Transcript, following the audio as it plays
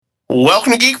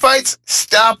Welcome to Geek Fights.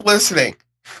 Stop listening.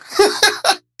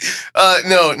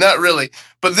 No, not really.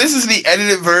 But this is the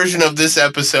edited version of this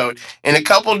episode. In a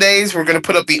couple days, we're going to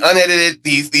put up the unedited,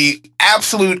 the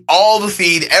absolute, all the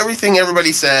feed, everything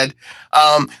everybody said.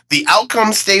 The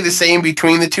outcomes stay the same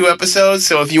between the two episodes.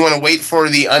 So if you want to wait for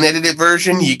the unedited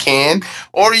version, you can,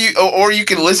 or you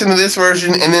can listen to this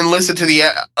version and then listen to the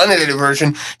unedited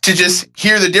version to just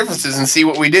hear the differences and see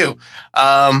what we do.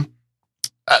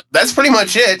 That's pretty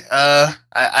much it.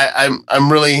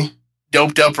 I'm really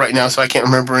doped up right now, so I can't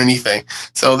remember anything.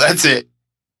 So that's it.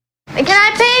 Can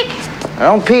I peek?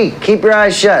 Don't peek. Keep your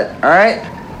eyes shut, all right?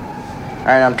 All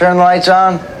right, I'm turning the lights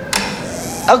on.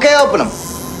 Okay, open them.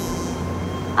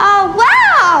 Oh,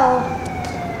 wow!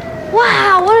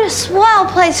 Wow, what a swell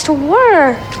place to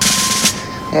work.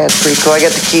 Yeah, it's pretty cool. I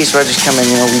got the keys, so I just come in,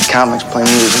 read comics, play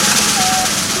music.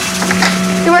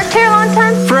 You worked here a long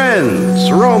time?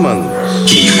 Friends, Romans,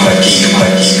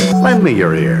 lend me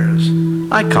your ears.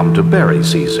 I come to bury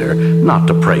Caesar, not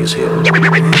to praise him.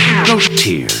 No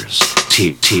tears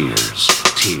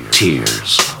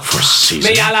for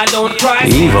Caesar. The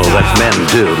evil that men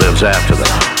do lives after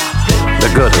them. The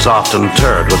good is often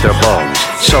interred with their bones,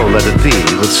 so let it be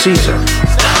with Caesar.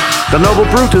 The noble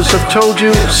Brutus have told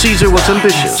you Caesar was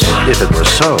ambitious. If it were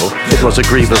so, it was a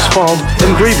grievous fault,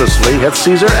 and grievously hath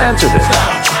Caesar answered it.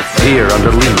 Here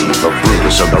under leave of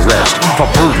Brutus and the rest, for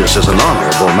Brutus is an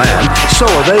honorable man, so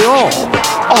are they all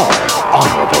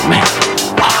honorable men.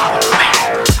 Honorable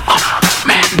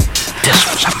men. This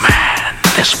was a man.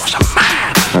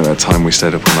 At that time, we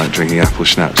stayed up all night drinking apple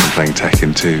schnapps and playing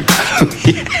Tekken 2.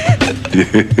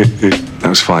 That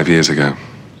was 5 years ago.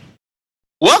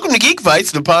 Welcome to Geek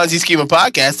Fights, the Ponzi scheme of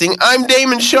podcasting. I'm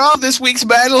Damon Shaw. This week's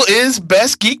battle is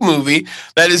Best Geek Movie.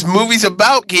 That is movies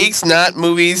about geeks, not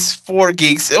movies for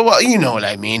geeks. Well, you know what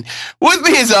I mean. With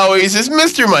me, as always, is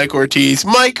Mr. Mike Ortiz.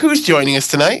 Mike, who's joining us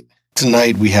tonight?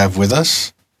 Tonight we have with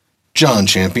us John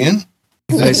Champion.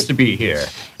 Nice to be here.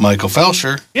 Michael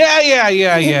Felsher. Yeah.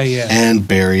 And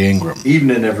Barry Ingram.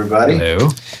 Evening, everybody.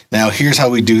 Hello. Now, here's how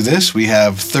we do this. We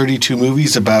have 32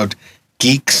 movies about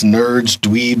geeks, nerds,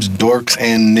 dweebs, dorks,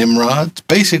 and nimrods.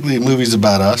 Basically, movies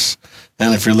about us.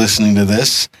 And if you're listening to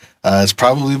this, it's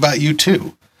probably about you,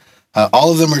 too.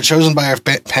 All of them are chosen by our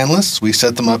panelists. We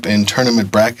set them up in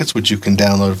tournament brackets, which you can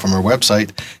download from our website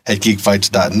at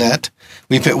geekfights.net.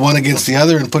 We pit one against the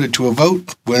other and put it to a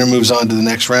vote. Winner moves on to the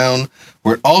next round,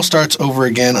 where it all starts over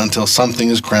again until something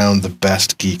is crowned the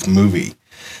best geek movie.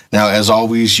 Now, as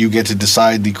always, you get to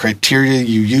decide the criteria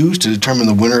you use to determine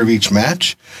the winner of each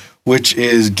match, which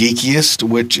is geekiest,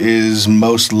 which is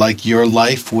most like your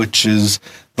life, which is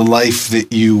the life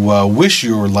that you wish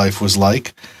your life was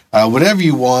like. Whatever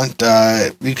you want,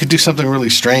 you could do something really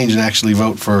strange and actually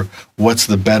vote for what's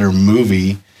the better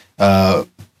movie.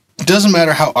 Doesn't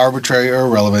matter how arbitrary or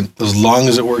irrelevant, as long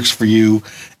as it works for you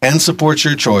and supports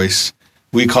your choice.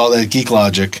 We call that geek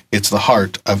logic. It's the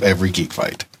heart of every geek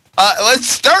fight. Let's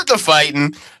start the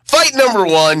fighting. Fight number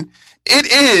one.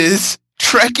 It is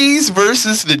Trekkies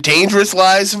versus The Dangerous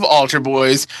Lives of Altar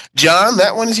Boys. John,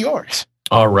 that one is yours.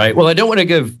 All right. Well, I don't want to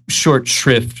give short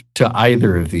shrift to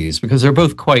either of these because they're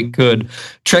both quite good.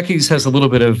 Trekkies has a little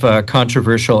bit of a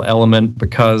controversial element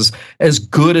because as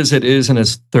good as it is and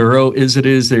as thorough as it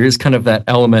is, there is kind of that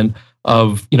element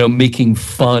of, making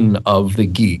fun of the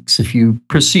geeks, if you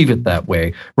perceive it that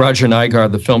way. Roger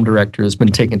Nygard, the film director, has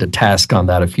been taken to task on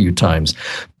that a few times.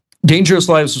 Dangerous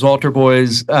Lives of Altar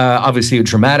Boys, obviously a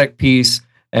dramatic piece,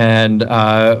 and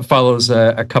follows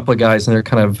a couple of guys in their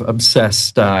kind of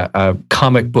obsessed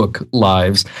comic book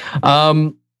lives.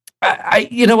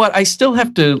 You know what? I still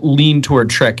have to lean toward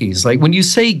Trekkies. Like when you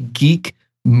say geek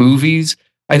movies,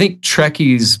 I think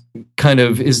Trekkies kind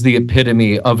of is the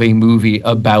epitome of a movie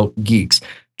about geeks.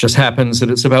 Just happens that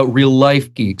it's about real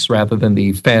life geeks rather than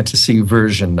the fantasy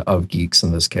version of geeks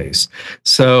in this case.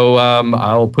 So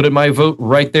I'll put in my vote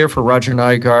right there for Roger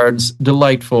Nygard's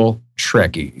delightful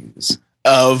Trekkies.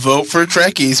 Vote for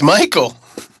Trekkies. Michael.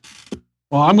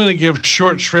 Well, I'm going to give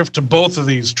short shrift to both of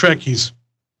these Trekkies.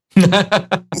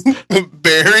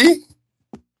 Barry?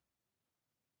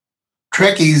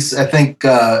 Trekkies, I think,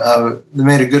 they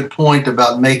made a good point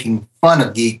about making fun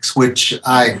of geeks, which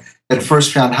I at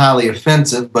first found highly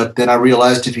offensive, but then I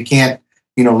realized if you can't,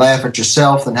 laugh at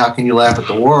yourself, then how can you laugh at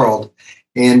the world?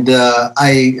 And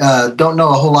I don't know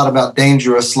a whole lot about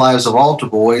Dangerous Lives of Altar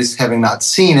Boys, having not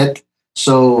seen it,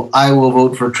 so I will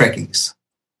vote for Trekkies.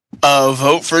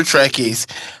 Vote for Trekkies.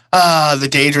 The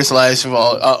Dangerous Lives of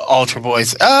Altar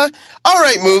Boys. All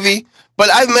right, movie. But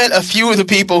I've met a few of the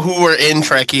people who were in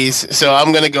Trekkies, so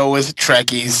I'm going to go with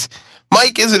Trekkies.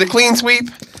 Mike, is it a clean sweep?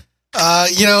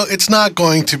 It's not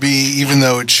going to be, even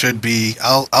though it should be.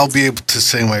 I'll be able to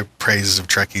sing my praises of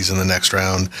Trekkies in the next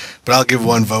round, but I'll give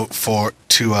one vote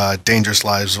to Dangerous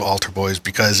Lives of Altar Boys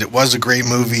because it was a great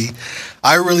movie.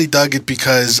 I really dug it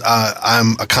because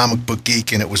I'm a comic book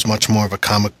geek, and it was much more of a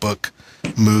comic book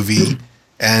movie,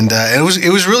 and it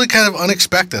was really kind of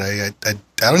unexpected. I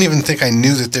don't even think I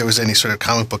knew that there was any sort of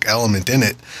comic book element in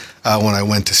it when I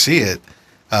went to see it.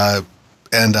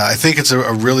 And I think it's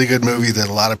a really good movie that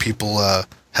a lot of people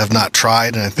have not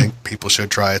tried, and I think people should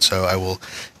try it. So I will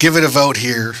give it a vote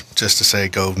here just to say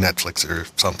go Netflix or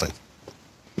something.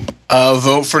 A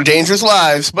vote for Dangerous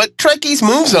Lives, but Trekkies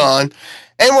moves on.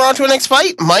 And we're on to the next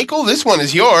fight. Michael, this one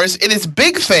is yours. It is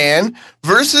Big Fan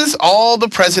versus All the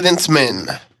President's Men.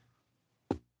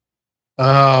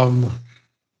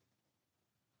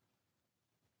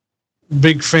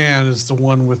 Big Fan is the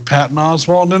one with Patton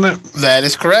Oswalt in it. That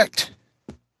is correct.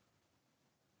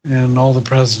 And All the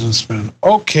President's Men.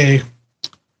 Okay.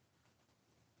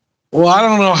 Well, I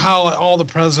don't know how All the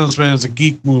President's Men is a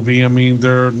geek movie. I mean,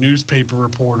 they're newspaper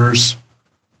reporters.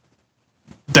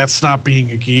 That's not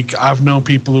being a geek. I've known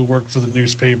people who worked for the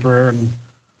newspaper, and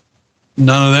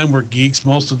none of them were geeks.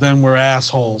 Most of them were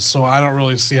assholes. So I don't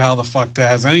really see how the fuck that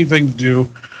has anything to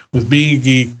do with being a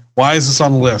geek. Why is this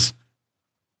on the list?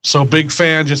 So Big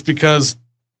Fan just because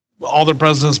All the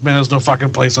President's Men has no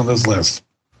fucking place on this list.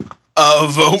 A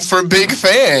vote for Big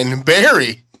Fan.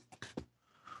 Barry.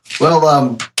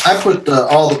 Well, I put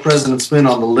All the President's Men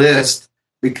on the list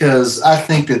because I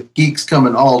think that geeks come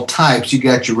in all types. You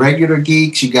got your regular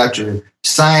geeks, you got your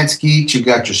science geeks, you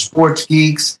got your sports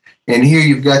geeks, and here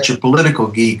you've got your political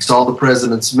geeks, All the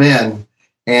President's Men.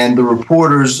 And the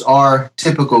reporters are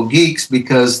typical geeks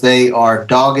because they are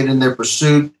dogged in their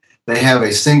pursuit. They have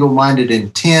a single-minded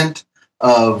intent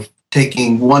of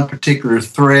taking one particular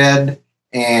thread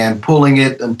and pulling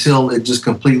it until it just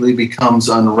completely becomes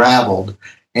unraveled.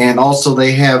 And also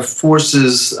they have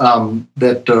forces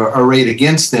that are arrayed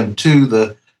against them too,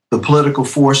 the political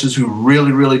forces who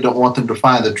really, really don't want them to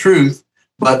find the truth.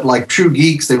 But like true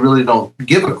geeks, they really don't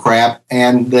give a crap,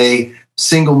 and they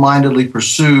single-mindedly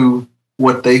pursue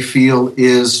what they feel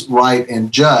is right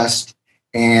and just.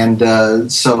 And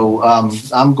so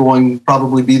I'm going to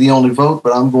probably be the only vote,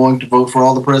 but I'm going to vote for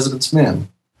All the President's Men.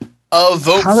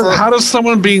 How does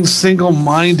someone being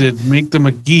single-minded make them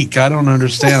a geek? I don't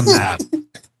understand that.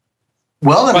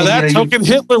 Well, I mean, by that token,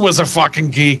 Hitler was a fucking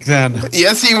geek then.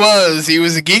 Yes, he was. He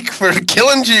was a geek for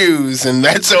killing Jews, and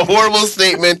that's a horrible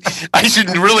statement. I should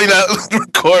really not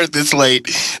record this late.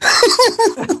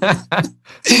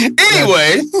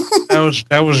 Anyway.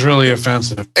 That was really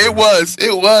offensive. It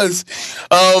was.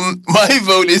 My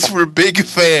vote is for Big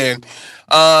Fan.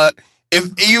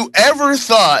 If you ever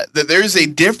thought that there's a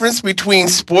difference between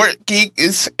sport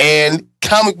geeks and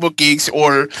comic book geeks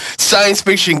or science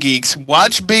fiction geeks,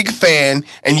 watch Big Fan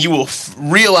and you will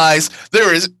realize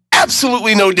there is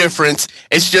absolutely no difference.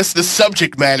 It's just the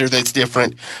subject matter that's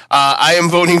different. I am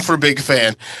voting for Big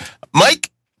Fan. Mike?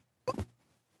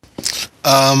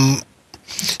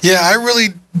 Yeah, I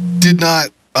really did not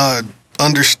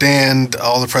understand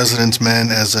All the President's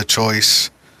Men as a choice.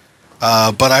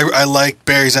 But I like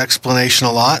Barry's explanation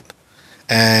a lot,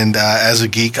 and as a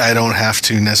geek, I don't have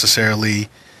to necessarily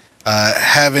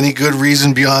have any good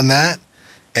reason beyond that.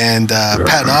 And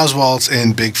Patton Oswalt's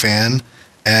in Big Fan,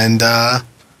 and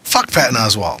fuck Patton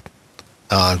Oswalt.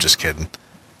 No, I'm just kidding.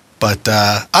 But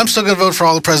I'm still going to vote for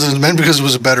All the President's Men because it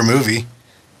was a better movie,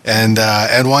 and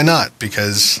why not?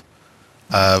 Because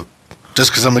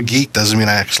just because I'm a geek doesn't mean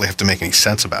I actually have to make any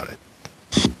sense about it.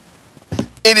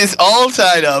 It is all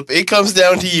tied up. It comes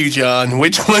down to you, John.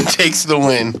 Which one takes the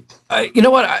win? You know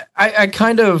what? I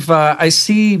kind of I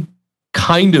see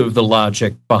kind of the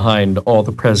logic behind All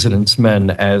the President's Men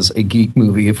as a geek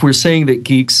movie. If we're saying that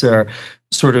geeks are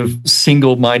sort of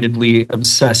single-mindedly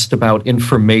obsessed about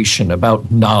information,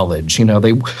 about knowledge,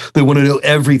 they want to know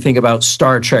everything about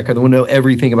Star Trek, or they want to know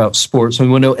everything about sports, and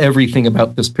they want to know everything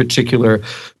about this particular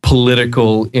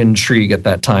political intrigue at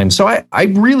that time. So I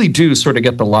really do sort of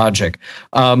get the logic.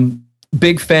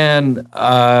 Big Fan,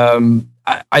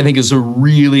 I think, is a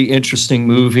really interesting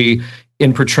movie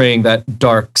in portraying that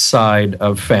dark side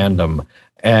of fandom.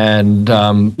 And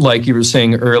like you were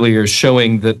saying earlier,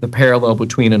 showing that the parallel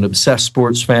between an obsessed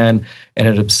sports fan and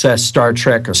an obsessed Star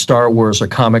Trek or Star Wars or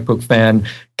comic book fan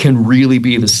can really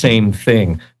be the same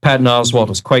thing. Patton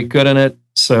Oswalt is quite good in it,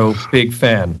 so Big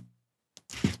Fan.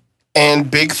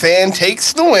 And Big Fan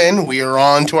takes the win. We are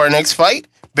on to our next fight.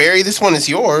 Barry, this one is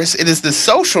yours. It is The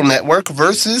Social Network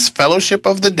versus Fellowship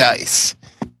of the Dice.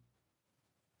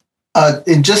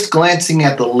 In just glancing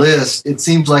at the list, it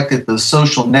seems like that the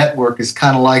Social Network is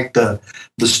kind of like the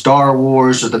Star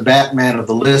Wars or the Batman of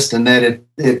the list, and that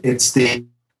it's the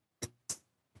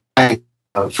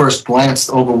first glance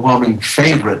overwhelming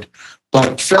favorite.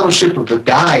 But Fellowship of the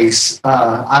Dice,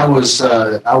 I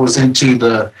was into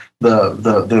the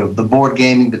board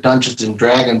gaming, the Dungeons and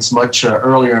Dragons, much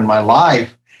earlier in my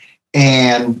life,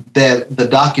 and that the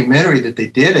documentary that they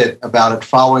did about it,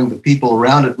 following the people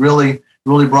around it, really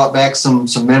brought back some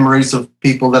memories of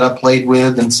people that I played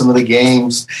with and some of the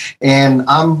games. And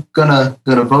I'm gonna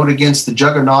vote against the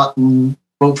Juggernaut and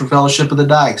vote for Fellowship of the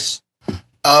Dice.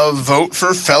 Vote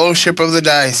for Fellowship of the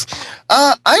Dice.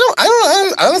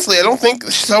 Honestly, I don't think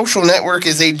Social Network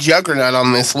is a juggernaut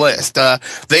on this list.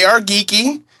 They are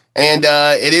geeky, and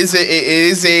it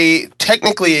is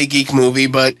technically a geek movie,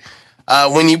 but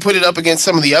when you put it up against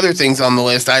some of the other things on the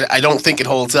list, I don't think it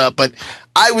holds up. But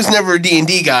I was never a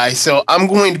D&D guy, so I'm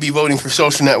going to be voting for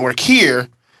Social Network here,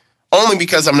 only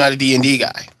because I'm not a D&D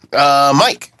guy.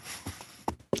 Mike?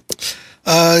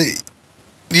 I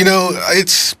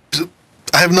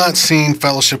have not seen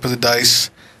Fellowship of the Dice.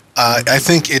 I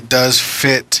think it does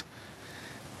fit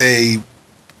a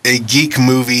geek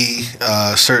movie,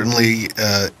 certainly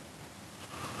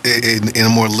in a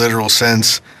more literal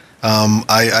sense.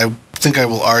 I think I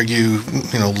will argue,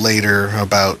 later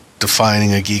about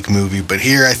defining a geek movie, but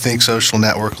here I think Social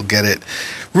Network will get it,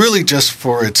 really just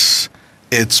for its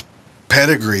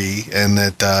pedigree, and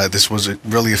that this was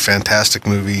really a fantastic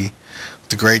movie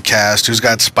with a great cast, who's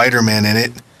got Spider-Man in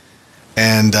it,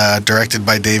 and directed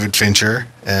by David Fincher,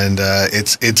 and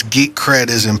its geek cred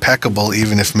is impeccable,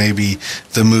 even if maybe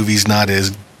the movie's not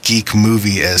as geek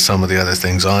movie as some of the other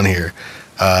things on here.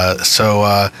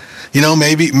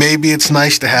 Maybe it's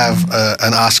nice to have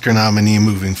an Oscar nominee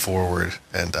moving forward,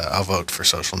 and I'll vote for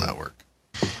Social Network.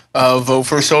 Vote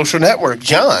for Social Network.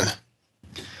 John?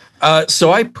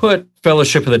 So I put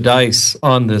Fellowship of the Dice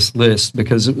on this list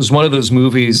because it was one of those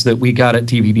movies that we got at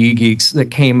DVD Geeks that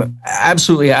came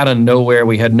absolutely out of nowhere.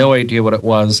 We had no idea what it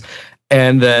was,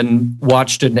 and then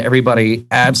watched it, and everybody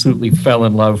absolutely fell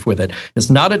in love with it. It's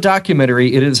not a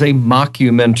documentary. It is a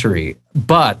mockumentary,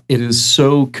 but it is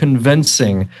so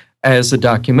convincing as a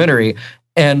documentary.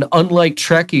 And unlike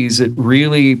Trekkies, it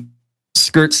really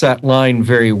skirts that line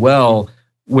very well,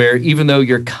 where even though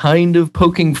you're kind of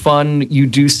poking fun, you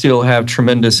do still have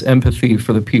tremendous empathy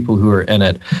for the people who are in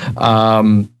it.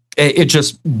 It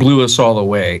just blew us all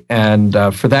away. And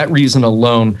for that reason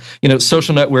alone,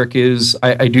 Social Network is,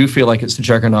 I do feel like it's the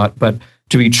juggernaut, but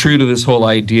to be true to this whole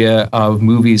idea of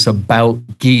movies about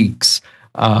geeks,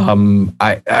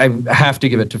 I have to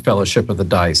give it to Fellowship of the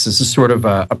Dice. This is sort of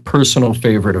a personal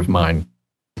favorite of mine.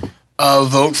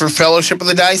 Vote for Fellowship of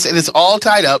the Dice. It is all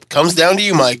tied up. Comes down to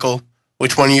you, Michael.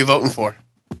 Which one are you voting for?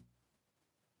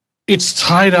 It's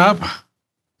tied up.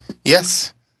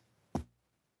 Yes.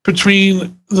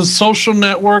 Between the Social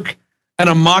Network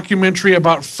and a mockumentary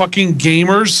about fucking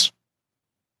gamers.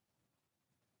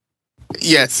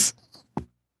 Yes.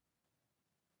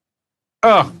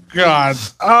 Oh, God.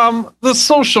 The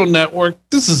Social Network.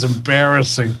 This is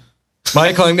embarrassing.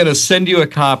 Michael, I'm going to send you a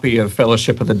copy of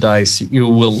Fellowship of the Dice. You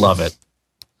will love it.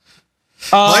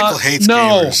 Michael hates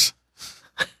gamers.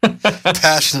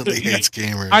 Passionately hates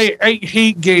gamers. I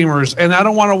hate gamers, and I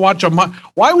don't want to watch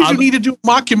why would you need to do a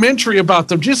mockumentary about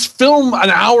them? Just film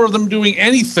an hour of them doing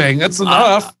anything. That's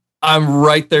enough. I'm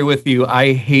right there with you.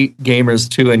 I hate gamers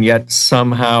too, and yet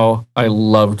somehow I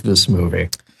loved this movie.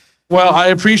 Well, I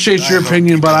appreciate your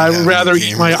opinion, but I'd rather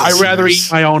eat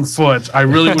my own foot. I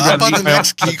really would rather eat the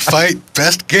next Geek Fight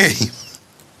best game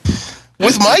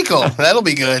with Michael. That'll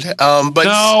be good. But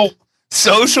no.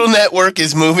 Social Network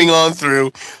is moving on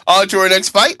through. On to our next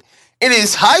fight. It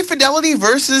is High Fidelity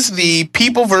versus the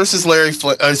People versus Larry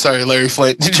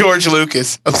Flint. George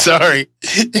Lucas. I'm sorry.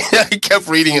 I kept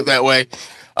reading it that way.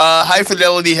 High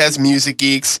Fidelity has Music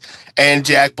Geeks and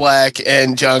Jack Black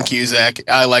and John Cusack.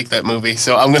 I like that movie,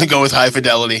 so I'm going to go with High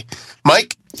Fidelity.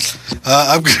 Mike?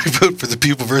 I'm going to vote for the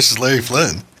People versus Larry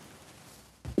Flint.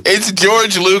 It's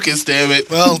George Lucas, damn it.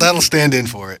 Well, that'll stand in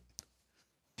for it.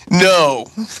 No,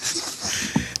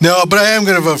 but I am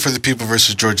going to vote for the People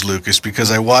versus George Lucas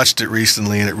because I watched it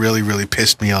recently and it really, really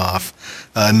pissed me off.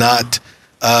 Not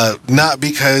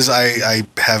because I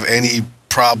have any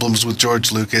problems with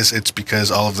George Lucas. It's because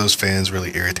all of those fans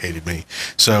really irritated me.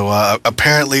 So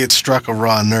apparently it struck a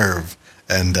raw nerve,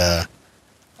 and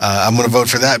I'm going to vote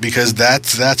for that because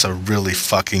that's a really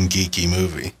fucking geeky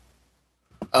movie.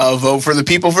 Vote for the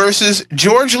People versus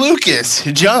George Lucas.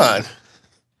 John?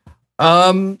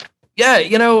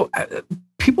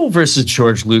 People versus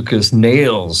George Lucas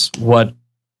nails what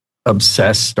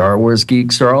obsessed Star Wars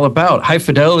geeks are all about. High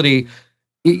Fidelity,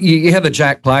 you have the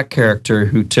Jack Black character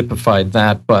who typified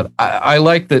that, but I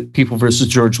like that People versus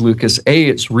George Lucas, A,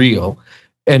 it's real,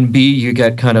 and B, you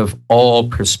get kind of all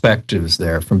perspectives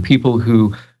there from people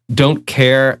who don't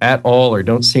care at all or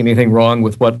don't see anything wrong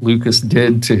with what Lucas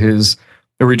did to his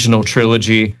original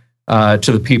trilogy,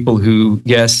 to the people who,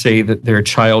 yes, say that their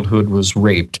childhood was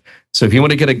raped. So if you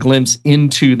want to get a glimpse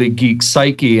into the geek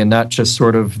psyche and not just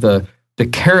sort of the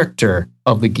character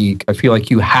of the geek, I feel like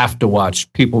you have to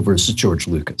watch People versus George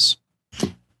Lucas.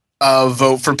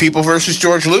 Vote for People versus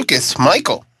George Lucas.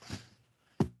 Michael.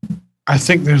 I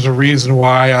think there's a reason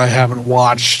why I haven't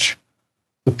watched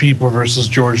the People versus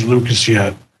George Lucas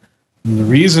yet. And the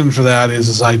reason for that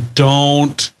is I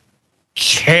don't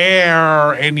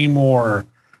care anymore.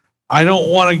 I don't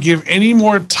want to give any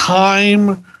more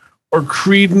time or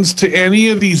credence to any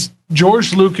of these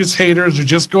George Lucas haters who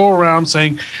just go around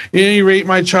saying, "Yeah, you raped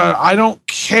my child." I don't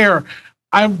care.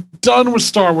 I'm done with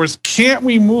Star Wars. Can't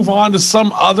we move on to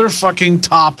some other fucking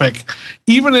topic?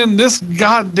 Even in this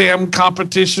goddamn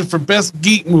competition for best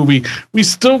geek movie, we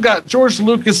still got George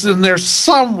Lucas in there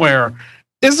somewhere.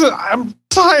 I'm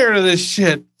tired of this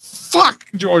shit. Fuck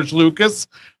George Lucas.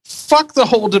 Fuck the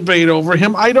whole debate over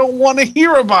him. I don't want to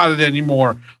hear about it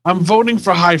anymore. I'm voting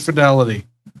for High Fidelity.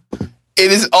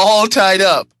 It is all tied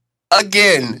up.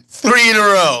 Again, 3 in a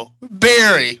row.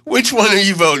 Barry, which one are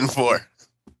you voting for?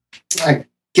 I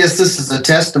guess this is a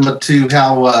testament to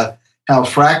how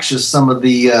fractious some of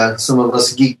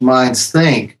us geek minds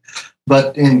think.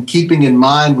 But in keeping in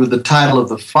mind with the title of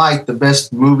the fight, the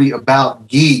best movie about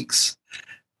geeks,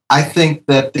 I think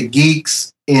that the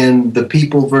geeks in the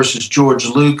People versus George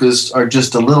Lucas are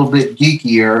just a little bit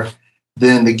geekier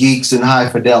than the geeks in High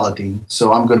Fidelity.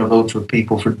 So I'm going to vote for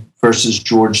People versus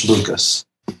George Lucas.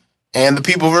 And the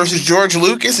People versus George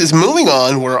Lucas is moving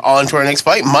on. We're on to our next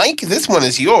fight. Mike, this one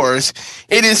is yours.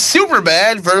 It is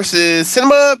Superbad versus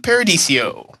Cinema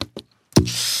Paradiso.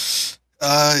 This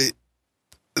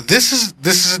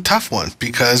is a tough one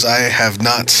because I have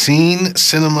not seen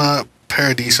Cinema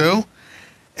Paradiso,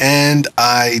 and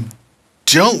I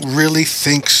don't really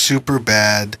think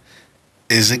Superbad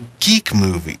is a geek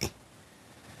movie.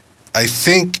 I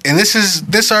think, and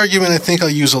this argument I think I'll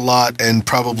use a lot and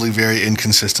probably very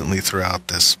inconsistently throughout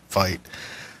this fight.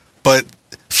 But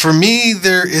for me,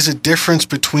 there is a difference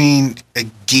between a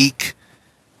geek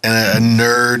and a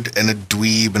nerd and a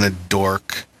dweeb and a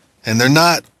dork. And they're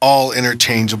not all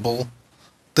interchangeable.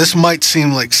 This might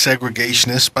seem like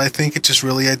segregationist, but I think it's just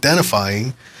really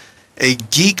identifying. A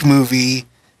geek movie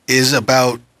is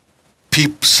about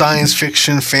science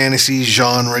fiction, fantasy,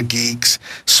 genre geeks.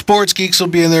 Sports geeks will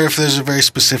be in there if there's a very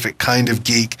specific kind of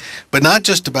geek, but not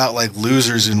just about like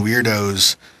losers and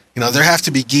weirdos. You know, there have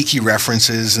to be geeky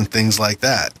references and things like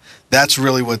that. That's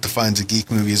really what defines a geek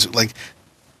movie. Is like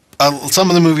some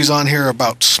of the movies on here are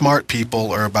about smart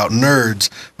people or about nerds,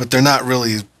 but they're not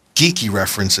really geeky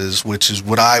references, which is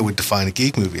what I would define a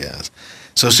geek movie as.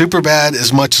 So Superbad,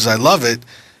 as much as I love it,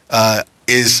 I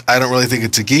don't really think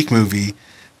it's a geek movie.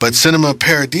 But Cinema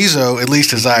Paradiso, at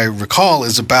least as I recall,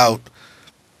 is about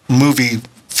movie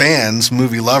fans,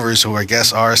 movie lovers, who I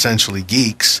guess are essentially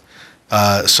geeks.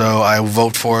 So I will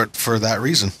vote for it for that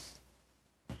reason.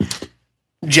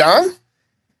 John?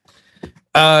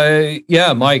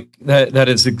 Yeah, Mike, that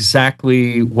is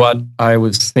exactly what I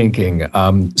was thinking.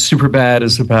 Superbad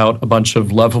is about a bunch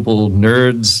of lovable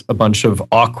nerds, a bunch of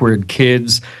awkward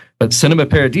kids. But Cinema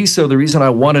Paradiso, the reason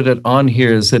I wanted it on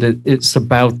here is that it's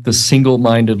about the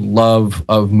single-minded love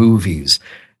of movies.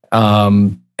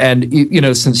 And, you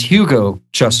know, since Hugo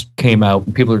just came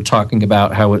out, people are talking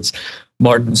about how it's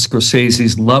Martin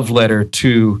Scorsese's love letter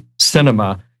to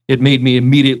cinema. It made me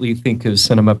immediately think of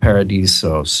Cinema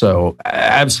Paradiso. So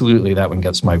absolutely, that one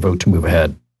gets my vote to move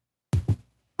ahead.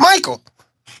 Michael.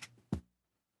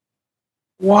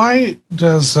 Why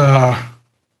does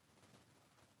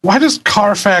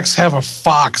Carfax have a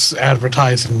fox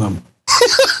advertising them?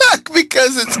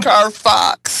 Because it's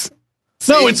Carfax.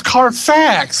 No, it's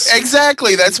Carfax.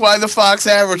 Exactly. That's why the fox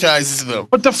advertises them.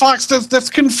 But the fox that's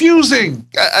confusing.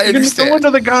 I understand.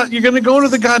 You're going to go into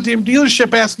the goddamn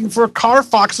dealership asking for a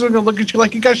Carfax, and they're going to look at you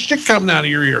like you got shit coming out of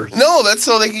your ears. No, that's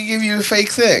so they can give you a fake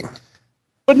thing.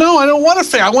 But no, I don't want a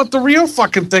fake. I want the real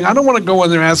fucking thing. I don't want to go in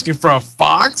there asking for a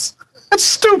fox. That's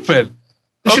stupid.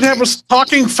 They should have a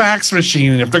talking fax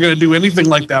machine if they're going to do anything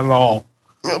like that at all.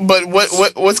 But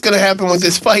what's going to happen with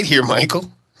this fight here,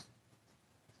 Michael?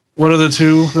 What are the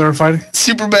two that are fighting?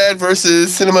 Superbad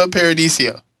versus Cinema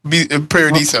Paradiso.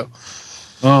 Paradiso.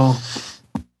 Oh.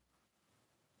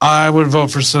 I would vote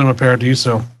for Cinema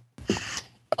Paradiso.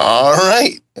 All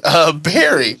right.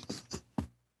 Barry.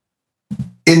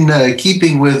 in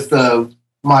keeping with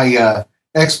my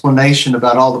explanation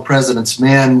about All the President's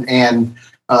Men and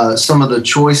some of the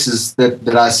choices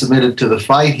that I submitted to the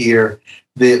fight here,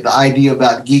 the idea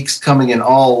about geeks coming in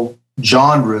all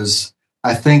genres,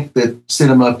 I think that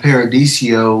Cinema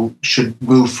Paradiso should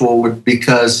move forward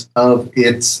because of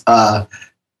its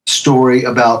story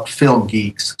about film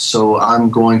geeks. So I'm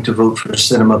going to vote for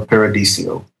Cinema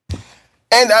Paradiso.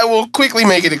 And I will quickly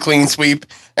make it a clean sweep.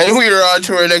 And we are on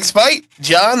to our next fight.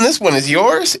 John, this one is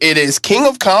yours. It is King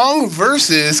of Kong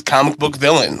versus comic book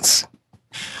villains.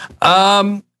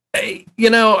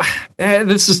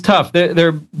 This is tough.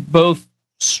 They're both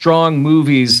strong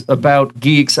movies about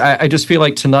geeks. I just feel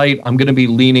like tonight I'm going to be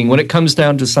leaning, when it comes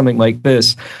down to something like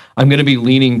this, I'm going to be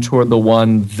leaning toward the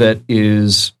one that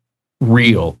is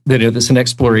real, that is an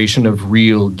exploration of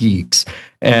real geeks.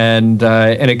 And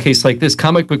in a case like this,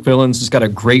 Comic Book Villains has got a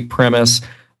great premise,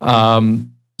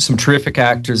 some terrific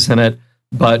actors in it,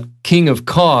 but King of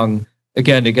Kong,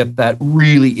 again, to get that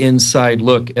really inside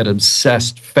look at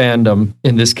obsessed fandom,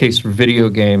 in this case for video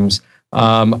games,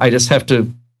 I just have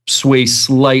to sway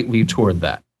slightly toward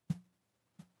that.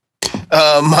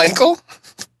 Michael?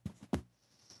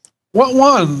 What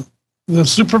one? The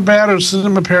Superbad or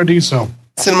Cinema Paradiso?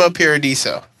 Cinema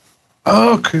Paradiso.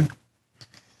 Okay.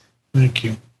 Thank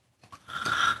you.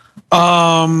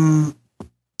 Yeah,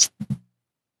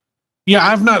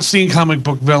 I've not seen Comic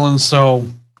Book Villains, so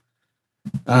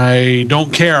I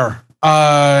don't care.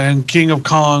 And King of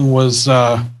Kong was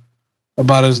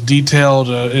about as detailed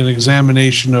an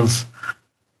examination of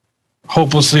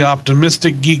hopelessly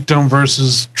optimistic geekdom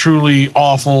versus truly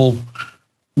awful,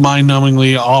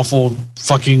 mind-numbingly awful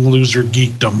fucking loser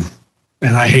geekdom.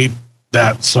 And I hate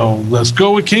that, so let's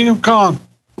go with King of Kong.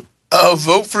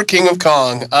 Vote for King of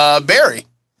Kong. Barry?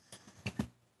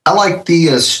 I like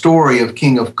the story of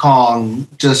King of Kong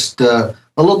just a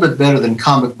little bit better than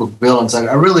Comic Book Villains.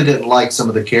 I really didn't like some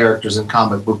of the characters in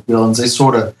Comic Book Villains. They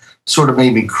sort of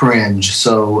made me cringe,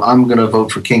 so I'm going to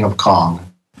vote for King of Kong.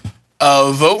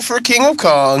 Vote for King of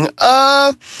Kong.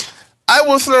 I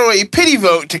will throw a pity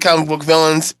vote to Comic Book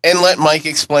Villains and let Mike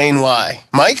explain why.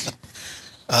 Mike?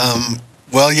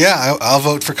 Well, yeah, I'll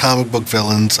vote for Comic Book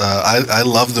Villains. I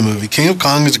love the movie. King of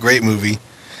Kong is a great movie,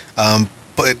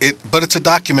 but it's a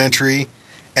documentary,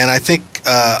 and I think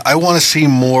I want to see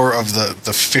more of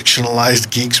the fictionalized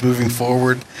geeks moving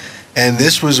forward. And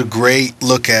this was a great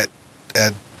look at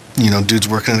dudes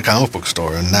working in a comic book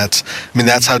store, and that's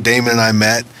how Damon and I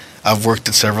met. I've worked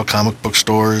at several comic book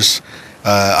stores.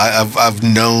 I've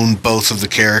known both of the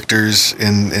characters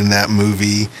in that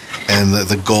movie, and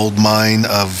the gold mine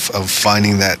of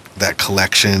finding that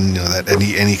collection, that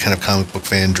any kind of comic book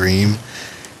fan dream,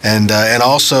 and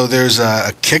also there's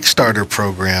a Kickstarter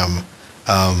program.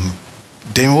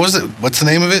 Damon, what's the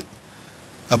name of it?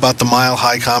 About the Mile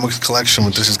High Comics collection,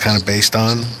 what this is kind of based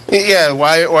on. Yeah,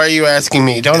 why are you asking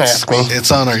me? Don't ask me. It's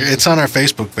on our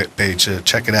Facebook page.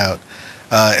 Check it out.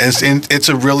 It's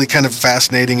a really kind of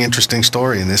fascinating, interesting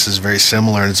story, and this is very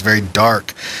similar, and it's very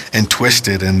dark and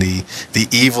twisted, and the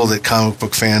evil that comic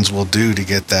book fans will do to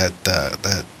get that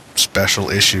special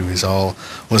issue was all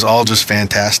just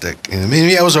fantastic. And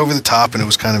maybe I was over the top and it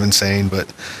was kind of insane,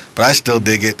 but I still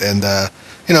dig it. And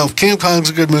King of Kong's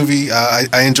a good movie.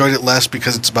 I enjoyed it less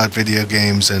because it's about video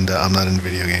games, and I'm not into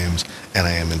video games, and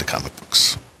I am into comic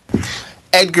books.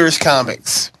 Edgar's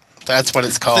Comics. That's what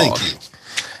it's called. Thank you.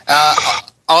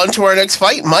 On to our next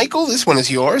fight. Michael, this one is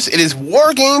yours. It is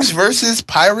War Games versus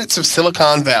Pirates of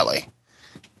Silicon Valley.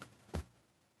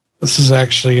 This is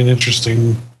actually an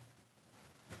interesting...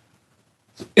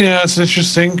 Yeah, it's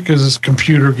interesting because it's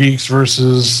computer geeks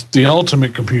versus the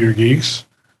ultimate computer geeks.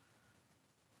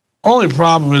 Only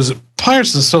problem is that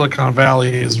Pirates of Silicon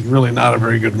Valley is really not a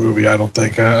very good movie, I don't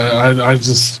think. I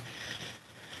just...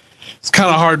 It's kind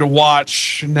of hard to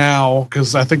watch now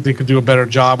because I think they could do a better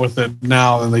job with it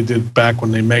now than they did back when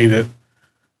they made it.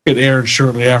 It aired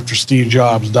shortly after Steve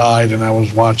Jobs died, and I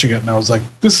was watching it, and I was like,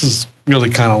 this is really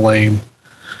kind of lame.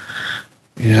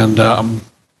 And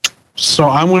so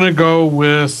I'm going to go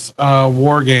with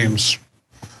War Games.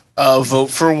 Vote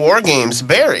for War Games.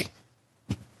 Barry?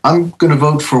 I'm going to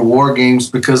vote for War Games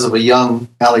because of a young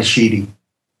Ali Sheedy.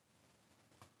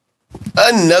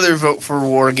 Another vote for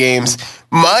War Games.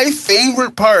 My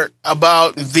favorite part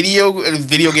about video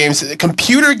games,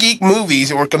 computer geek movies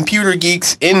or computer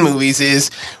geeks in movies, is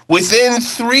within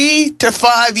 3 to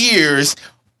 5 years,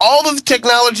 all of the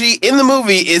technology in the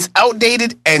movie is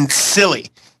outdated and silly.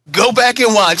 Go back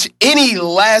and watch any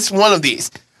last one of these.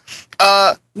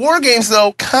 War Games,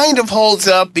 though, kind of holds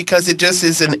up because it just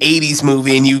is an 80s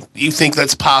movie, and you think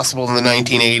that's possible in the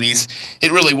 1980s.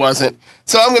 It really wasn't.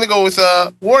 So I'm going to go with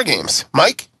War Games.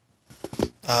 Mike?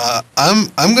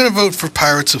 I'm going to vote for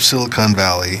Pirates of Silicon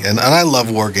Valley, and I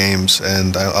love War Games,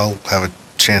 and I'll have a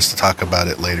chance to talk about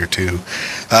it later too.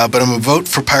 But I'm going to vote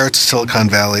for Pirates of Silicon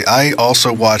Valley. I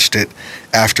also watched it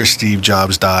after Steve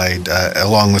Jobs died,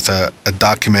 along with a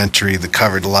documentary that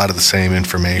covered a lot of the same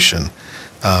information,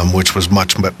 which was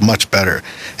much better.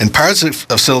 And Pirates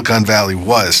of Silicon Valley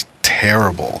was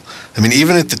terrible. I mean,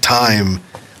 even at the time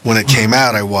when it came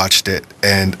out, I watched it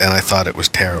and I thought it was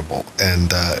terrible.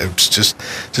 And it was just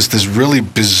this really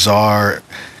bizarre,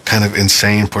 kind of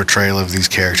insane portrayal of these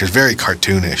characters, very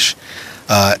cartoonish.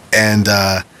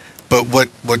 But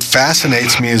what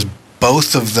fascinates me is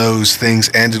both of those things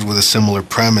ended with a similar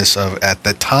premise of, at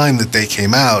the time that they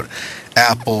came out,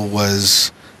 Apple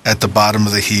was at the bottom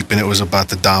of the heap, and it was about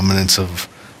the dominance of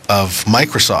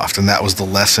Microsoft, and that was the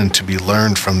lesson to be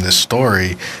learned from this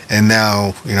story. And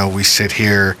now, we sit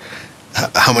here,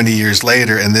 how many years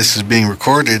later, and this is being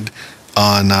recorded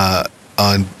on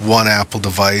one Apple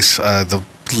device. The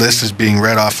list is being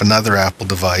read off another Apple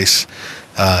device,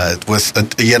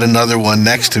 with yet another one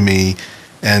next to me.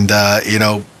 And,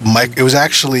 it was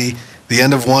actually, the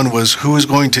end of one was, who is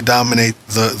going to dominate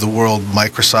the world,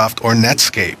 Microsoft or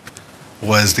Netscape,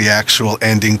 was the actual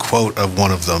ending quote of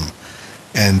one of them.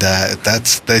 And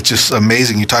that's just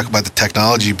amazing. You talk about the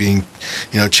technology being,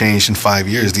 changed in 5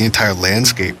 years. The entire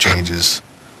landscape changes.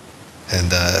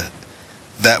 And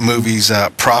that movie's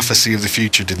prophecy of the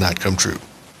future did not come true.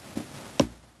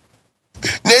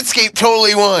 Netscape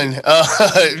totally won.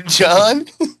 John?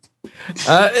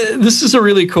 This is a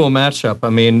really cool matchup. I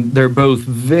mean, they're both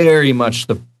very much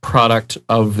the product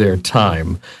of their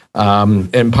time.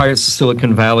 And Pirates of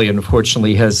Silicon Valley,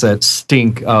 unfortunately, has that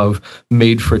stink of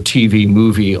made-for-TV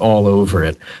movie all over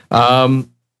it.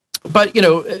 But,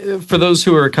 for those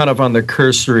who are kind of on the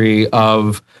cursory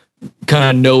of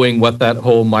kind of knowing what that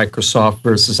whole Microsoft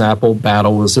versus Apple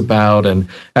battle was about, and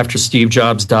after Steve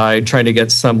Jobs died, trying to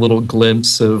get some little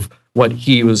glimpse of what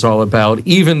he was all about,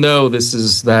 even though this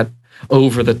is that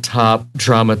over-the-top,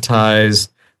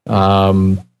 dramatized,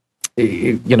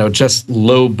 just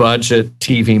low-budget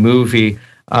TV movie.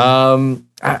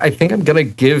 I think I'm going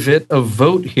to give it a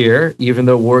vote here, even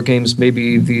though War Games may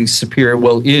be is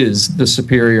the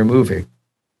superior movie.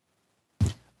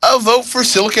 A vote for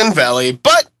Silicon Valley,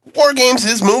 but War Games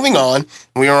is moving on.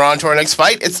 We are on to our next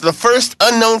fight. It's the first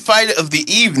unknown fight of the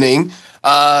evening.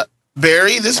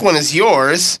 Barry, this one is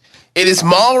yours. It is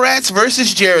Mallrats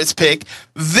versus Jarrett's pick.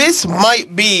 This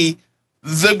might be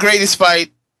the greatest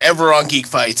fight ever on Geek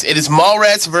Fights. It is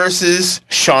Mallrats versus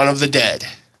Shaun of the Dead.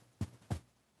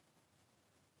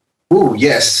 Ooh,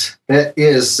 yes, that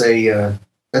is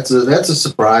that's a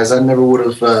surprise. I never would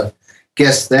have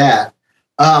guessed that.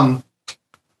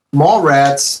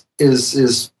 Mallrats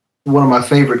is one of my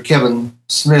favorite Kevin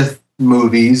Smith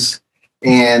movies,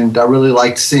 and I really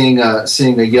liked seeing a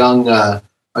young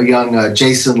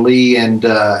Jason Lee and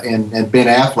Ben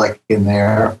Affleck in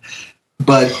there.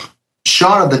 But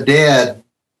Shaun of the Dead,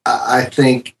 I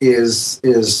think,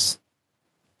 is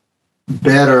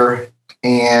better,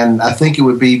 and I think it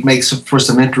would make for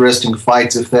some interesting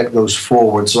fights if that goes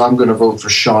forward. So I'm going to vote for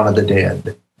Shaun of the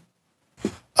Dead.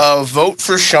 Vote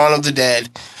for Shaun of the Dead.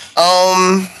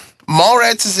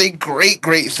 Mallrats is a great,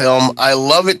 great film. I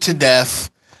love it to death.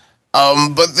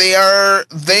 But they are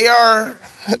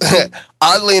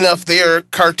oddly enough, they are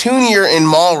cartoonier in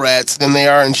Mallrats than they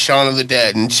are in Shaun of the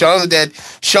Dead. And Shaun of the Dead,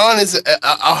 Shaun is a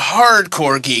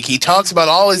hardcore geek. He talks about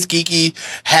all his geeky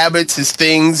habits, his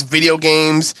things, video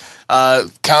games,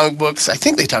 comic books. I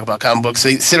think they talk about comic books.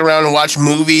 They sit around and watch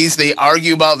movies. They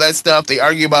argue about that stuff. They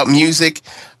argue about music.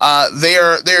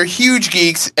 They're huge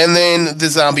geeks, and then the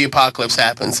zombie apocalypse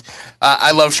happens.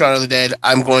 I love Shaun of the Dead.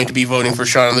 I'm going to be voting for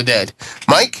Shaun of the Dead.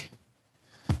 Mike?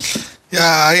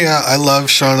 Yeah, I love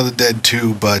Shaun of the Dead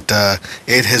too, but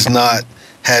it has not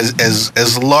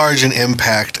as large an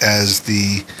impact as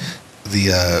the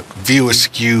View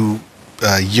Askew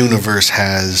universe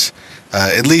has,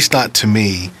 at least not to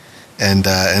me. And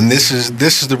this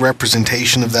is the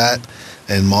representation of that.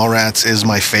 And Mallrats is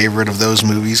my favorite of those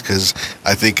movies because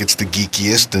I think it's the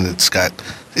geekiest, and it's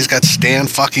got Stan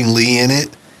fucking Lee in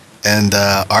it, and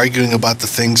arguing about the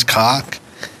thing's cock,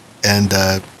 and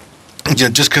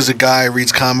just because a guy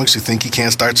reads comics, you think he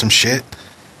can't start some shit.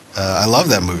 I love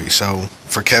that movie. So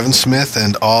for Kevin Smith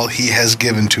and all he has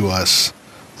given to us,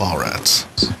 Mallrats.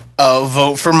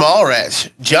 Vote for Mallrats.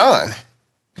 John?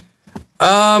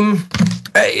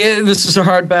 This is a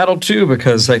hard battle too,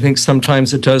 because I think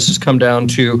sometimes it does just come down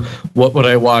to what would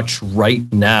I watch right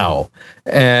now.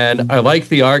 And I like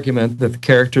the argument that the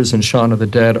characters in Shaun of the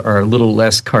Dead are a little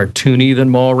less cartoony than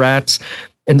Mallrats.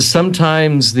 And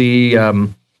sometimes the,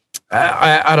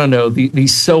 I don't know, the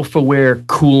self-aware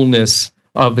coolness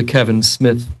of the Kevin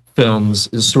Smith films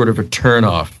is sort of a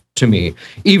turnoff to me,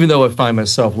 even though I find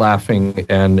myself laughing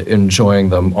and enjoying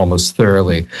them almost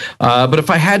thoroughly. But if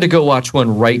I had to go watch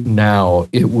one right now,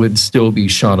 it would still be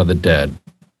Shaun of the Dead.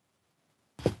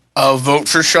 I'll vote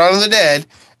for Shaun of the Dead.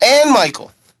 And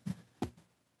Michael.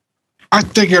 I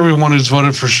think everyone who's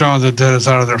voted for Shaun of the Dead is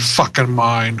out of their fucking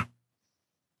mind.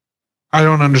 I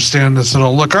don't understand this at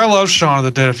all. Look, I love Shaun of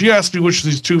the Dead. If you ask me which of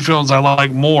these two films I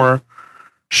like more,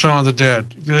 Shaun of the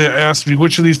Dead. If you ask me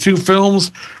which of these two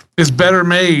films is better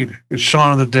made, it's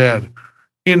Shaun of the Dead.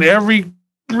 In every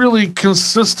really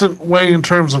consistent way in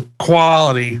terms of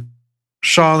quality,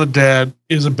 Shaun of the Dead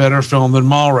is a better film than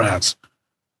Mallrats.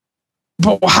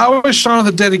 But how is Shaun of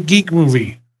the Dead a geek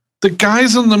movie? The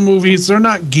guys in the movies, they're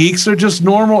not geeks. They're just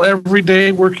normal,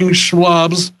 everyday working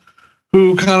schlubs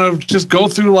who kind of just go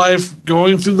through life,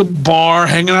 going through the bar,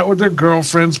 hanging out with their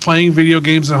girlfriends, playing video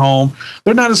games at home.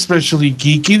 They're not especially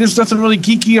geeky. There's nothing really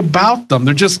geeky about them.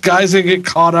 They're just guys that get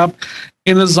caught up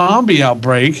in a zombie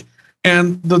outbreak,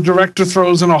 and the director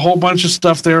throws in a whole bunch of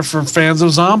stuff there for fans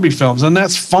of zombie films, and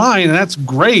that's fine, and that's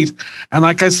great. And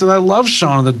like I said, I love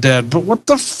Shaun of the Dead, but what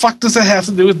the fuck does it have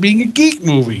to do with being a geek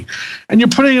movie? And you're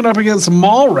putting it up against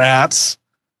Mallrats,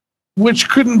 which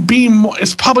couldn't be more.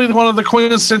 It's probably one of the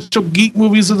quintessential geek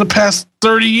movies of the past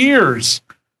 30 years.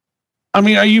 I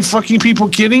mean, are you fucking people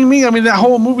kidding me? I mean, that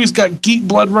whole movie's got geek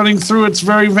blood running through its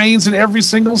very veins in every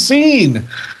single scene.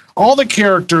 All the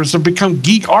characters have become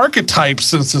geek archetypes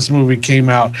since this movie came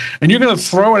out. And you're going to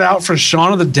throw it out for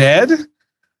Shaun of the Dead?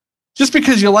 Just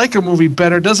because you like a movie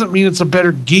better doesn't mean it's a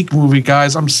better geek movie,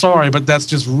 guys. I'm sorry, but that's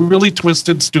just really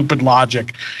twisted, stupid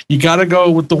logic. You got to go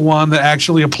with the one that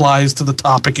actually applies to the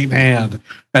topic at hand,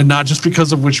 and not just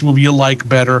because of which movie you like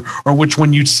better or which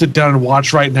one you'd sit down and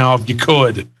watch right now if you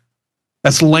could.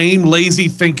 That's lame, lazy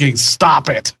thinking. Stop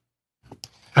it.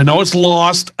 I know it's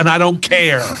lost, and I don't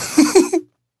care.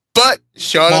 But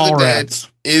Shaun of the Dead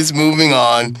is moving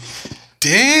on.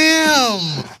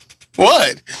 Damn.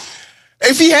 What?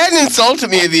 If he hadn't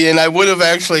insulted me at the end, I would have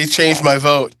actually changed my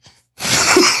vote.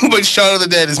 But Shaun of the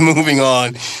Dead is moving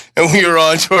on, and we are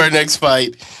on to our next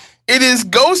fight. It is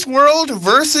Ghost World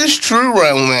versus True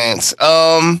Romance.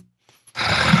 I'm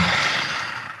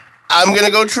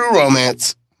gonna go True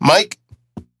Romance. Mike?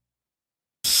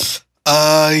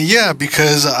 Yeah,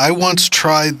 because I once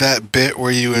tried that bit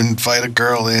where you invite a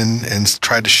girl in and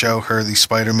try to show her the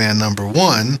Spider-Man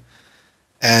 #1.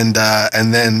 And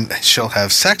then she'll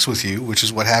have sex with you, which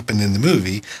is what happened in the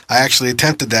movie. I actually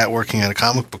attempted that working at a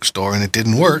comic book store, and it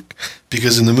didn't work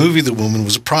because in the movie the woman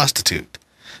was a prostitute.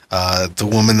 The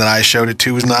woman that I showed it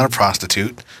to was not a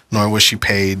prostitute, nor was she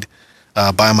paid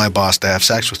by my boss to have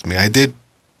sex with me. I did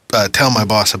tell my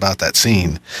boss about that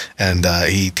scene, and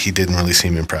he didn't really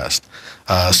seem impressed.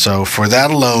 So for that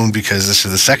alone, because this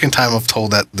is the second time I've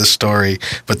told this story,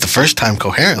 but the first time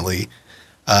coherently,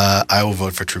 I will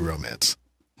vote for True Romance.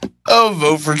 I'll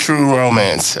vote for True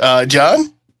Romance.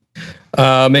 John?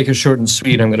 Make it short and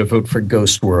sweet. I'm going to vote for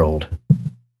Ghost World.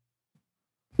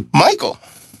 Michael?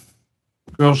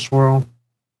 Ghost World.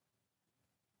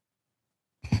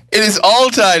 It is all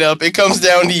tied up. It comes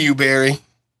down to you, Barry.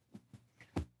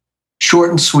 Short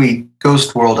and sweet.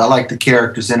 Ghost World. I like the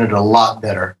characters in it a lot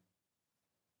better.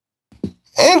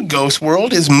 And Ghost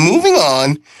World is moving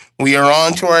on. We are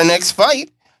on to our next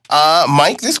fight.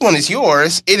 Mike, this one is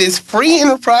yours. It is Free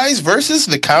Enterprise versus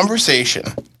The Conversation.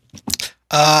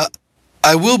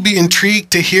 I will be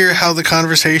intrigued to hear how The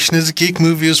Conversation is a geek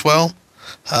movie as well.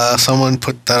 Someone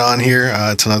put that on here.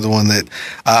 It's another one that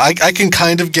I can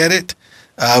kind of get it,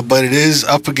 but it is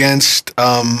up against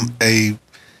a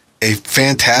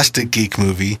fantastic geek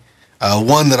movie,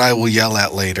 one that I will yell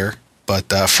at later.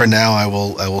 But for now, I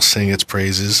will sing its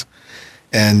praises,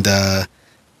 and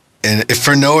if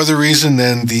for no other reason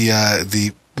than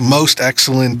the most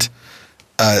excellent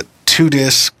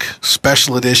 2-disc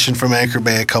special edition from Anchor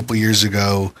Bay a couple years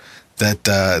ago that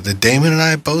Damon and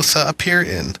I both appear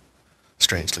in,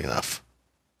 strangely enough.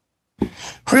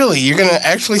 Really? You're going to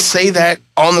actually say that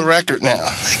on the record now?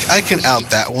 I can out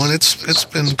that one. It's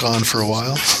been gone for a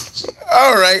while.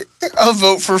 All right. I'll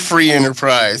vote for Free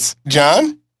Enterprise.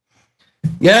 John?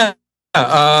 Yeah.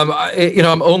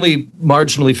 I'm only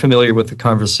marginally familiar with The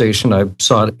Conversation. I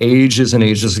saw it ages and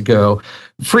ages ago.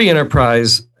 Free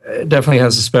Enterprise definitely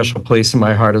has a special place in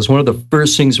my heart. It was one of the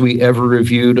first things we ever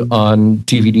reviewed on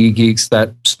DVD Geeks,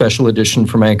 that special edition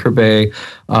from Anchor Bay.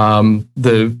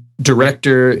 The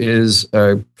director is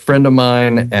a friend of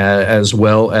mine, as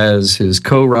well as his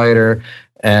co-writer.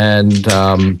 And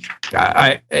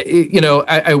I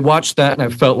watched that, and I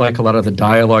felt like a lot of the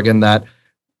dialogue in that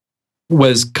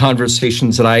was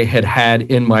conversations that I had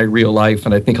in my real life.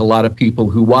 And I think a lot of people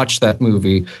who watch that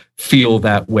movie feel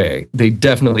that way. They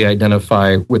definitely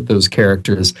identify with those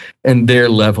characters and their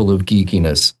level of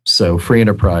geekiness. So Free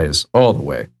Enterprise all the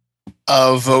way.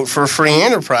 Vote for Free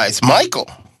Enterprise. Michael.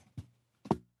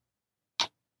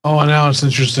 Oh, now it's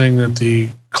interesting that the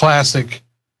classic,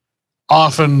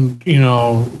 often,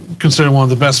 considered one of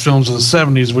the best films of the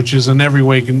 70s, which is in every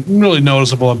way really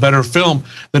noticeable, a better film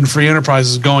than Free Enterprise,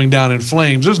 is going down in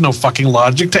flames. There's no fucking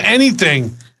logic to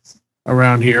anything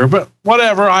around here, but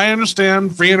whatever. I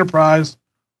understand. Free Enterprise.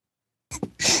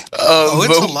 It's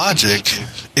a logic.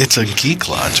 It's a geek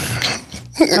logic.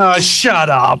 Shut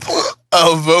up.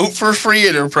 Vote for Free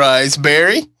Enterprise.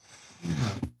 Barry?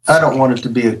 I don't want it to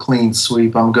be a clean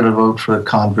sweep. I'm going to vote for a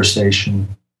Conversation.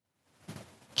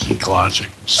 Geek logic.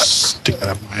 Stick that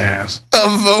up my ass.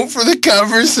 Vote for the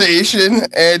Conversation.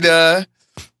 And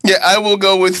I will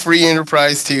go with Free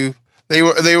Enterprise too. They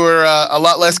were a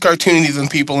lot less cartoony than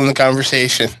people in the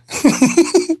Conversation.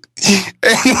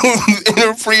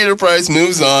 And Free Enterprise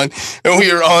moves on, and we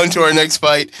are on to our next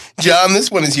fight. John, this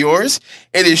one is yours.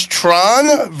 It is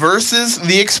Tron versus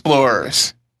the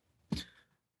Explorers.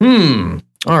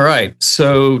 All right.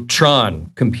 So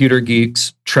Tron, computer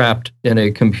geeks trapped in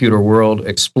a computer world,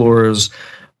 explorers,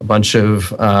 a bunch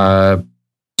of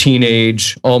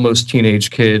almost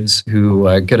teenage kids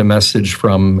who get a message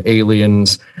from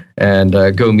aliens and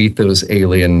go meet those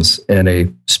aliens in a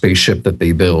spaceship that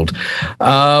they build.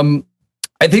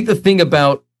 I think the thing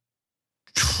about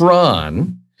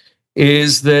Tron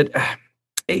is that,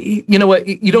 you know what,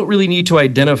 you don't really need to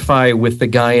identify with the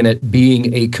guy in it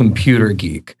being a computer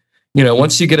geek.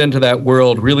 Once you get into that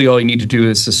world, really all you need to do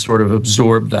is to sort of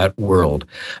absorb that world.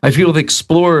 I feel with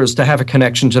Explorers, to have a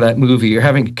connection to that movie, you're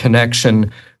having a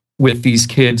connection with these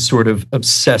kids' sort of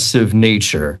obsessive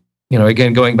nature.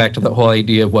 Again, going back to the whole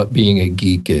idea of what being a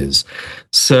geek is.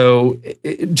 So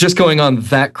just going on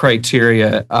that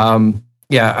criteria,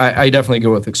 I definitely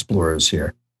go with Explorers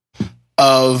here.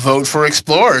 Vote for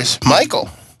Explorers. Michael?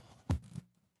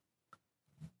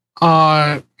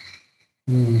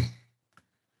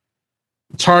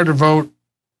 It's hard to vote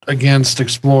against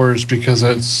Explorers because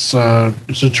it's a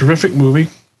terrific movie.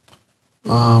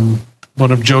 One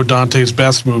of Joe Dante's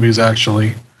best movies,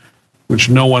 actually, which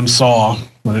no one saw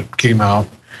when it came out.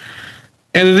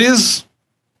 And it is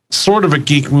sort of a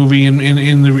geek movie in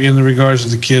the regards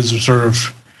of the kids are sort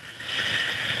of,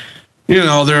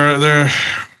 they're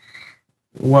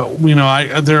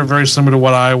very similar to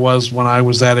what I was when I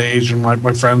was that age and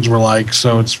my friends were like,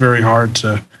 so it's very hard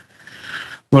to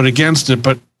vote against it.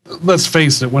 But let's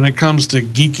face it, when it comes to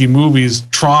geeky movies,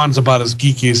 Tron's about as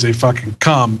geeky as they fucking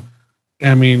come.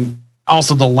 I mean,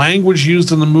 also the language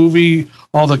used in the movie,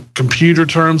 all the computer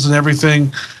terms and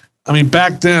everything. I mean,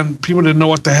 back then, people didn't know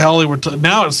what the hell they were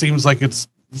now it seems like it's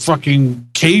fucking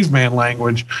caveman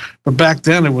language. But back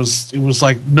then, it was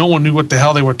like no one knew what the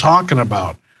hell they were talking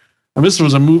about. And this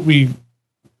was a movie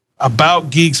about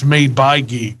geeks made by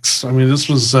geeks. I mean, this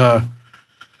was...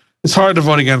 it's hard to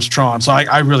vote against Tron, so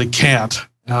I really can't.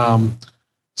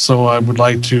 So I would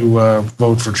like to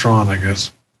vote for Tron, I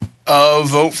guess.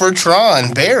 Vote for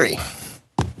Tron. Barry?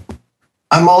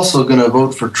 I'm also going to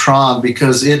vote for Tron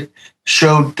because it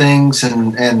showed things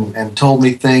and told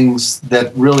me things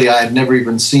that really I had never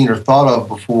even seen or thought of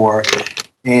before.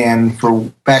 And for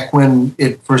back when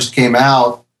it first came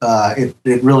out,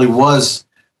 it really was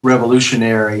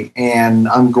revolutionary, and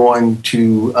I'm going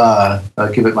to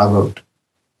give it my vote.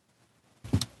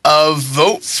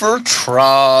 Vote for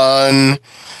Tron.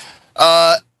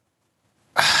 I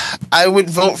would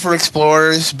vote for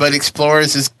Explorers, but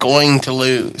Explorers is going to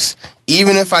lose.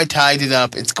 Even if I tied it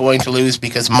up, it's going to lose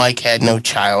because Mike had no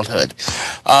childhood.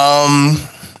 But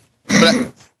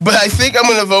I think I'm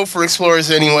going to vote for Explorers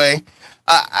anyway.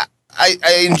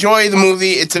 I enjoy the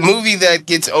movie. It's a movie that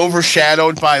gets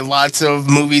overshadowed by lots of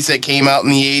movies that came out in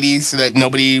the 80s that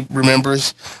nobody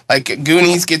remembers. Like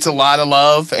Goonies gets a lot of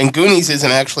love, and Goonies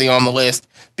isn't actually on the list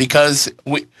because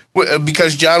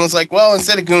John was like, well,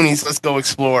 instead of Goonies, let's go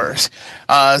Explorers.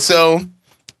 So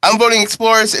I'm voting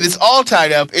Explorers. It is all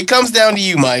tied up. It comes down to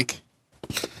you, Mike.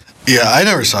 Yeah, I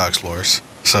never saw Explorers,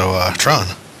 so Tron.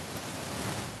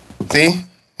 See?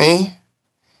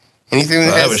 Anything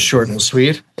that That has was short and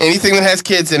sweet. anything that has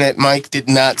kids in it, Mike did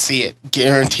not see it.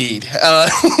 Guaranteed.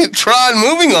 Tron,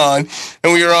 moving on.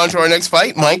 And we are on to our next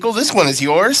fight. Michael, this one is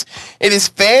yours. It is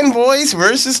Fanboys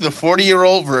versus the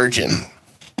 40-Year-Old Virgin.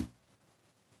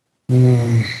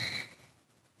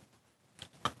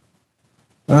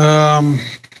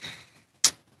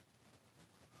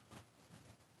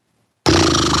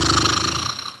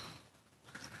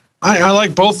 I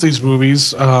like both these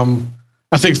movies.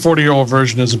 I think 40-Year-Old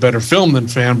Virgin is a better film than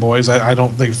Fanboys. I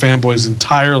don't think Fanboys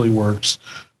entirely works,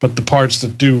 but the parts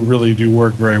that do really do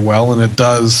work very well, and it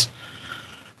does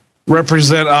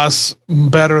represent us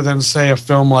better than, say, a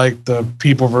film like The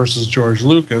People versus George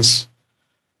Lucas.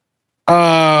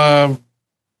 I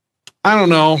don't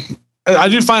know. I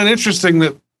do find it interesting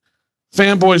that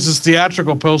Fanboys'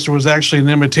 theatrical poster was actually an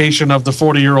imitation of the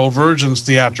 40-Year-Old Virgin's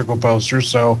theatrical poster,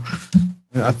 so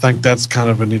I think that's kind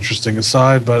of an interesting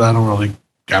aside, but I don't really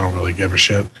give a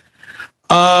shit.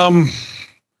 I'm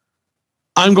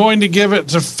going to give it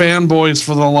to Fanboys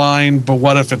for the line, but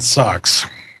what if it sucks?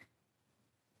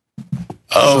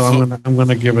 So I'm going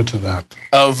to give it to that.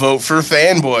 I'll vote for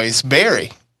Fanboys.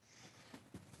 Barry.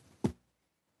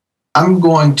 I'm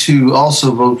going to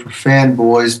also vote for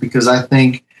Fanboys because I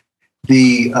think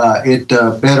it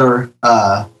better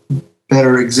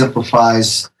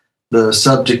exemplifies the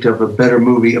subject of a better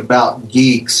movie about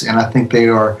geeks, and I think they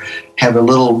have a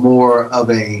little more of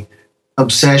a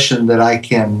obsession that I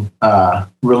can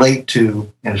relate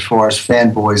to as far as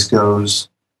Fanboys goes.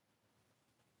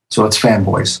 So it's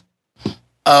Fanboys.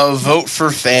 Vote for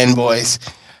Fanboys.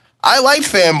 I liked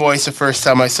Fanboys the first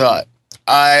time I saw it.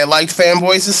 I liked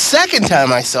Fanboys the second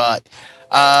time I saw it.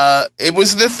 It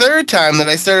was the third time that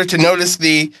I started to notice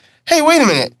hey, wait a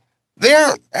minute. They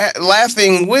aren't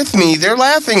laughing with me. They're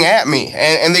laughing at me.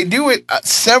 And they do it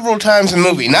several times in the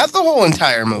movie. Not the whole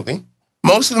entire movie.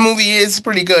 Most of the movie is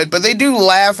pretty good, but they do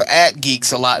laugh at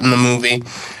geeks a lot in the movie.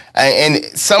 And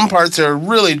some parts are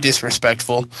really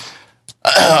disrespectful.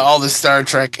 All the Star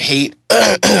Trek hate.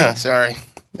 Sorry.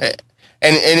 And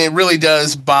it really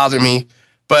does bother me.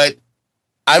 But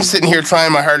I'm sitting here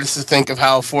trying my hardest to think of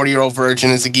how 40-Year-Old Virgin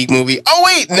is a geek movie. Oh,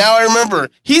 wait, now I remember.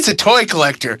 He's a toy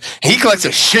collector. He collects a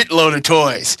shitload of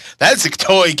toys. That's a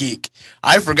toy geek.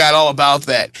 I forgot all about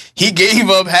that. He gave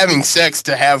up having sex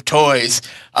to have toys.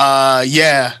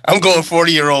 Yeah, I'm going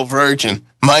 40-Year-Old Virgin.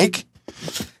 Mike?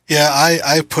 Yeah,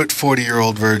 I put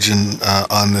 40-Year-Old Virgin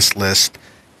on this list.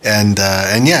 And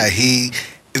yeah,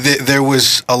 there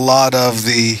was a lot of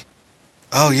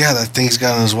that thing's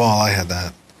got on his wall. I had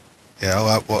that.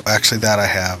 Yeah, well, actually, that I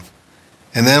have.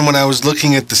 And then when I was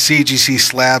looking at the CGC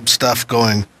slab stuff,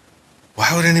 going,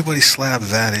 why would anybody slab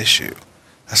that issue?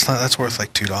 That's worth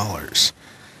like $2.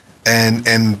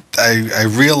 And I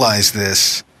realized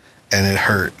this, and it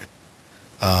hurt.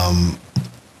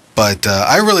 But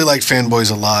I really liked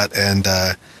Fanboys a lot, and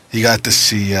you got to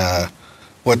see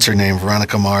what's her name,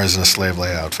 Veronica Mars, in a Slave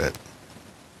Lay outfit.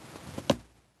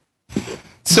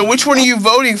 So which one are you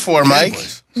voting for, Mike?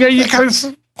 Fanboys. Yeah, you guys.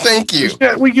 Thank you.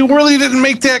 Yeah, well, you really didn't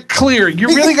make that clear. You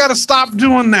really got to stop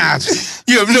doing that.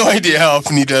 You have no idea how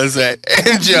often he does that.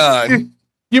 And John.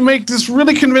 You make this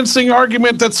really convincing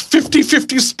argument that's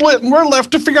 50-50 split, and we're left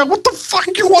to figure out what the fuck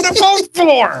you want to vote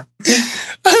for.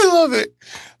 I love it.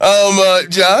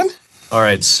 John? All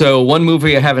right, so one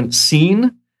movie I haven't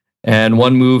seen, and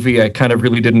one movie I kind of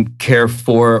really didn't care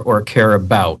for or care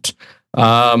about.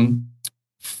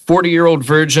 40-Year-Old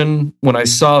Virgin, when I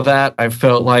saw that, I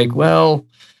felt like, well,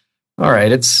 all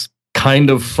right, it's kind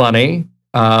of funny,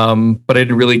 but I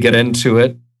didn't really get into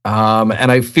it.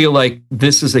 And I feel like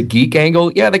this is a geek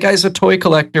angle. Yeah, the guy's a toy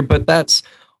collector, but that's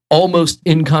almost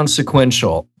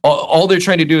inconsequential. All they're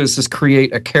trying to do is just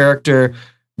create a character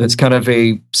that's kind of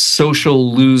a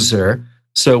social loser.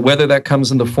 So whether that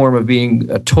comes in the form of being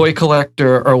a toy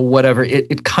collector or whatever,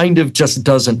 it kind of just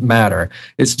doesn't matter.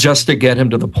 It's just to get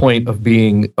him to the point of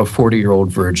being a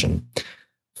 40-year-old virgin.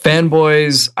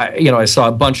 Fanboys, I saw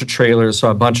a bunch of trailers,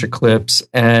 saw a bunch of clips,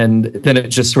 and then it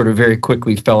just sort of very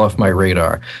quickly fell off my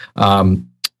radar.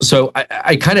 So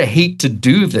I kind of hate to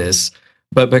do this,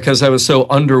 but because I was so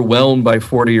underwhelmed by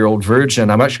 40-Year-Old Virgin,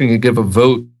 I'm actually going to give a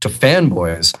vote to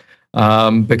Fanboys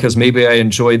because maybe I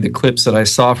enjoyed the clips that I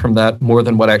saw from that more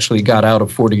than what actually got out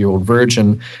of 40-Year-Old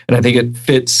Virgin, and I think it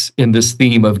fits in this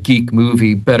theme of geek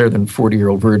movie better than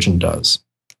 40-Year-Old Virgin does.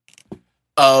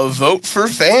 A vote for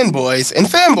Fanboys, and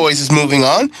Fanboys is moving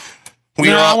on.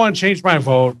 I want to change my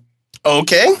vote.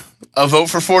 Okay, a vote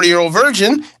for 40-Year-Old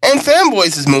Virgin, and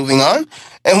Fanboys is moving on,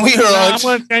 and we are on. I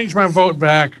want to change my vote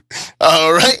back.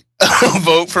 All right, a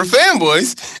vote for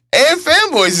Fanboys, and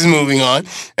Fanboys is moving on.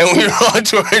 And we're on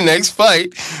to our next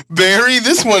fight. Barry,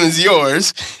 this one is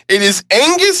yours. It is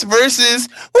Angus versus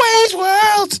Wayne's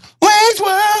World. Wayne's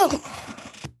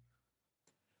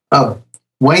World.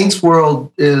 Wayne's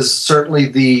World is certainly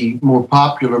the more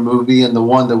popular movie and the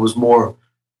one that was more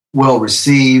well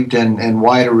received and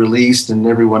wider released and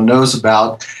everyone knows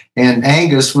about. And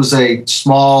Angus was a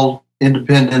small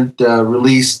independent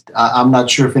release. I'm not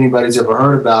sure if anybody's ever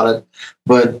heard about it,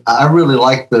 but I really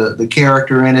like the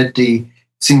character in it. He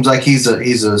seems like he's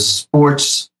a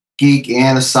sports geek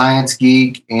and a science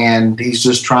geek, and he's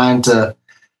just trying to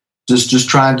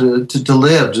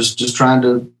live, just trying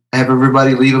to have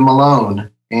everybody leave him alone.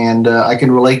 And I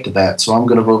can relate to that, so I'm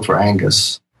going to vote for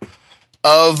Angus.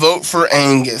 Vote for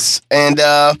Angus. And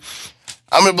I'm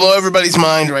going to blow everybody's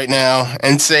mind right now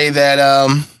and say that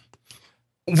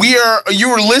you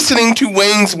are listening to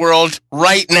Wayne's World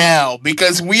right now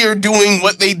because we are doing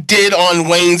what they did on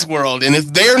Wayne's World. And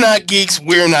if they're not geeks,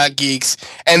 we're not geeks.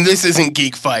 And this isn't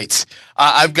Geek Fights.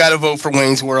 I've got to vote for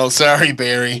Wayne's World. Sorry,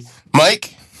 Barry.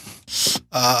 Mike?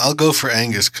 I'll go for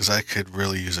Angus because I could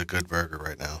really use a good burger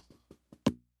right now.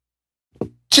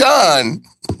 John?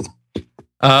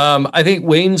 I think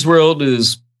Wayne's World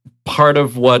is part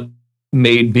of what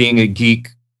made being a geek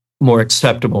more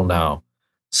acceptable now.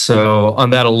 So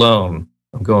on that alone,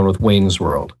 I'm going with Wayne's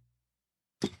World.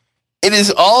 It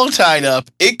is all tied up.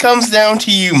 It comes down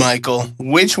to you, Michael.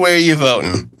 Which way are you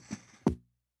voting?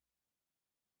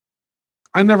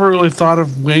 I never really thought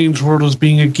of Wayne's World as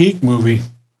being a geek movie.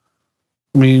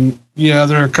 I mean, yeah,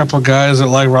 there are a couple of guys that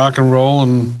like rock and roll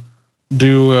and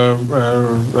do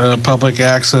a public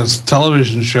access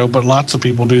television show, but lots of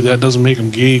people do that. Doesn't make them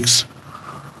geeks.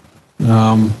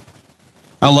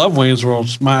 I love Wayne's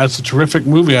World. It's a terrific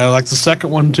movie. I like the second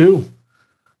one too,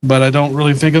 but I don't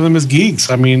really think of them as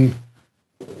geeks. I mean,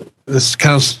 this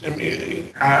kind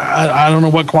of, I don't know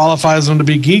what qualifies them to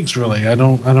be geeks. Really, I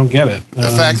don't get it. The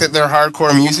fact that they're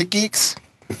hardcore music geeks.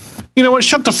 You know what?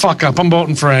 Shut the fuck up. I'm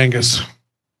voting for Angus.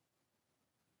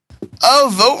 I'll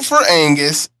vote for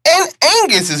Angus, and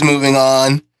Angus is moving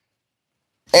on.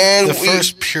 And the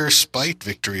first pure spite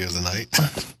victory of the night.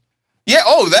 Yeah,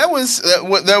 that was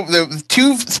the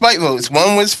two spite votes.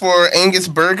 One was for Angus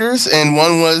Burgers, and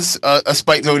one was a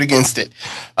spite vote against it.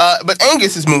 But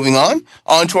Angus is moving on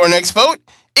to our next vote.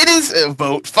 It is a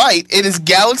vote fight. It is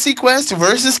Galaxy Quest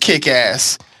versus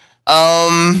Kick-Ass.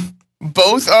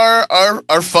 Both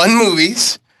are fun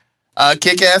movies.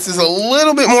 Kick-Ass is a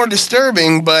little bit more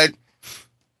disturbing, but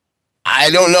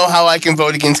I don't know how I can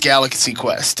vote against Galaxy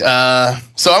Quest. So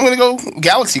I'm going to go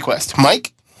Galaxy Quest.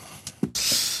 Mike?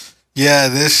 Yeah,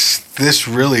 this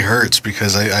really hurts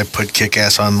because I put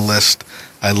Kick-Ass on the list.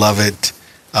 I love it.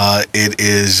 It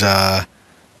is, I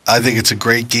think it's a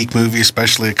great geek movie,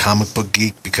 especially a comic book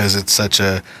geek, because it's such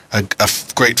a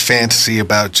great fantasy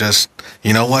about just,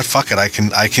 you know what, fuck it, I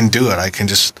can do it. I can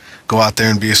just go out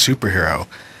there and be a superhero.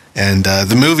 And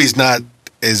the movie's not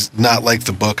like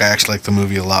the book. I actually like the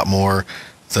movie a lot more.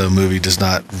 The movie does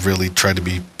not really try to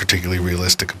be particularly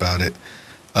realistic about it.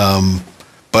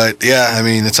 But yeah, I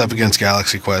mean, it's up against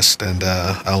Galaxy Quest, and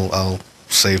I'll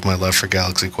save my love for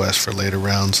Galaxy Quest for later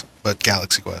rounds. But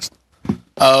Galaxy Quest.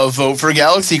 Vote for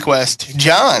Galaxy Quest.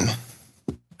 John?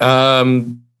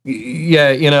 Yeah,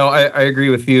 I agree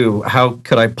with you. How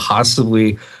could I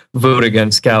possibly vote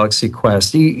against Galaxy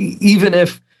Quest? Even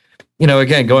if,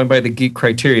 again, going by the geek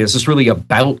criteria, is this really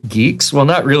about geeks? Well,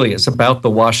 not really. It's about the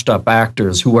washed up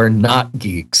actors who are not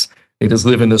geeks. They just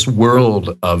live in this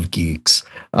world of geeks.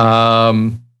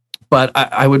 But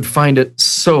I would find it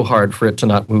so hard for it to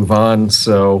not move on.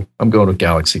 So I'm going with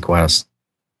Galaxy Quest.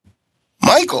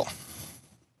 Michael?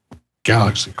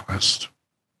 Galaxy Quest.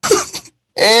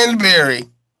 And Barry?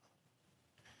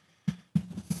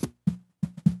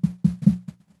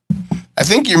 I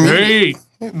think you're muted.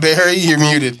 Barry, you're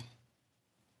muted.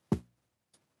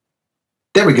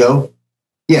 There we go.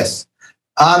 Yes.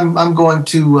 I'm going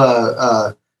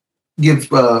to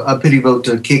give a pity vote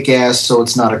to Kick-Ass, so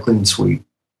it's not a clean sweep.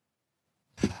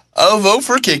 I'll vote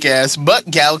for Kick-Ass,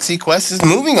 but Galaxy Quest is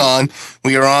moving on.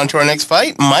 We are on to our next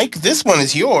fight. Mike, this one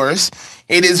is yours.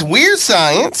 It is Weird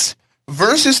Science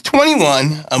versus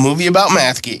 21, a movie about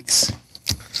math geeks.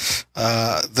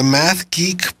 The math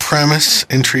geek premise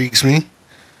intrigues me,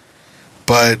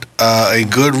 but a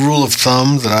good rule of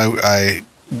thumb that I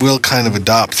will kind of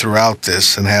adopt throughout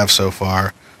this and have so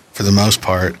far, for the most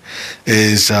part,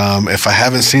 is if I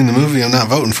haven't seen the movie, I'm not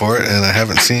voting for it, and I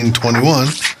haven't seen 21.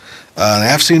 And I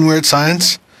have seen Weird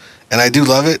Science, and I do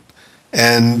love it.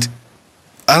 And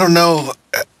I don't know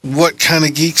what kind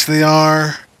of geeks they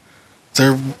are.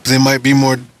 They might be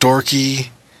more dorky,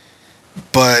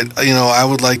 But, I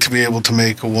would like to be able to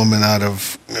make a woman out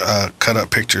of cut-up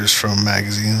pictures from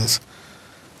magazines.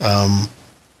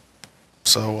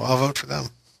 So I'll vote for them,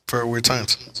 for Weird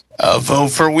Science. Vote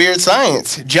for Weird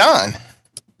Science. John?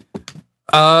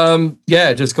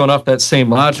 Yeah, just going off that same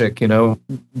logic,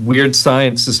 Weird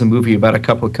Science is a movie about a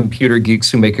couple of computer geeks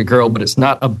who make a girl, but it's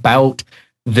not about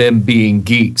them being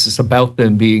geeks. It's about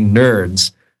them being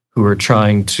nerds who are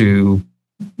trying to,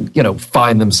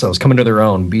 find themselves, come into their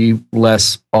own, be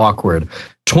less awkward.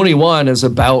 21 is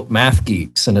about math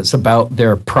geeks, and it's about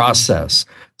their process.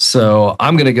 So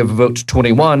I'm going to give a vote to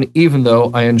 21, even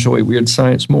though I enjoy Weird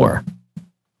Science more.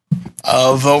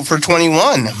 Vote for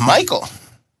 21. Michael?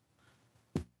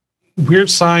 Weird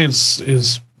Science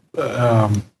is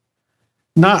not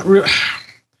real.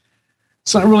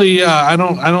 It's not really. I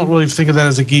don't really think of that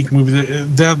as a geek movie.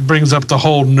 That brings up the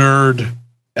whole nerd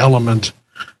element,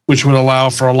 which would allow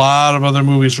for a lot of other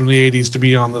movies from the 80s to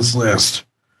be on this list.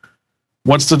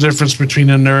 What's the difference between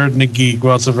a nerd and a geek?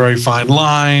 Well, it's a very fine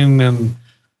line, and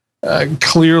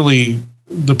clearly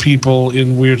the people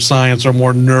in Weird Science are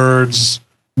more nerds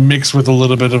mixed with a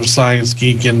little bit of science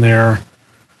geek in there.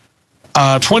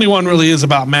 21 really is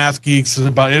about math geeks,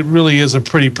 and it really is a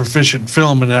pretty proficient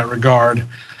film in that regard.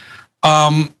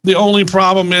 The only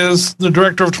problem is the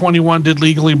director of 21 did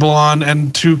Legally Blonde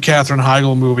and 2 Katherine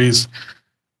Heigl movies.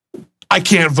 I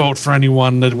can't vote for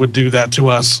anyone that would do that to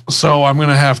us, so I'm going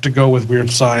to have to go with Weird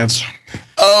Science.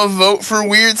 Vote for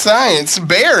Weird Science.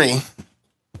 Barry?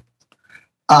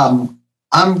 I'm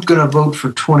going to vote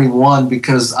for 21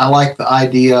 because I like the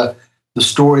idea, the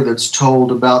story that's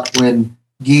told about when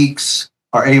geeks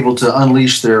are able to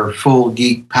unleash their full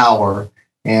geek power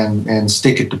and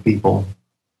stick it to people.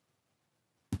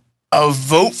 A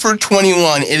vote for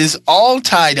 21. It is all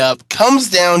tied up. Comes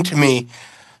down to me.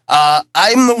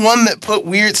 I'm the one that put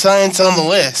Weird Science on the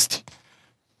list.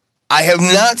 I have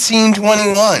not seen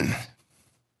 21.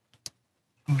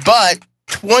 But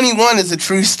 21 is a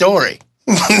true story.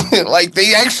 Like,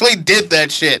 they actually did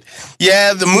that shit.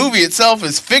 Yeah, the movie itself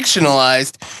is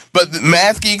fictionalized, but the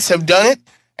math geeks have done it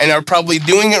and are probably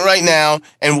doing it right now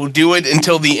and will do it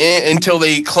until the end, until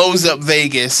they close up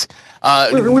Vegas.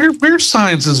 Weird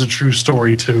Science is a true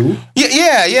story too.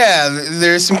 Yeah.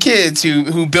 There's some kids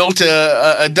who built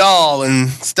a doll and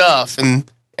stuff and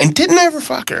didn't ever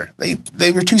fuck her.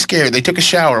 They were too scared. They took a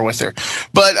shower with her.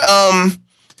 But I'm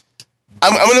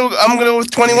gonna go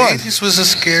with 21. This was a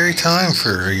scary time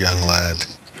for a young lad.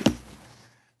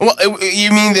 Well,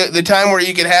 you mean the time where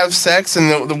you could have sex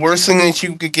and the worst thing that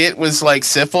you could get was like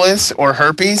syphilis or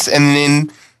herpes, and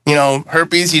then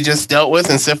herpes you just dealt with,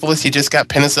 and syphilis you just got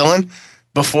penicillin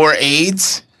before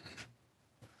AIDS?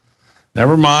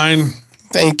 Never mind.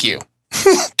 Thank you.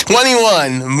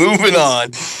 21, moving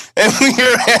on. And we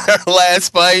are at our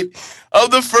last fight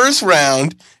of the first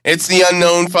round. It's the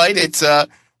unknown fight. It's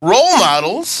Role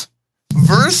Models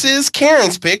versus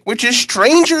Karen's pick, which is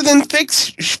Stranger Than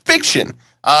Fiction.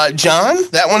 John,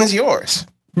 that one is yours.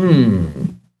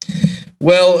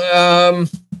 Well,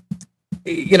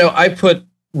 I put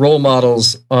Role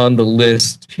Models on the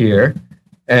list here,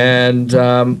 and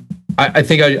I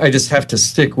think I just have to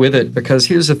stick with it because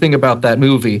here's the thing about that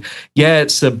movie. Yeah,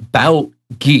 it's about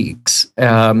geeks.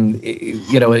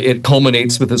 It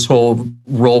culminates with this whole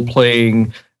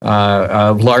role-playing,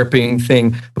 LARPing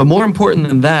thing. But more important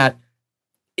than that,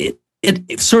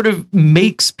 it sort of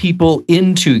makes people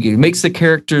into geeks, makes the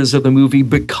characters of the movie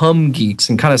become geeks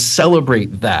and kind of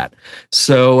celebrate that.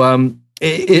 So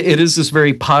it is this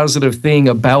very positive thing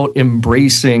about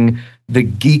embracing the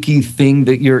geeky thing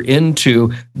that you're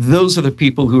into. Those are the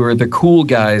people who are the cool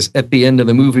guys at the end of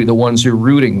the movie, the ones you're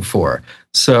rooting for.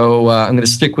 So I'm going to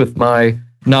stick with my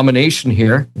nomination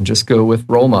here and just go with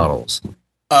Role Models.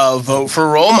 Vote for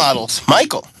Role Models.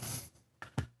 Michael?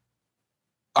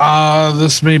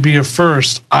 This may be a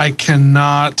first. I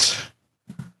cannot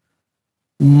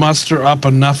muster up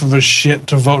enough of a shit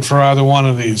to vote for either one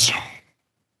of these.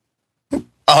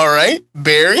 All right.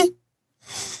 Barry?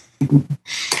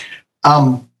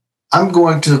 I'm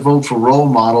going to vote for Role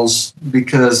Models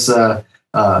because I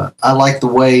like the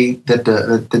way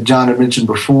that John had mentioned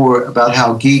before about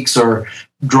how geeks are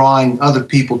drawing other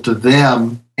people to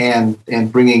them and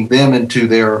bringing them into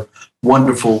their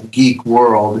wonderful geek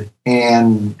world,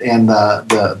 and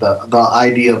the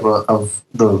idea of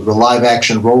the live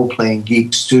action role playing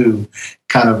geeks too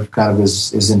kind of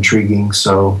is intriguing.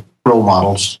 So Role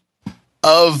Models.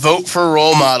 Vote for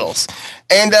Role Models.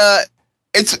 And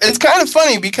it's kind of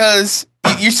funny because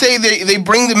you say they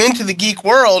bring them into the geek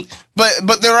world,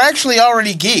 but they're actually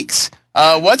already geeks.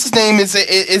 what's his name is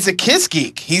a Kiss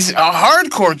geek. He's a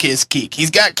hardcore Kiss geek.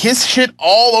 He's got Kiss shit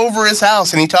all over his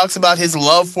house, and he talks about his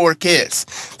love for Kiss.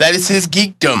 That is his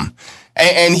geekdom,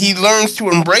 and he learns to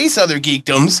embrace other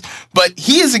geekdoms. But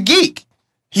he is a geek.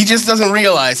 He just doesn't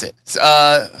realize it. So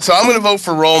I'm going to vote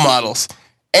for Role Models.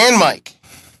 And Mike.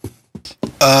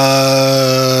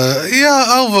 Yeah,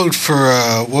 I'll vote for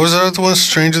what was that other one?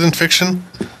 Stranger Than Fiction.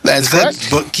 That's correct.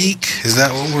 That Book Geek? Is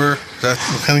that what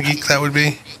kind of geek that would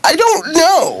be? I don't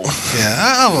know. Yeah,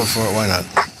 I'll vote for it. Why not?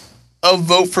 A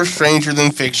vote for Stranger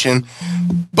Than Fiction.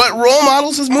 But Role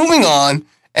Models is moving on,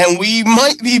 and we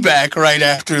might be back right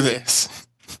after this.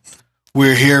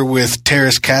 We're here with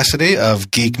Terrace Cassidy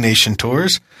of Geek Nation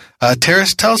Tours.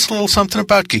 Terrace, tell us a little something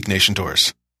about Geek Nation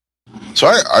Tours. So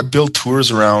I build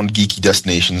tours around geeky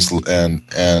destinations and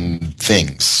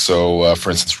things. So,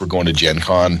 for instance, we're going to Gen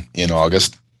Con in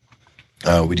August.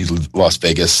 We do Las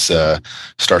Vegas Star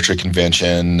Trek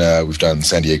convention. We've done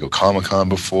San Diego Comic-Con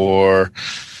before.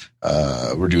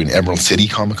 We're doing Emerald City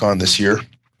Comic-Con this year.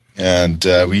 And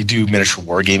we do miniature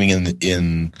wargaming in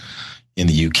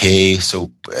the UK,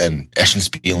 and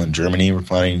Eschenspiel in Germany we're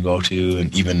planning to go to,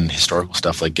 and even historical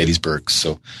stuff like Gettysburg.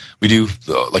 So we do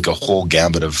like a whole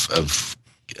gambit of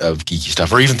geeky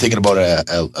stuff. We're even thinking about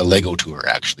a Lego tour,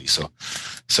 actually. So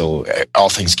all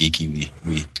things geeky,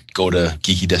 we go to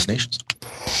geeky destinations.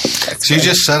 So you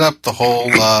just set up the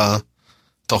whole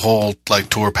like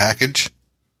tour package?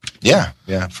 Yeah,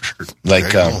 for sure.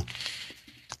 Like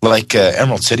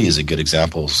Emerald City is a good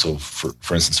example. So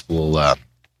for instance,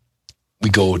 we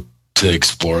go to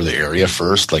explore the area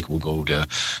first. Like we'll go to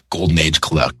Golden Age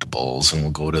collectibles, and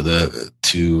we'll go to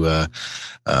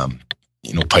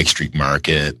Pike Street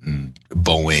Market and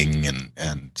Boeing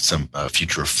and some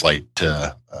Future of Flight,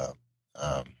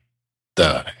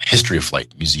 the History of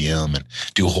Flight Museum, and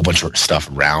do a whole bunch of stuff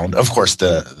around. Of course,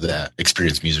 the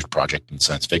Experience Music Project and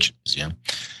Science Fiction Museum,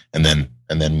 and then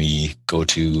we go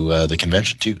to the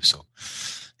convention too. So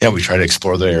yeah, we try to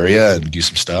explore the area and do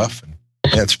some stuff, and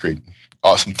yeah, it's great.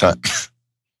 Awesome time.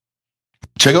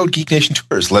 Check out Geek Nation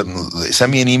Tours.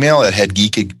 Send me an email at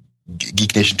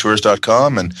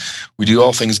headgeek@geeknationtours.com, and we do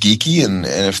all things geeky. And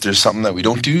if there's something that we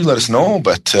don't do, let us know.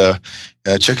 But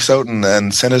check us out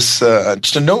and send us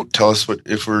just a note. Tell us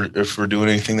if we're doing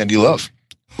anything that you love.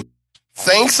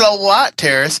 Thanks a lot,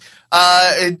 Terrace.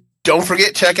 Don't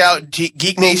forget, check out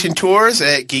Geek Nation Tours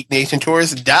at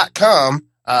geeknationtours.com.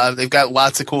 They've got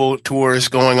lots of cool tours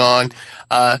going on.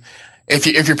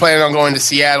 If you're planning on going to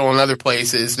Seattle and other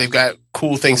places, they've got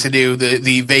cool things to do.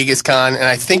 The Vegas Con, and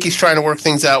I think he's trying to work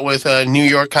things out with New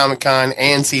York Comic Con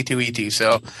and C2E2.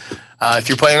 So if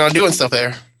you're planning on doing stuff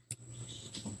there,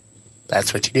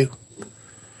 that's what you do,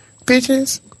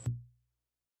 bitches.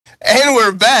 And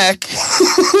we're back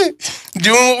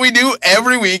doing what we do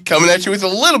every week, coming at you with a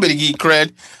little bit of geek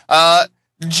cred.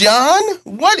 John,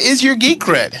 what is your geek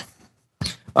cred?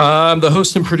 I'm the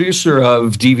host and producer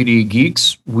of DVD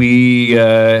Geeks. We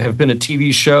have been a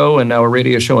TV show and now a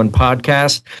radio show and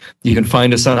podcast. You can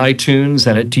find us on iTunes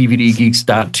and at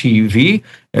dvdgeeks.tv.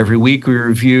 Every week we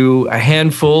review a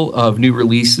handful of new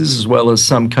releases as well as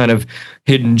some kind of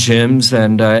hidden gems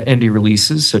and indie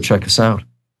releases, so check us out.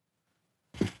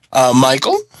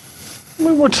 Michael? How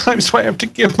many more times do I have to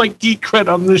give my geek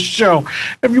cred on this show?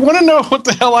 If you want to know what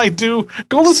the hell I do,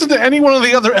 go listen to any one of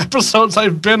the other episodes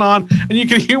I've been on, and you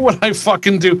can hear what I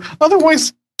fucking do.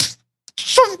 Otherwise,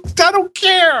 I don't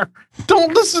care.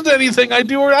 Don't listen to anything I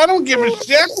do, or I don't give a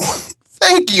shit.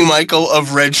 Thank you, Michael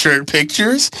of Red Shirt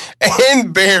Pictures.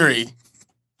 And Barry.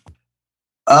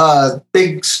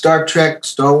 Big Star Trek,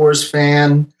 Star Wars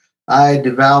fan. I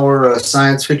devour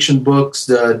science fiction books.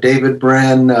 David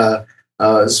Brin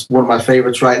is one of my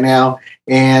favorites right now.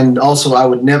 And also, I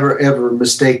would never, ever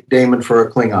mistake Damon for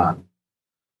a Klingon.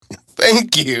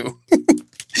 Thank you.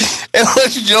 And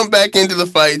let's jump back into the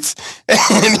fights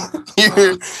and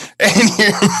hear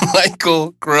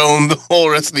Michael groan the whole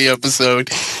rest of the episode.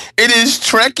 It is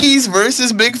Trekkies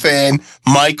versus Big Fan.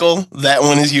 Michael, that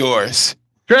one is yours.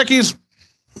 Trekkies.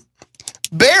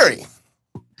 Barry.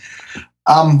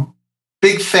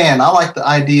 Big fan. I like the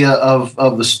idea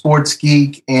of the sports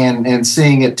geek and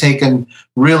seeing it taken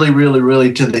really, really,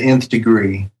 really to the nth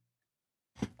degree.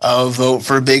 I'll vote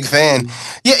for Big Fan.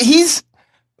 Yeah, he is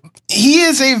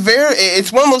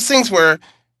it's one of those things where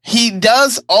he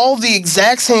does all the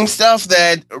exact same stuff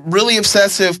that really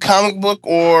obsessive comic book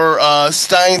or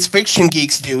science fiction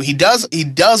geeks do. He does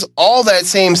all that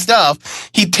same stuff.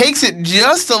 He takes it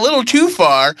just a little too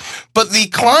far, but the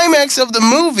climax of the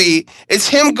movie is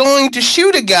him going to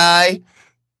shoot a guy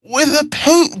with a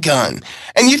paint gun.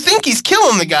 And you think he's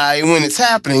killing the guy when it's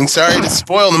happening. Sorry to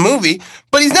spoil the movie,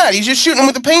 but he's not. He's just shooting him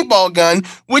with a paintball gun,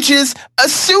 which is a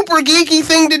super geeky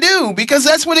thing to do because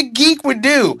that's what a geek would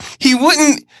do. He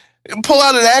wouldn't pull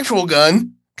out an actual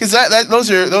gun because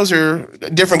those are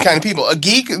different kind of people. A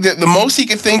geek, the most he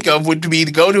could think of would be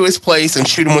to go to his place and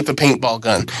shoot him with a paintball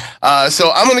gun.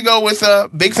 So I'm going to go with a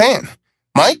big fan.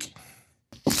 Mike?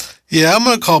 Yeah, I'm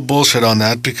going to call bullshit on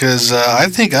that because I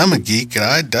think I'm a geek and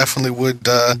I definitely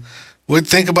would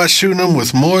think about shooting them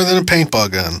with more than a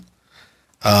paintball gun.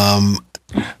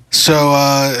 So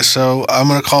I'm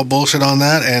going to call bullshit on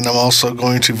that, and I'm also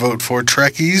going to vote for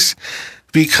Trekkies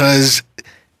because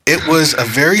it was a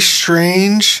very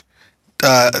strange,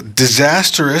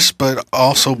 disastrous, but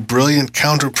also brilliant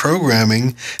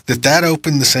counter-programming that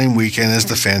opened the same weekend as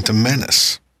The Phantom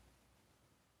Menace.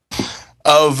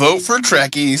 A vote for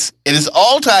Trekkies. It is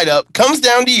all tied up. Comes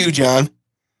down to you, John.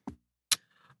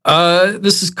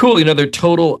 This is cool. They're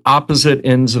total opposite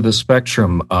ends of the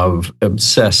spectrum of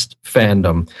obsessed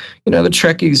fandom. The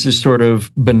Trekkies are sort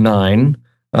of benign,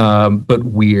 but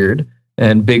weird.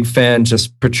 And Big Fan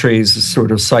just portrays this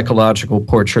sort of psychological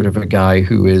portrait of a guy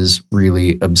who is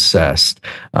really obsessed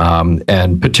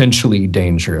and potentially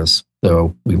dangerous,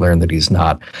 though we learn that he's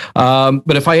not.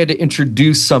 But if I had to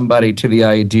introduce somebody to the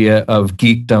idea of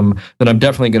geekdom, then I'm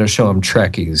definitely going to show him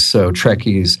Trekkies. So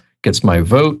Trekkies gets my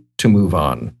vote to move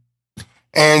on.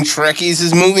 And Trekkies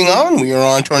is moving on. We are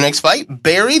on to our next fight.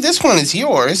 Barry, this one is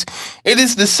yours. It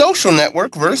is The Social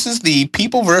Network versus the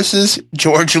People versus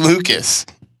George Lucas.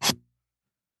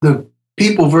 The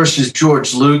People versus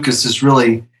George Lucas is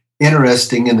really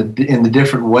interesting in the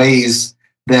different ways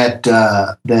that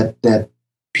that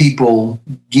people,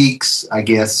 geeks, I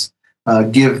guess,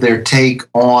 give their take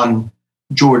on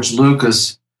George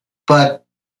Lucas. But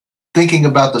thinking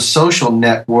about The Social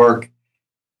Network,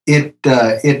 it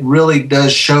really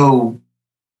does show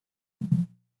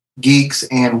geeks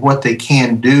and what they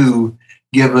can do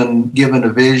given a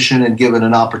vision and given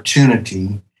an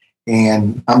opportunity.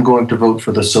 And I'm going to vote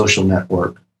for The Social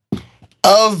Network.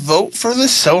 A vote for The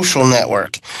Social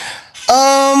Network.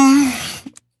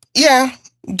 Yeah,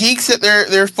 geeks at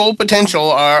their full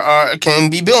potential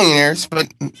can be billionaires,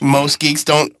 but most geeks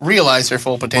don't realize their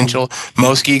full potential.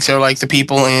 Most geeks are like the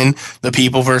people in The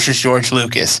People versus George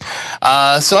Lucas.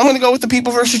 So I'm going to go with The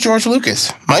People versus George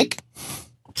Lucas. Mike?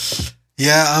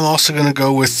 Yeah, I'm also going to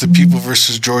go with The People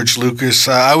versus George Lucas.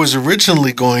 I was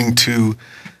originally going to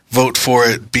vote for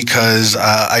it because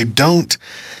I think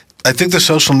The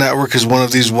Social Network is one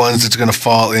of these ones that's going to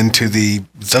fall into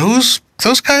those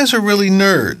guys are really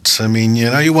nerds. I mean,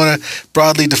 you want to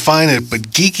broadly define it, but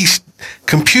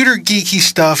computer geeky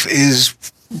stuff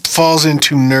falls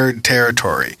into nerd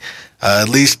territory. At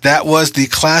least that was the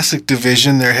classic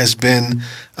division. There has been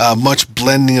much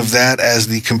blending of that as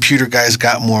the computer guys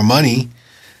got more money,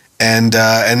 and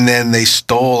then they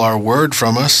stole our word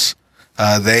from us.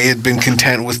 They had been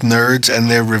content with nerds and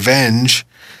their revenge,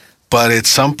 but at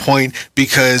some point,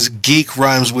 because geek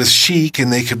rhymes with chic,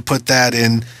 and they could put that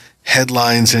in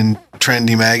headlines in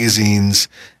trendy magazines,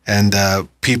 and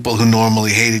people who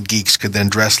normally hated geeks could then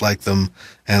dress like them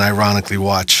and ironically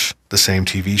watch the same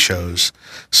TV shows.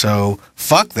 So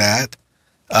fuck that.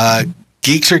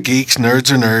 Geeks are geeks,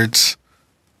 nerds are nerds.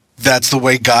 That's the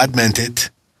way God meant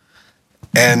it.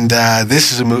 And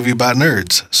this is a movie about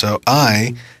nerds. So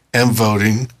I am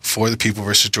voting for The People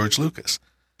versus George Lucas.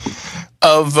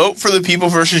 A vote for The People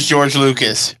versus George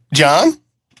Lucas. John?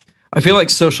 I feel like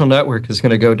Social Network is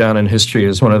going to go down in history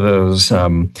as one of those,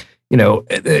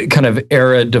 kind of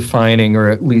era-defining, or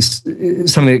at least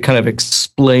something that kind of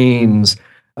explains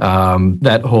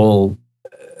that whole,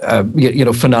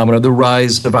 phenomenon, the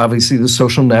rise of obviously the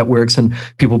social networks and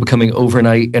people becoming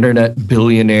overnight internet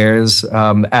billionaires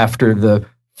after the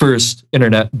first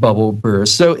internet bubble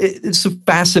burst. So it's a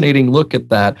fascinating look at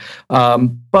that.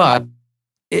 But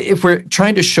if we're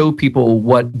trying to show people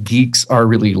what geeks are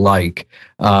really like,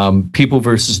 People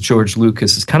versus George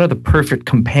Lucas is kind of the perfect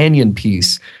companion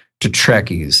piece to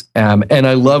Trekkies. And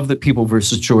I love that People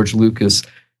versus George Lucas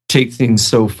take things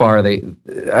so far.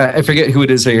 I forget who it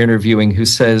is they're interviewing who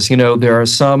says, there are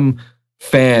some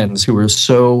fans who are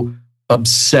so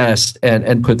obsessed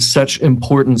and put such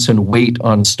importance and weight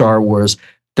on Star Wars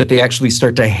that they actually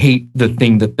start to hate the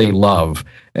thing that they love.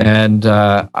 And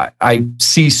I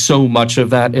see so much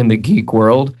of that in the geek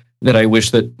world that I wish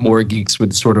that more geeks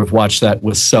would sort of watch that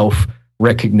with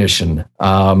self-recognition.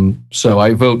 So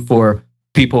I vote for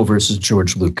People versus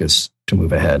George Lucas to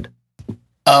move ahead.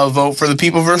 A vote for The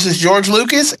People versus George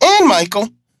Lucas. And Michael?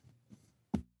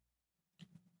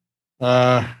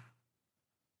 Doesn't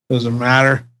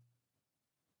matter.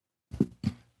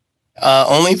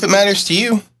 Only if it matters to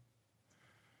you.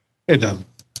 It doesn't.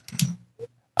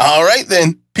 All right,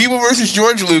 then. People versus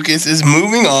George Lucas is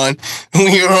moving on.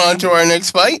 We are on to our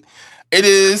next fight. It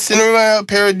is Cinema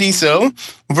Paradiso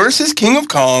versus King of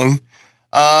Kong.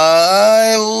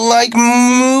 I like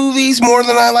movies more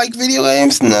than I like video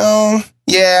games? No.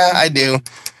 Yeah, I do.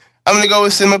 I'm going to go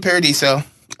with Cinema Paradiso.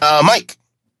 Mike.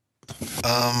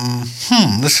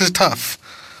 This is tough.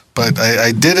 But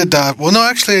I did adopt... Well, no,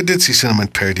 actually, I did see Cinema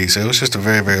Paradiso. It was just a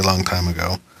very, very long time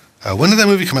ago. When did that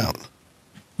movie come out?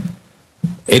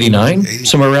 89?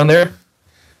 Somewhere around there?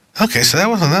 Okay, so that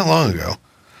wasn't that long ago.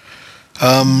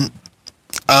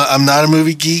 I'm not a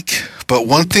movie geek, but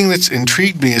one thing that's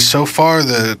intrigued me is so far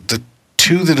the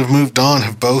two that have moved on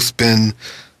have both been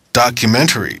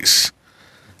documentaries.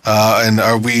 And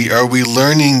are we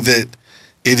learning that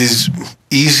it is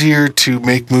easier to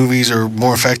make movies or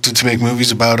more effective to make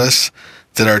movies about us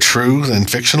that are true than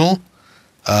fictional?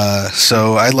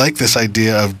 So I like this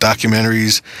idea of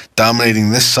documentaries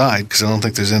dominating this side because I don't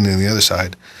think there's any on the other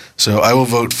side. So I will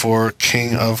vote for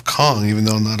King of Kong, even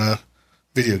though I'm not a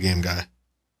video game guy.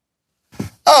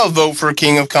 I'll vote for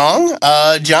King of Kong.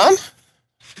 John?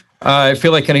 I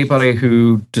feel like anybody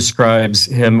who describes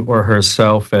him or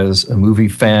herself as a movie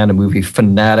fan, a movie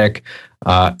fanatic,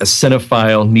 a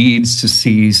cinephile needs to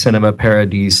see Cinema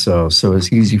Paradiso. So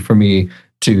it's easy for me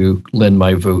to lend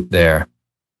my vote there.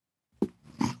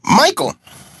 Michael.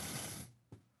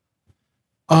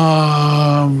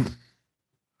 I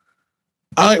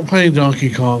like playing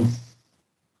Donkey Kong.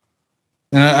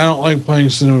 And I don't like playing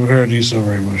Cinema Paradiso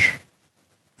very much.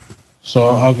 So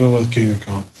I'll go with King of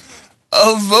Kong.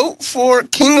 A vote for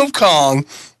King of Kong.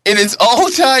 It is all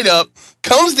tied up.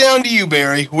 Comes down to you,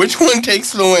 Barry. Which one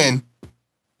takes the win?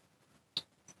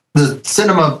 The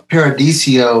Cinema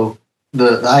Paradiso,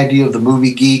 the idea of the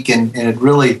movie geek, and it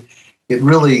really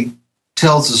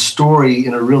tells the story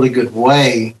in a really good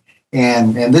way.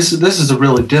 And this is a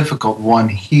really difficult one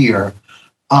here.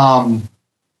 I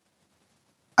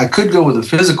could go with a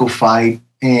physical fight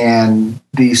and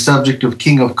the subject of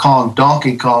King of Kong,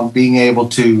 Donkey Kong, being able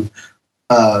to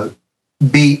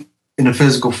beat in a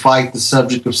physical fight the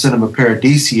subject of Cinema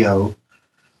Paradiso.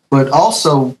 But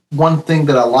also, one thing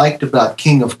that I liked about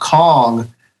King of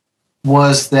Kong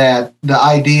was that the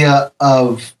idea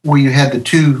of where you had the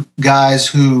two guys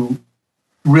who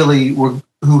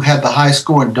had the high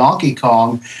score in Donkey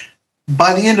Kong.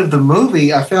 By the end of the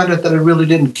movie, I found out that I really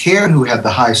didn't care who had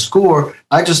the high score.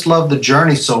 I just loved the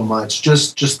journey so much,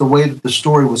 just the way that the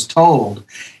story was told.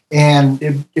 And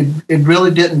it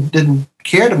really didn't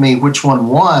care to me which one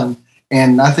won.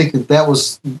 And I think that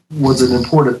was an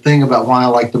important thing about why I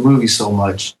like the movie so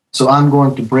much. So I'm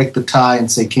going to break the tie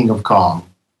and say King of Kong.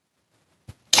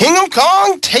 King of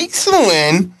Kong takes the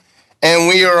win, and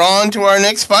we are on to our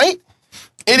next fight.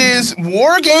 It is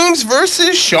War Games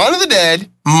versus Shaun of the Dead.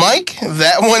 Mike,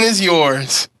 that one is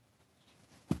yours.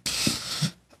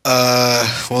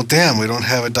 Well, damn, we don't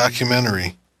have a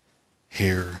documentary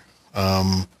here.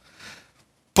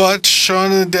 But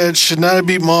Shaun of the Dead should not have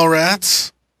beat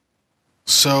Mallrats.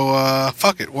 So,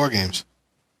 fuck it, War Games.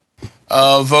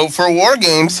 Vote for War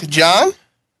Games. John?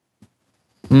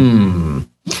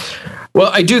 Well,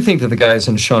 I do think that the guys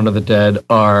in Shaun of the Dead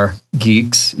are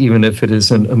geeks, even if it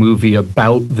isn't a movie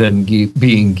about them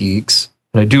being geeks.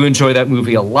 And I do enjoy that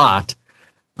movie a lot.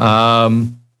 But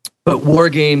War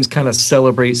Games kind of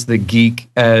celebrates the geek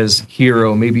as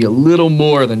hero, maybe a little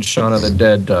more than Shaun of the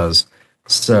Dead does.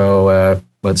 So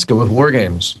let's go with War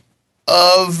Games.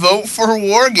 Vote for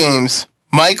War Games.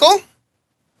 Michael?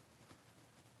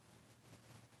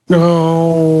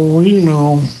 No,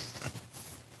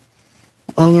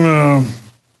 I'm gonna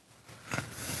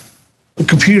a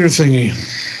computer thingy.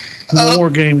 War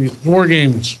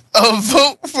Games. A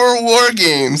vote for War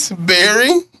Games.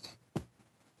 Barry?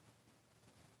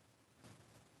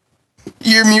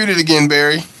 You're muted again,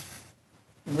 Barry.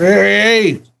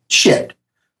 Hey! Shit.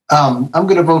 I'm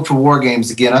going to vote for War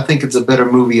Games again. I think it's a better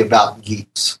movie about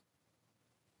geeks.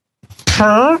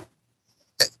 Huh?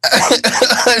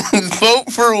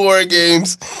 Vote for War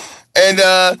Games. And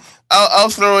I'll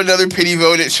throw another pity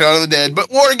vote at Shaun of the Dead.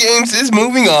 But War Games is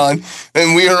moving on,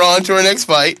 and we are on to our next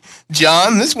fight.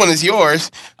 John, this one is yours.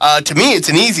 To me, it's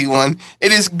an easy one.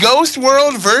 It is Ghost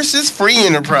World versus Free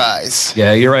Enterprise.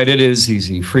 Yeah, you're right. It is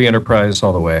easy. Free Enterprise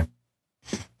all the way.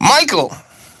 Michael.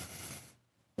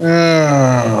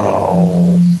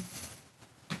 Oh.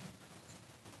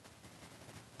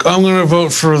 I'm going to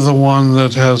vote for the one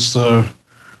that has the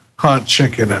hot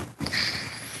chick in it.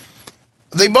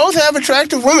 They both have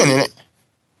attractive women in it.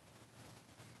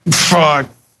 Fuck.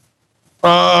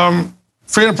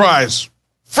 Free Enterprise.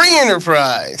 Free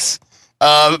Enterprise.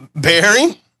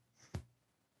 Barry?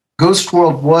 Ghost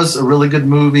World was a really good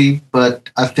movie, but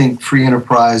I think Free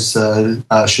Enterprise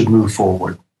should move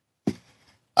forward.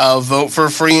 I'll vote for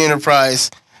Free Enterprise.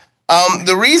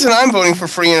 The reason I'm voting for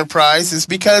Free Enterprise is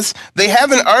because they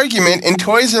have an argument in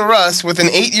Toys R Us with an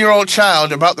 8-year-old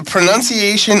child about the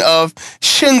pronunciation of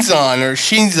Shinzon or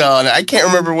Shinzon. I can't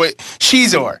remember what.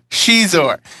 Shizor.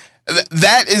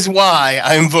 That is why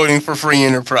I'm voting for Free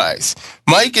Enterprise.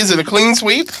 Mike, is it a clean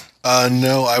sweep?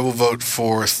 No, I will vote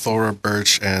for Thora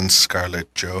Birch and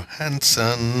Scarlett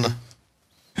Johansson.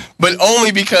 But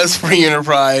only because Free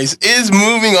Enterprise is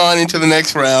moving on into the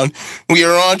next round. We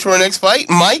are on to our next fight.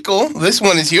 Michael, this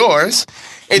one is yours.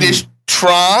 It is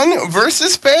Tron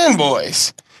versus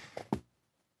Fanboys.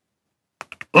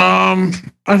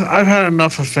 I've had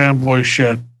enough of fanboy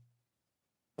shit.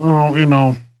 Oh, you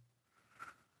know,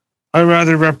 I'd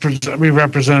rather be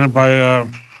represented by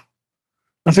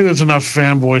I think there's enough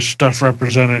fanboy stuff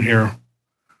represented here.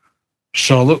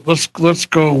 So let's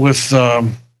go with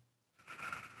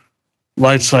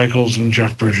Light Cycles and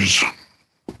Jeff Bridges.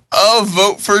 I'll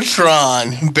vote for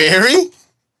Tron. Barry?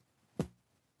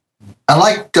 I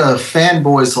like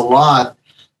Fanboys a lot,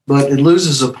 but it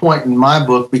loses a point in my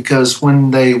book because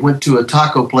when they went to a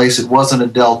taco place, it wasn't a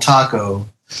Del Taco.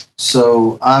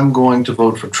 So I'm going to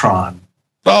vote for Tron.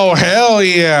 Oh, hell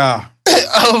yeah.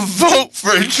 I'll vote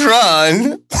for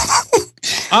Tron.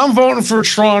 I'm voting for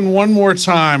Tron one more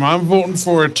time. I'm voting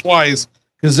for it twice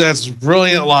because that's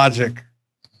brilliant logic.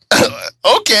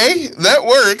 Okay, that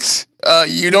works.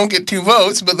 You don't get 2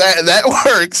 votes, but that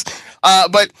works.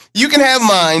 But you can have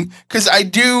mine because I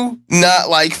do not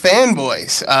like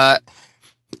Fanboys.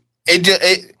 It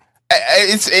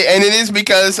is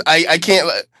because I can't.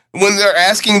 When they're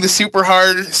asking the super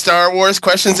hard Star Wars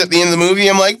questions at the end of the movie,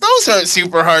 I'm like, those aren't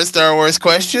super hard Star Wars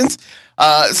questions.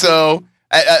 So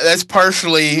that's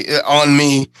partially on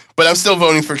me, but I'm still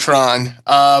voting for Tron.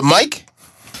 Mike?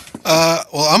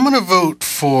 Well, I'm going to vote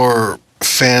for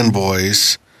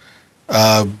Fanboys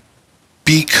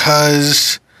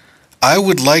because I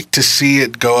would like to see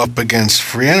it go up against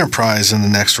Free Enterprise in the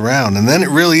next round. And then it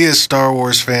really is Star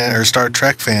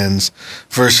Trek fans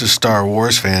versus Star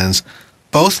Wars fans.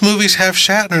 Both movies have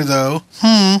Shatner, though.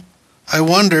 I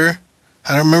wonder.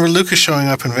 I don't remember Lucas showing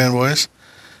up in Fanboys.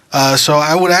 So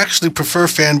I would actually prefer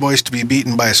Fanboys to be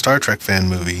beaten by a Star Trek fan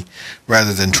movie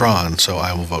rather than Tron, so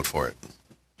I will vote for it.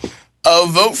 I'll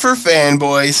vote for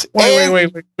Fanboys.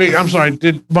 Wait.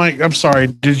 I'm sorry.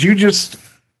 Did you just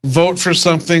vote for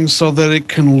something so that it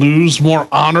can lose more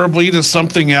honorably to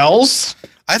something else?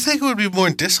 I think it would be more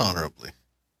dishonorably.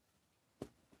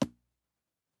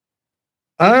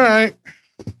 All right.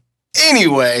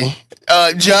 Anyway,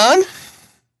 John?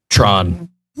 Tron.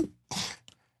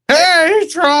 Hey,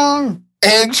 Tron!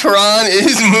 And Tron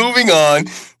is moving on.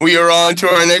 We are on to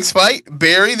our next fight.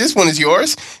 Barry, this one is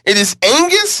yours. It is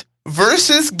Angus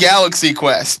versus Galaxy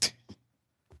Quest.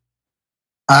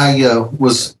 I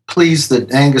was pleased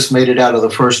that Angus made it out of the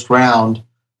first round,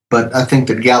 but I think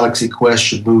that Galaxy Quest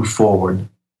should move forward.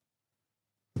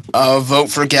 Vote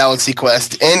for Galaxy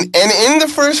Quest. And in the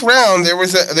first round, there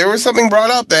was something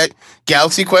brought up that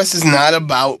Galaxy Quest is not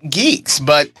about geeks,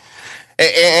 but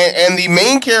and the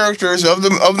main characters of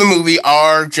the movie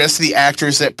are just the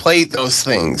actors that played those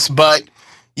things. But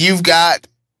you've got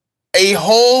a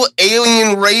whole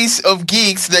alien race of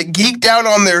geeks that geeked out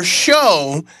on their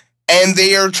show, and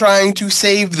they are trying to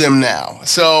save them now.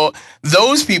 So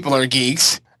those people are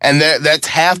geeks, and that's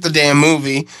half the damn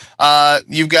movie.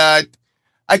 You've got,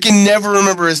 I can never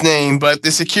remember his name, but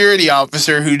the security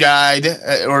officer who died,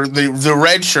 or the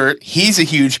red shirt, he's a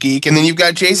huge geek. And then you've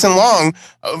got Jason Long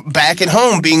back at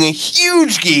home being a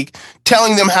huge geek,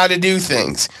 telling them how to do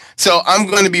things. So I'm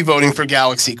going to be voting for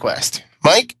Galaxy Quest.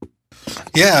 Mike?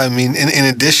 Yeah, I mean, in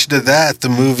addition to that, the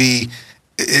movie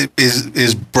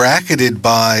is bracketed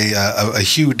by a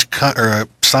huge or a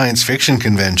science fiction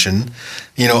convention.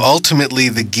 You know, ultimately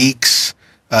the geeks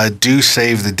do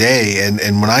save the day,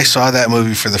 and when I saw that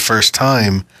movie for the first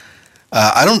time,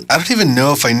 I don't even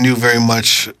know if I knew very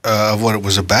much of what it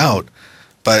was about,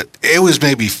 but it was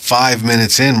maybe 5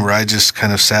 minutes in where I just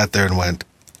kind of sat there and went,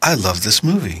 I love this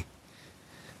movie,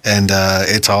 and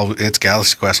it's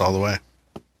Galaxy Quest all the way.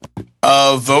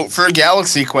 Vote for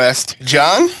Galaxy Quest.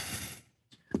 John?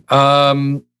 Yeah,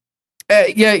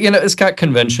 you know, it's got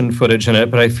convention footage in it,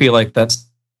 but I feel like that's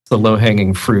the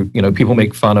low-hanging fruit. You know, people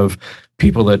make fun of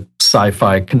people that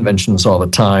sci-fi conventions all the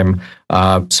time.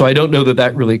 So I don't know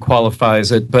that really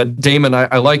qualifies it. But Damon,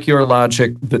 I like your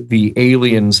logic that the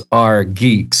aliens are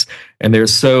geeks. And they're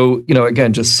so,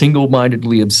 again, just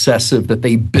single-mindedly obsessive that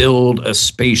they build a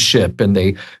spaceship and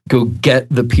they go get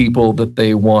the people that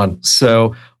they want.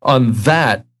 So on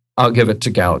that, I'll give it to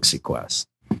Galaxy Quest.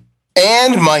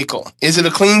 And Michael, is it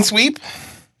a clean sweep?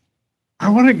 I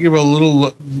want to give a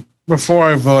little, before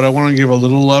I vote, I want to give a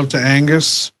little love to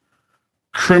Angus.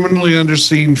 Criminally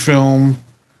underseen film,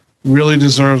 really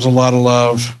deserves a lot of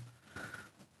love.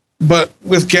 But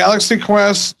with Galaxy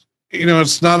Quest,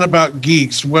 it's not about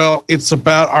geeks. Well, it's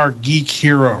about our geek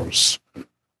heroes,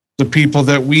 the people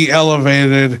that we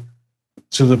elevated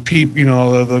to the people,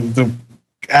 the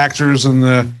actors and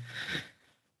the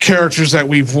characters that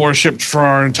we've worshipped for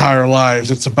our entire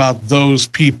lives. It's about those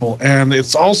people. And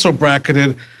it's also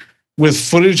bracketed with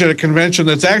footage at a convention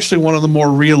that's actually one of the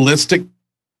more realistic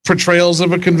portrayals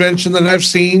of a convention that I've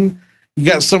seen. You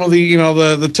got some of the,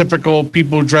 the typical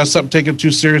people who dress up, take it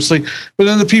too seriously, but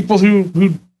then the people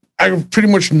who are pretty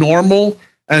much normal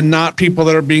and not people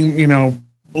that are being,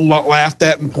 laughed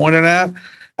at and pointed at.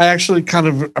 I actually kind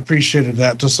of appreciated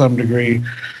that to some degree.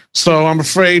 So I'm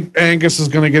afraid Angus is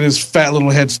going to get his fat little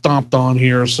head stomped on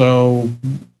here. So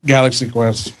Galaxy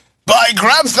Quest. By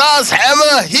Grabthar's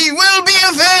hammer, he will be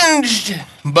avenged!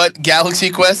 But Galaxy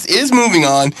Quest is moving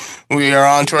on. We are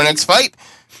on to our next fight.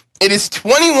 It is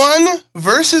 21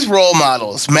 versus role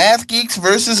models. Math geeks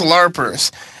versus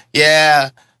LARPers. Yeah,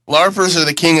 LARPers are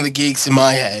the king of the geeks in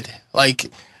my head. Like,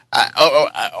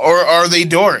 or are they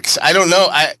dorks? I don't know.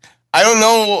 I don't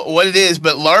know what it is,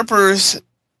 but LARPers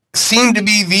seem to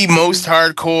be the most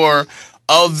hardcore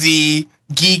of the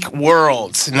geek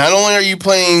worlds. Not only are you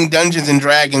playing Dungeons and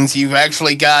Dragons, you've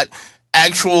actually got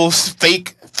actual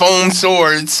fake foam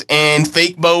swords and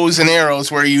fake bows and arrows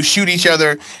where you shoot each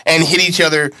other and hit each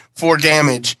other for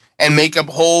damage and make up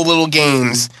whole little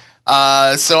games.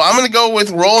 So I'm going to go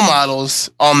with role models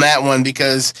on that one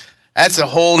because that's a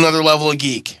whole nother level of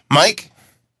geek. Mike?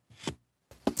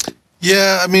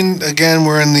 Yeah, I mean, again,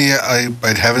 we're in the...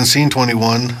 I haven't seen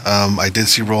 21. I did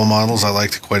see role models. I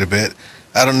liked it quite a bit.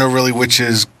 I don't know really which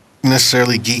is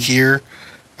necessarily geekier.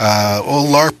 Well,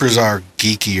 LARPers are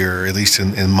geekier, at least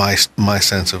in my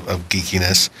sense of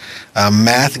geekiness.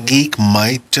 Math geek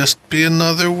might just be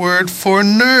another word for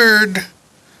nerd.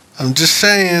 I'm just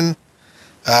saying.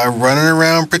 Running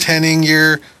around pretending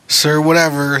you're Sir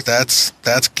Whatever, that's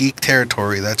geek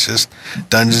territory. That's just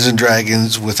Dungeons and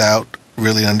Dragons without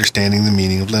really understanding the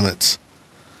meaning of limits.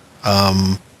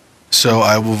 So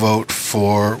I will vote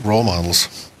for role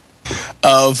models.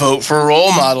 Vote for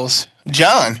role models.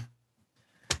 John?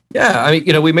 Yeah, I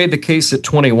mean, we made the case that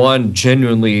 21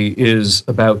 genuinely is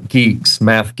about geeks,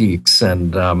 math geeks.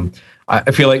 And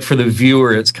I feel like for the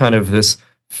viewer, it's kind of this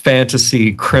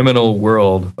fantasy criminal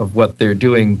world of what they're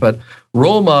doing. But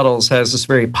role models has this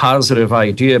very positive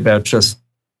idea about just,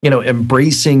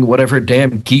 embracing whatever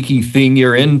damn geeky thing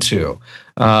you're into.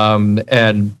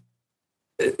 And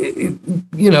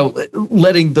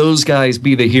letting those guys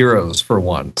be the heroes for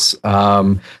once.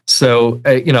 So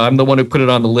I'm the one who put it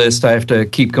on the list. I have to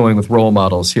keep going with role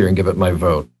models here and give it my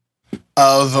vote.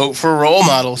 Vote for role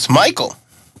models. Michael.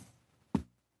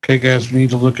 Okay, guys, we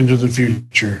need to look into the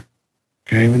future.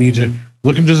 Okay, we need to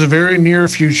look into the very near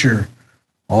future.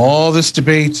 All this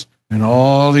debate and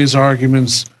all these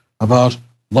arguments about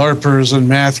LARPers and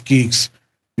math geeks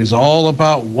is all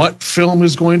about what film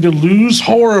is going to lose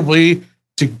horribly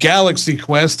to Galaxy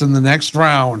Quest in the next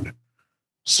round.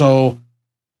 So,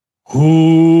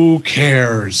 who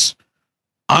cares?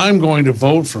 I'm going to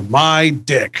vote for my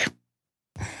dick.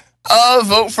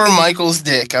 Vote for Michael's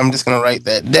dick. I'm just going to write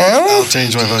that down. I'll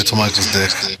change my vote to Michael's dick.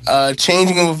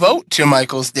 Changing a vote to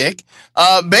Michael's dick.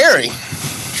 Barry.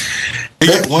 You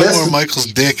get one more Michael's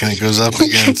dick and it goes up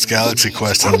against Galaxy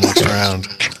Quest in the next round.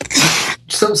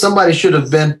 Somebody should have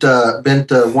bent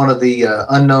one of the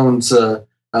unknowns,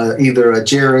 either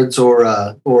Jared's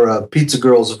or Pizza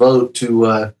Girl's vote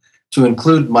to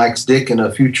include Mike's dick in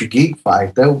a future geek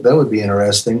fight. That would be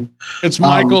interesting. It's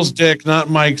Michael's dick, not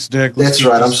Mike's dick. That's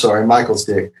right. I'm sorry, Michael's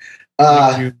dick.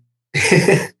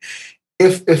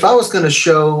 If I was going to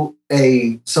show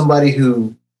somebody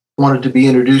who wanted to be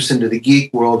introduced into the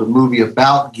geek world, a movie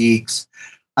about geeks,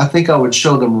 I think I would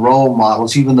show them role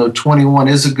models. Even though 21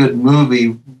 is a good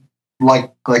movie,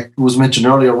 like was mentioned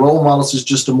earlier, Role Models is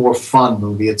just a more fun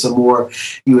movie. It's a more,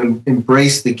 you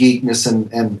embrace the geekness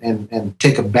and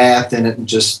take a bath in it and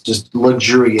just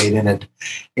luxuriate in it.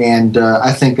 And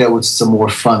I think that was a more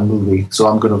fun movie. So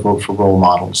I'm going to vote for Role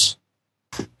Models.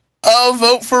 A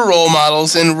vote for Role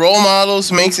Models, and Role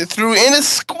Models makes it through in a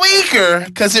squeaker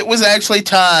because it was actually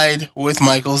tied with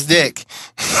Michael's dick.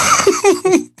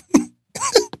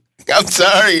 I'm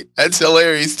sorry, that's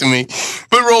hilarious to me.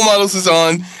 But Role Models is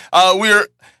on. We're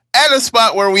at a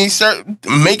spot where we start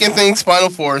making things Final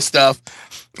Four stuff.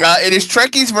 It is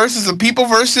Trekkies versus the People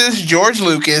versus George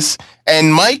Lucas.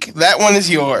 And Mike, that one is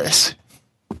yours.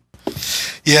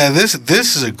 Yeah, this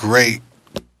is a great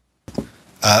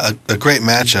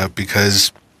matchup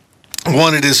because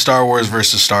one, it is Star Wars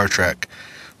versus Star Trek,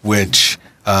 which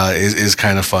is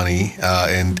kind of funny,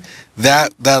 and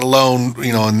that alone,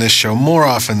 in this show more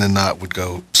often than not would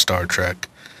go Star Trek.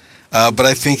 But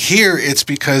I think here it's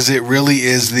because it really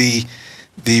is the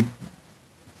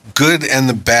good and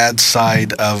the bad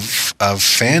side of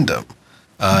fandom.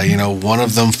 One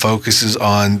of them focuses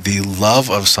on the love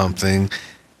of something,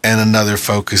 and another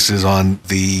focuses on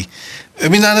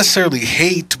not necessarily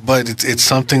hate, but it's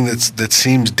something that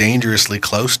seems dangerously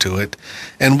close to it.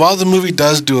 And while the movie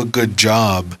does do a good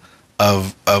job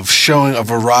of showing a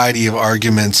variety of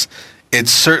arguments,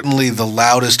 it's certainly the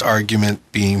loudest argument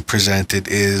being presented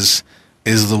is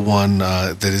the one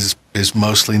that is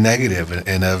mostly negative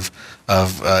and of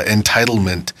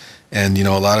entitlement. And,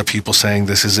 a lot of people saying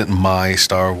this isn't my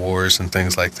Star Wars and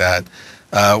things like that.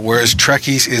 Whereas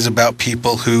Trekkies is about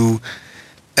people who,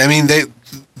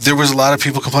 there was a lot of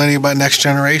people complaining about Next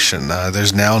Generation.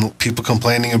 There's now people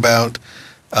complaining about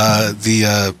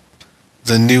the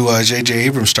new J.J.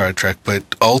 Abrams Star Trek. But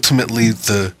ultimately,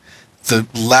 the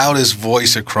loudest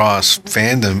voice across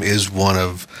fandom is one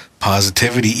of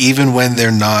positivity, even when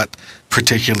they're not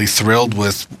particularly thrilled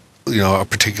with a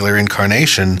particular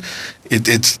incarnation.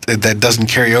 That doesn't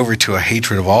carry over to a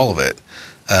hatred of all of it.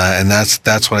 And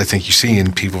that's what I think you see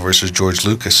in People versus George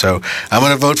Lucas. So I'm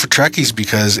going to vote for Trekkies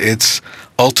because it's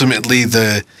ultimately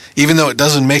even though it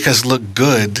doesn't make us look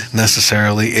good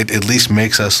necessarily, it at least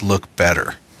makes us look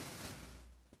better.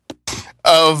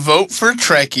 Vote for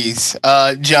Trekkies.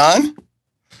 John?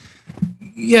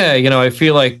 Yeah, I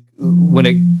feel like when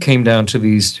it came down to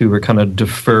these two, we're kind of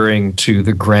deferring to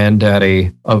the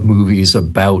granddaddy of movies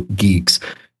about geeks.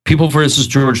 People versus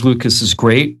George Lucas is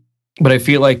great, but I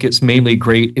feel like it's mainly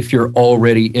great if you're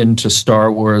already into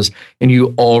Star Wars and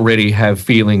you already have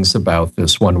feelings about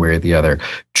this one way or the other.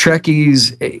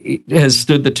 Trekkies has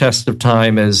stood the test of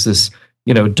time as this,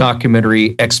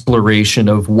 documentary exploration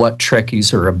of what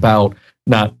Trekkies are about,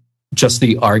 not just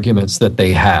the arguments that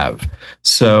they have.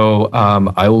 So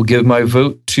I will give my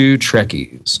vote to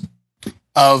Trekkies.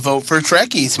 I'll vote for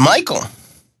Trekkies. Michael?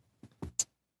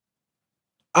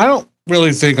 I don't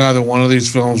really think either one of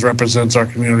these films represents our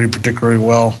community particularly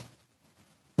well.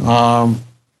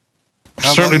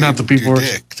 Certainly not the people.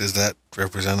 Does that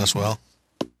represent us well?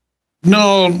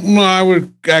 No, I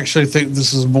would actually think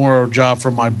this is more a job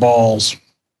for my balls.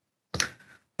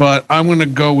 But I'm going to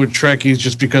go with Trekkies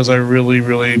just because I really,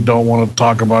 really don't want to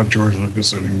talk about George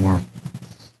Lucas anymore.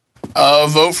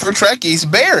 Vote for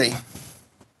Trekkies. Barry?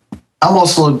 I'm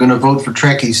also going to vote for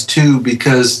Trekkies too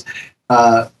because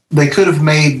they could have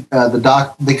made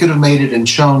They could have made it and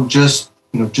shown just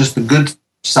the good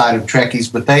side of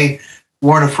Trekkies, but they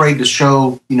weren't afraid to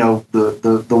show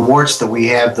the warts that we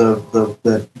have, that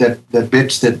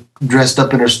bitch that dressed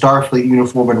up in her Starfleet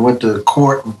uniform and went to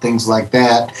court and things like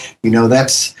that.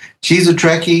 She's a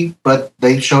Trekkie, but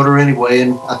they showed her anyway,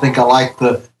 and I think I like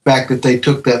the fact that they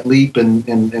took that leap and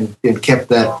kept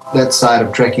that side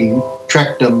of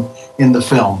Trekdom in the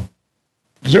film.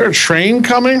 Is there a train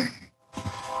coming?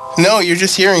 No, you're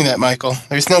just hearing that, Michael.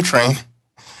 There's no train.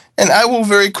 And I will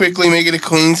very quickly make it a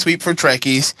clean sweep for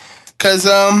Trekkies, because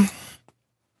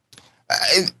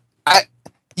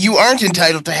you aren't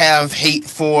entitled to have hate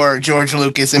for George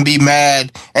Lucas and be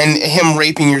mad and him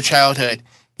raping your childhood.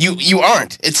 You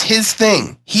aren't. It's his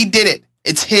thing. He did it.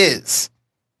 It's his.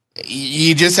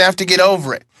 You just have to get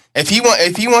over it. If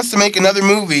he wants to make another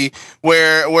movie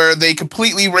where they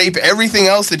completely rape everything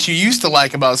else that you used to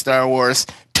like about Star Wars,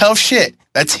 tough shit.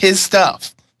 That's his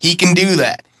stuff. He can do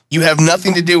that. You have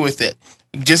nothing to do with it.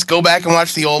 Just go back and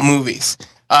watch the old movies.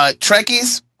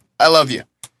 Trekkies, I love you.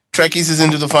 Trekkies is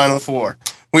into the Final Four.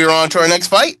 We are on to our next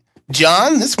fight.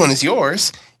 John, this one is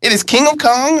yours. It is King of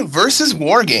Kong versus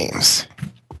War Games.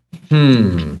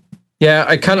 Yeah,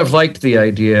 I kind of liked the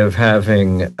idea of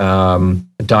having a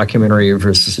documentary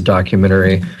versus a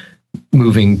documentary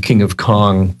moving King of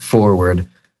Kong forward.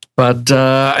 But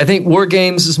I think War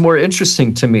Games is more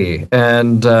interesting to me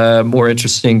and more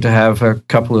interesting to have a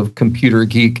couple of computer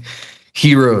geek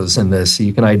heroes in this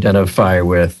you can identify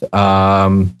with. So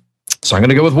I'm going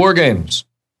to go with War Games.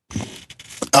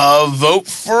 Vote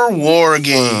for War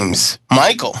Games.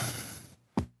 Michael?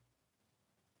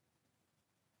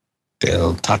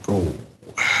 Del Taco.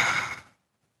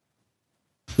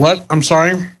 What? I'm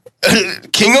sorry?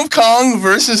 King of Kong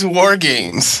versus War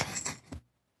Games.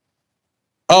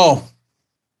 Oh.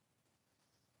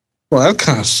 Well, that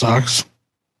kind of sucks.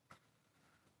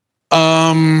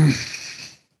 I'm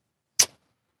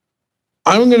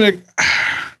gonna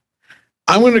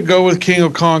go with King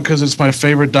of Kong because it's my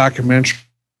favorite documentary.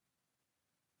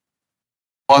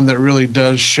 One that really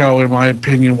does show, in my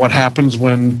opinion, what happens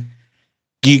when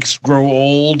geeks grow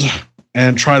old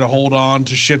and try to hold on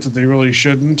to shit that they really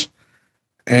shouldn't.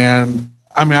 And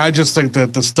I mean, I just think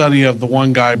that the study of the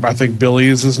one guy, I think Billy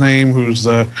is his name, who's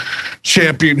the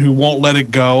champion who won't let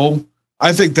it go.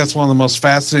 I think that's one of the most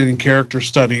fascinating character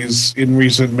studies in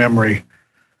recent memory.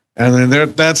 And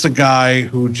then that's a guy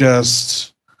who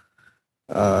just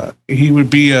he would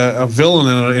be a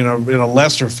villain in a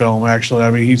lesser film, actually.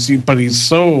 I mean, he's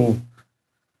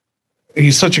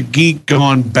such a geek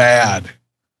gone bad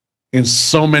in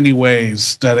so many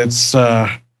ways that it's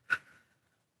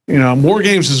War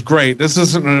Games is great. This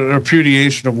isn't a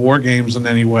repudiation of War Games in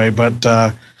any way, but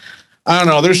I don't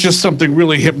know. There's just something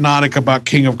really hypnotic about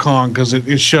King of Kong because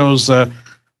it shows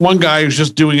one guy who's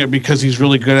just doing it because he's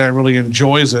really good at it, really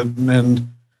enjoys it, and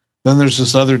then there's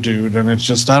this other dude, and it's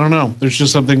just, I don't know. There's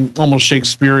just something almost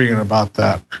Shakespearean about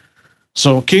that.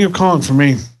 So King of Kong for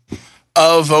me.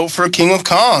 Vote for King of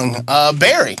Kong.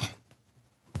 Barry.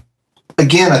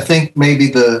 Again, I think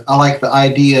maybe I like the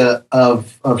idea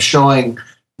of showing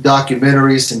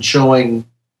documentaries and showing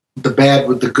the bad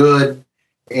with the good,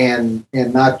 and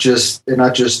not just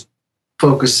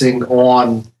focusing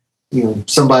on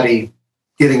somebody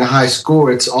getting a high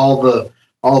score. It's all the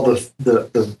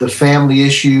family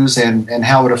issues and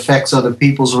how it affects other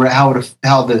people's, how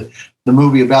the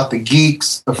movie about the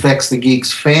geeks affects the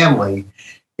geeks' family.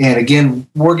 And again,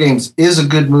 War Games is a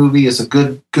good movie. It's a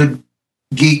good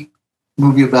geek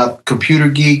movie about computer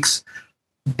geeks.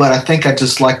 But I think I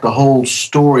just like the whole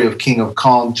story of King of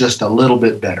Kong just a little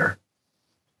bit better.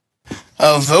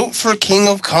 Vote for King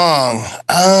of Kong.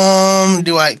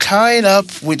 Do I tie it up,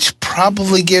 which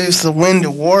probably gives the win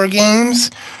to War Games,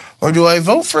 or do I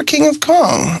vote for King of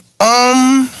Kong?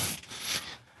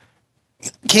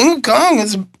 King of Kong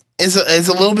is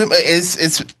a little bit.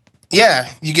 It's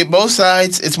you get both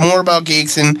sides. It's more about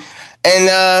geeks and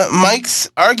Mike's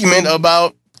argument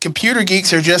about computer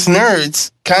geeks are just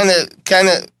nerds kind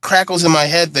of crackles in my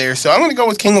head there. So I'm going to go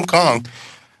with King of Kong.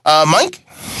 Mike?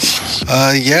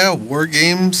 War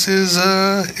Games is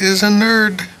a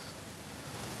nerd.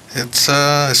 It's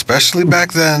especially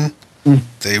back then.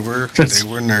 They were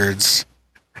nerds.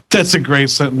 That's a great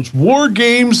sentence. War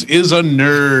Games is a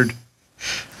nerd.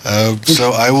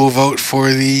 So I will vote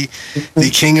for the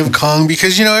King of Kong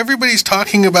because everybody's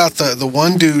talking about the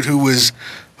one dude who was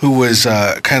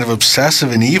kind of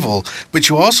obsessive and evil, but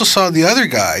you also saw the other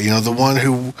guy, the one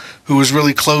who was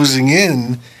really closing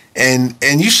in, and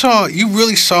you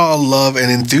really saw a love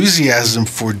and enthusiasm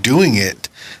for doing it.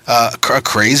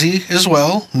 Crazy as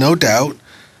well, no doubt,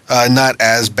 not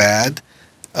as bad,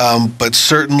 but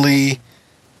certainly,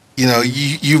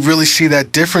 you really see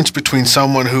that difference between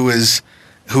someone who is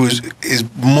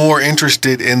more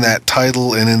interested in that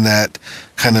title and in that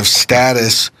kind of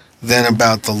status than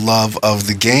about the love of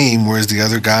the game, whereas the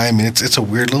other guy, I mean, it's a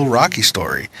weird little Rocky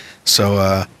story. So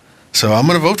I'm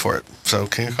going to vote for it. So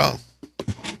King of Kong.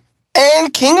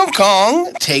 And King of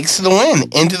Kong takes the win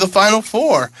into the Final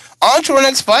Four. On to our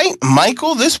next fight.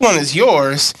 Michael, this one is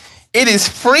yours. It is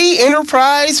Free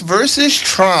Enterprise versus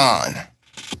Tron.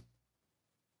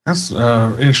 That's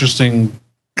an interesting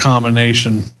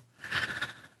combination.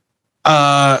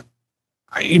 It's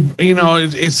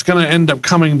going to end up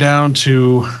coming down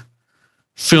to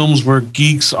films where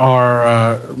geeks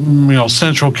are,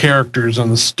 central characters in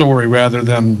the story rather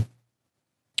than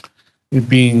it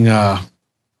being, a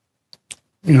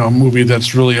movie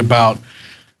that's really about,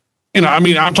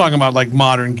 I'm talking about like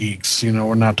modern geeks,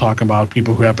 we're not talking about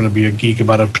people who happen to be a geek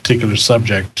about a particular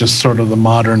subject, just sort of the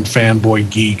modern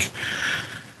fanboy geek.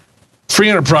 Free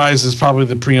Enterprise is probably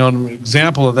the preeminent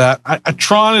example of that.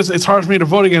 Tron it's hard for me to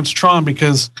vote against Tron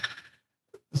because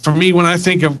for me, when I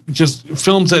think of just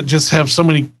films that just have so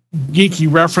many geeky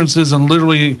references and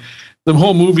literally the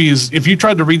whole movie is, if you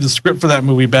tried to read the script for that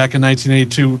movie back in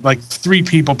 1982, like 3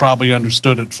 people probably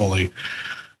understood it fully.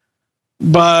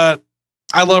 But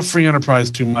I love Free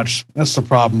Enterprise too much. That's the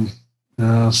problem.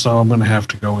 So I'm going to have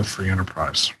to go with Free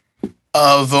Enterprise.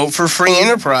 Vote for Free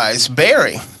Enterprise.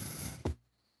 Barry?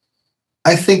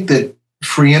 I think that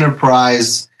Free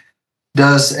Enterprise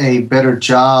does a better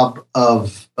job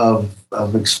of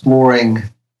exploring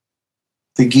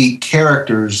the geek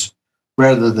characters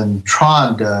rather than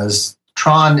Tron does.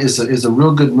 Tron is a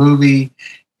real good movie,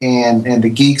 and the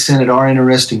geeks in it are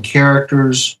interesting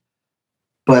characters.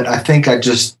 But I think I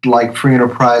just like Free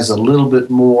Enterprise a little bit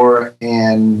more,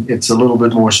 and it's a little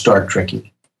bit more Star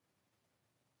Trek-y.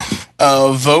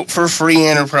 Vote for Free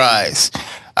Enterprise.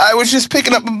 I was just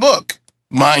picking up a book,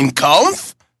 Mein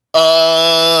Kampf.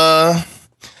 Yeah,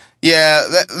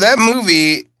 that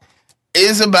movie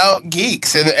is about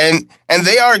geeks, and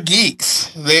they are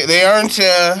geeks. They aren't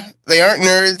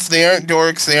nerds. They aren't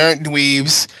dorks. They aren't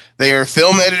dweebs. They are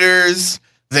film editors.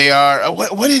 They are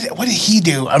what did he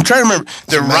do? I'm trying to remember.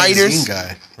 The writers.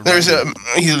 Guy. There's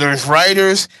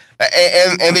writers,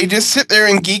 and they just sit there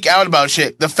and geek out about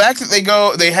shit. The fact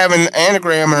that they have an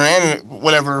anagram or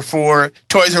whatever for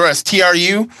Toys R Us,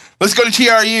 TRU. Let's go to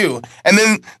TRU, and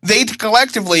then they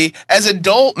collectively, as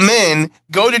adult men,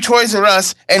 go to Toys R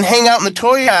Us and hang out in the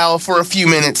toy aisle for a few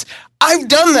minutes. I've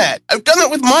done that. I've done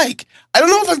that with Mike. I don't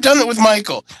know if I've done that with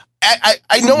Michael.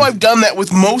 I know I've done that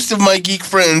with most of my geek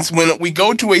friends. When we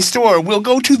go to a store, we'll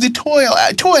go to the toy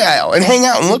aisle and hang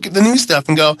out and look at the new stuff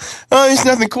and go, oh, there's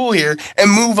nothing cool here,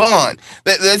 and move on.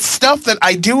 That stuff that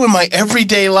I do in my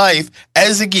everyday life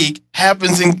as a geek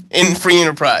happens in Free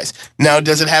Enterprise. Now,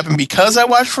 does it happen because I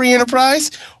watch Free Enterprise,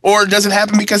 or does it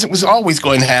happen because it was always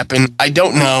going to happen? I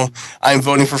don't know. I'm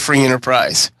voting for Free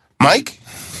Enterprise. Mike?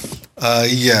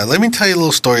 Yeah, let me tell you a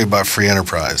little story about Free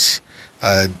Enterprise.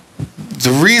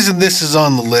 The reason this is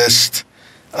on the list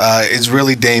is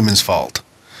really Damon's fault,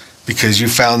 because you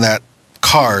found that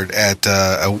card at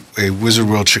a Wizard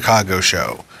World Chicago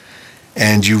show,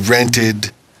 and you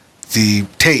rented the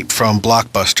tape from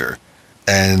Blockbuster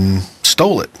and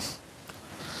stole it.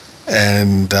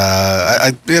 And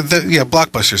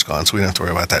Blockbuster's gone, so we don't have to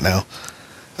worry about that now.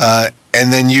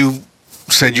 And then you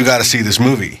said you got to see this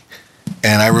movie.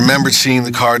 And I remembered seeing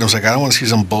the card, and I was like, I don't want to see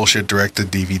some bullshit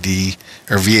direct-to-DVD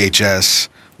or VHS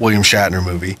William Shatner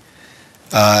movie.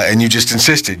 And you just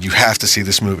insisted, you have to see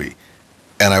this movie.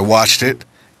 And I watched it,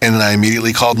 and then I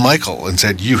immediately called Michael and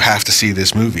said, you have to see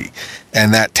this movie.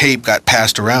 And that tape got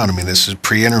passed around. I mean, this is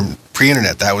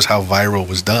pre-internet. That was how viral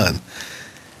was done.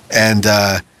 And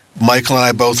Michael and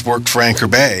I both worked for Anchor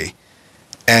Bay.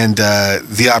 And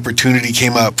the opportunity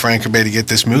came up for Anchor Bay to get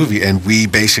this movie, and we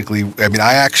basically,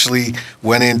 I actually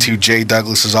went into Jay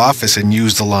Douglas's office and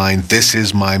used the line, "This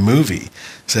is my movie,"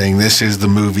 saying this is the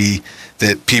movie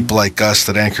that people like us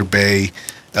that Anchor Bay,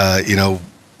 they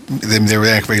were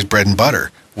Anchor Bay's bread and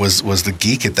butter, was the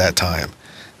geek at that time.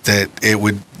 That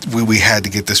we had to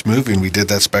get this movie, and we did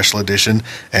that special edition,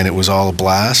 and it was all a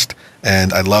blast.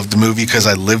 And I loved the movie because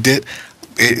I lived it.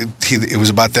 It was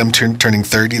about them turning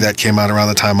 30. That came out around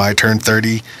the time I turned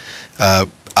 30.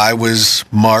 I was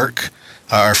Mark.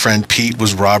 Our friend Pete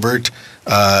was Robert.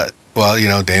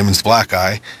 Damon's black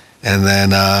guy. And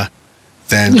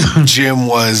then Jim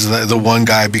was the one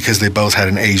guy, because they both had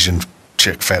an Asian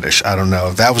chick fetish. I don't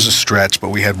know. That was a stretch, but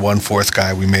we had one fourth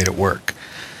guy. We made it work.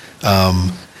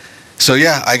 So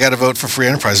yeah, I got to vote for Free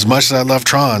Enterprise. As much as I love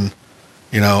Tron,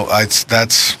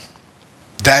 that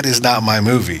is not my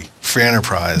movie. Free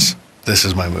Enterprise, this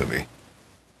is my movie.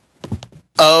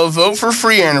 Vote for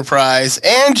Free Enterprise.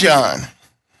 And John?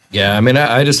 Yeah,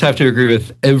 I just have to agree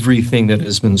with everything that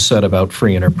has been said about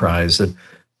Free Enterprise. It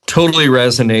totally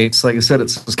resonates. Like I said,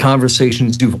 it's those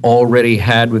conversations you've already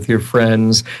had with your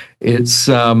friends. It's,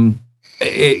 that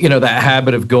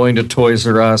habit of going to Toys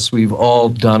R Us. We've all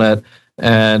done it.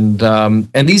 And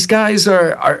these guys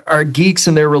are geeks,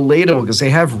 and they're relatable because they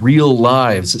have real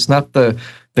lives. It's not the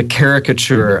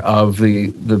caricature of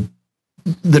the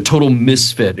total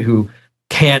misfit who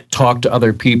can't talk to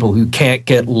other people, who can't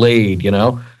get laid.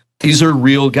 These are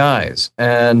real guys.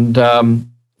 And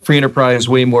Free Enterprise is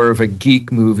way more of a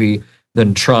geek movie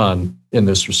than Tron in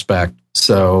this respect.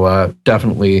 So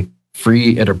definitely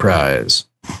Free Enterprise.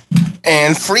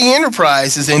 And Free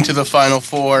Enterprise is into the Final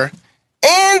Four.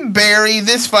 And Barry,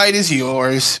 this fight is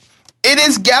yours. It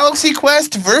is Galaxy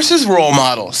Quest versus Role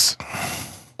Models.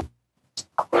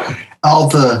 All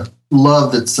the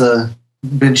love that's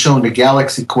been shown to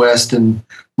Galaxy Quest, and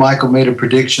Michael made a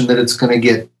prediction that it's going to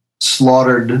get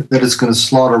slaughtered, that it's going to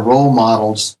slaughter Role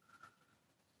Models.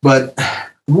 But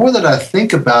the more that I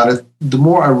think about it, the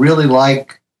more I really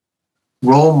like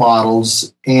Role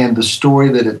Models and the story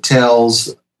that it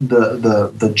tells,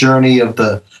 the journey of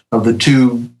the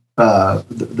two.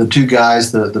 The two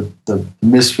guys, the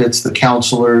misfits, the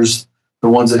counselors, the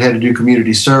ones that had to do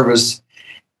community service,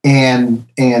 and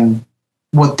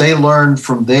what they learned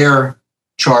from their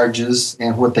charges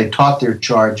and what they taught their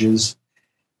charges,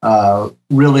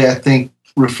 really, I think,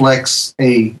 reflects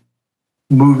a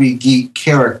movie geek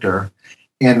character.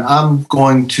 And I'm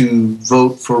going to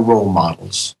vote for Role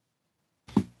Models.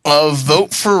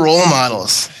 vote for role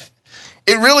models.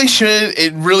 It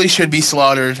really should be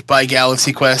slaughtered by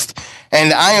Galaxy Quest,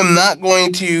 and I am not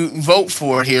going to vote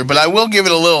for it here, but I will give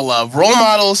it a little love. Role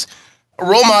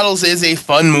Models is a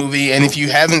fun movie, and if you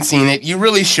haven't seen it, you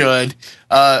really should.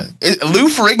 Lou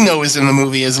Ferrigno is in the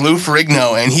movie as Lou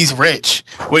Ferrigno, and he's rich,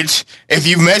 which, if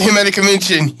you've met him at a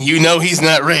convention, you know he's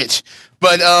not rich.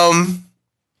 But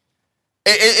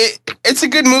it's a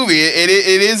good movie. It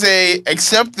is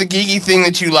accept the geeky thing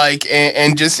that you like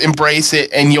and just embrace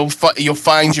it, and you'll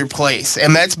find your place.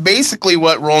 And that's basically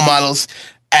what Role Models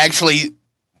actually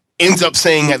ends up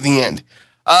saying at the end.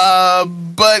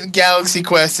 But Galaxy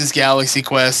Quest is Galaxy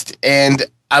Quest, and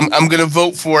I'm gonna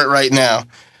vote for it right now.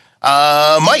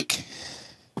 Mike.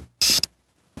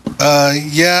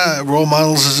 Yeah, Role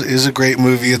Models is a great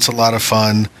movie. It's a lot of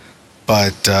fun,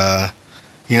 but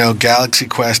Galaxy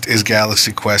Quest is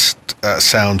Galaxy Quest.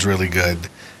 Sounds really good,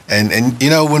 and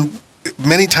when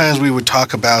many times we would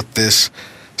talk about this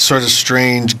sort of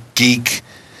strange geek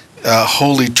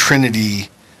holy trinity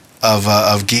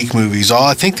of geek movies.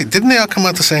 I think didn't they all come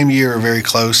out the same year or very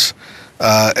close?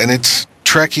 And it's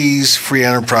Trekkies, Free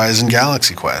Enterprise, and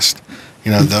Galaxy Quest.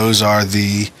 Those are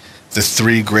the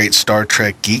three great Star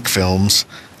Trek geek films.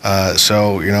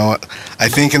 So I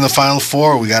think in the final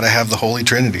four we got to have the holy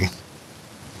trinity.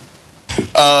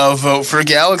 Vote for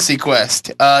Galaxy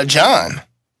Quest. John.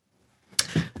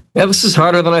 Yeah, this is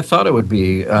harder than I thought it would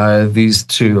be. These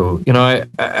two,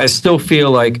 I still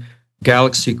feel like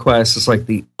Galaxy Quest is like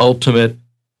the ultimate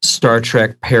Star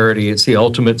Trek parody. It's the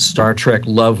ultimate Star Trek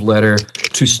love letter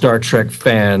to Star Trek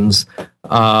fans.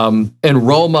 And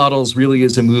Role Models really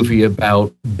is a movie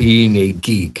about being a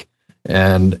geek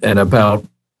and about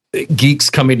geeks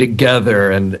coming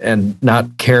together and not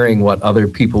caring what other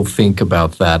people think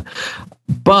about that.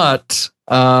 But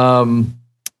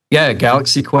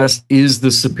Galaxy Quest is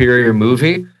the superior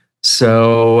movie.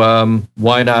 So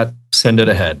why not send it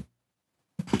ahead?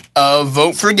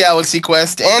 Vote for Galaxy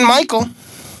Quest. And Michael.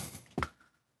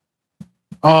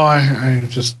 Oh, I'm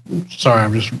just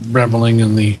reveling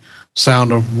in the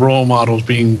sound of Role Models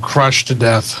being crushed to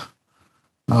death.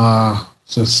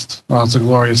 It's a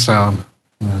glorious sound.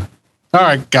 Yeah. All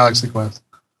right, Galaxy Quest.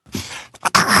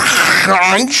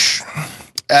 Crunch.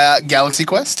 Galaxy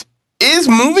Quest is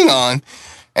moving on,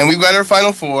 and we've got our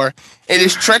final four. It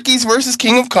is Trekkies versus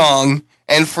King of Kong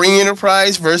and Free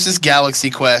Enterprise versus Galaxy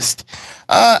Quest.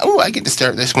 I get to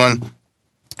start this one.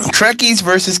 Trekkies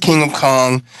versus King of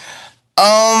Kong.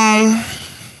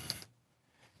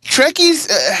 Trekkies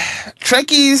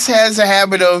has a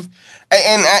habit of,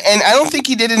 and I don't think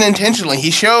he did it intentionally.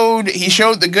 He showed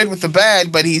the good with the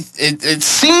bad, but it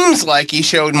seems like he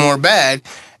showed more bad.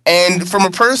 And from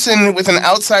a person with an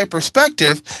outside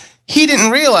perspective, he didn't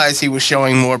realize he was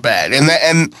showing more bad, and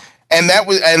that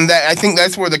I think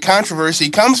that's where the controversy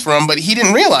comes from. But he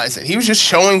didn't realize it. He was just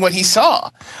showing what he saw.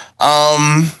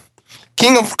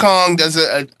 King of Kong does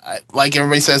like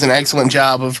everybody says, an excellent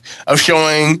job of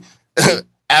showing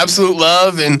absolute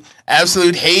love and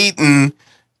absolute hate and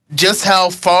just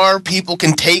how far people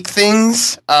can take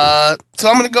things. So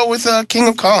I'm going to go with King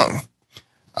of Kong.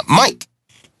 Mike.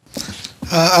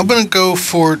 I'm going to go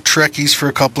for Trekkies for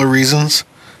a couple of reasons.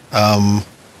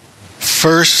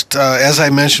 First, as I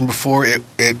mentioned before,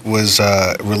 it was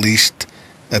released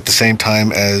at the same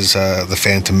time as The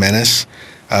Phantom Menace.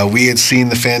 We had seen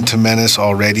The Phantom Menace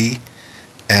already,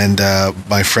 and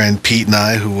my friend Pete and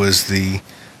I, who was the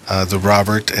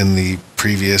Robert in the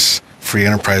previous Free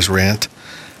Enterprise rant,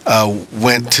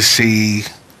 went to see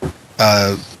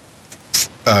the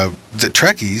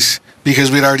Trekkies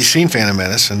because we'd already seen Phantom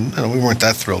Menace, and we weren't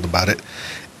that thrilled about it.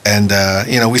 And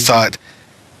we thought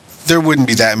there wouldn't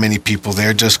be that many people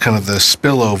there, just kind of the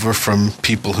spillover from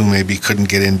people who maybe couldn't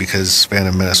get in because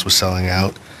Phantom Menace was selling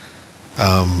out.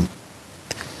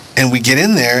 And we get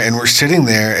in there, and we're sitting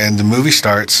there, and the movie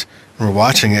starts, and we're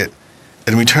watching it,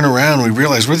 and we turn around, and we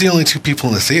realize we're the only two people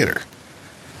in the theater.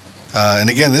 And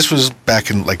again, this was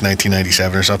back in like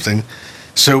 1997 or something.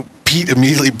 So Pete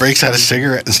immediately breaks out a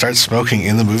cigarette and starts smoking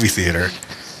in the movie theater,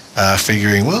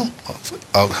 figuring, well,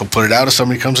 he'll put it out if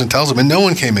somebody comes and tells him. And no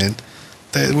one came in.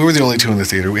 We were the only two in the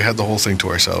theater. We had the whole thing to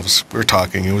ourselves. We were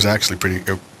talking. It was actually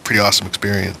a pretty awesome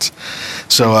experience.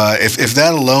 So if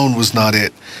that alone was not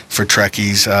it for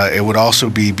Trekkies, it would also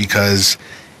be because,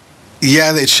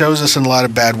 it shows us in a lot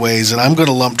of bad ways. And I'm going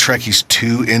to lump Trekkies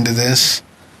 2 into this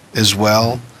as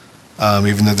well.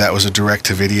 Even though that was a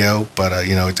direct-to-video, but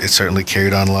it certainly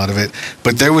carried on a lot of it.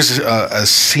 But there was a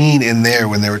scene in there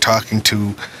when they were talking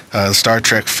to a Star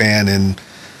Trek fan in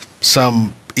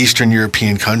some Eastern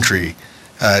European country,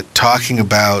 talking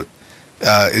about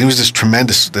it was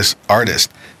this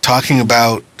artist talking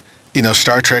about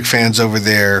Star Trek fans over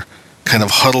there kind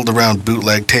of huddled around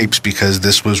bootleg tapes because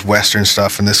this was Western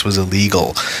stuff and this was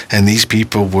illegal. And these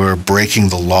people were breaking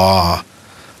the law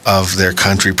of their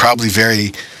country, probably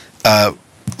very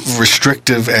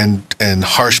restrictive and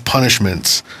harsh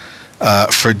punishments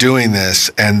for doing this,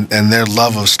 and their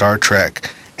love of Star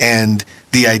Trek and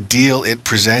the ideal it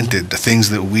presented, the things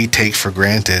that we take for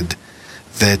granted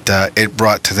that it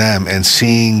brought to them, and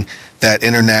seeing that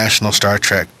international Star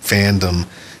Trek fandom,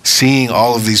 seeing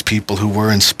all of these people who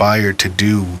were inspired to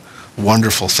do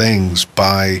wonderful things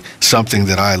by something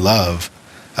that I love,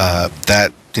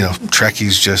 that,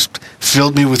 Trekkies just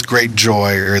filled me with great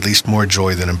joy, or at least more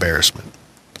joy than embarrassment.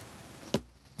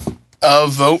 A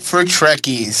vote for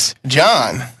Trekkies.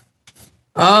 John?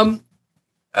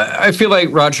 I feel like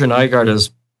Roger Nygaard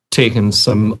has taken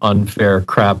some unfair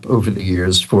crap over the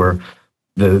years for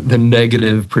the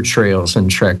negative portrayals in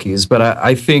Trekkies, but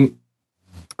I think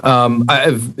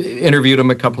I've interviewed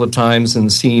him a couple of times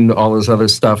and seen all his other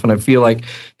stuff, and I feel like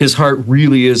his heart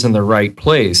really is in the right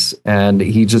place, and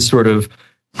he just sort of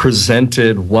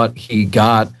presented what he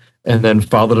got and then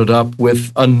followed it up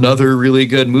with another really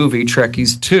good movie,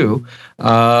 Trekkies 2.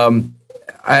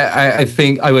 I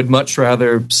think I would much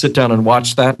rather sit down and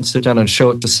watch that and sit down and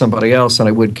show it to somebody else than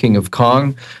I would King of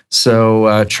Kong. So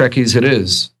Trekkies it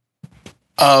is.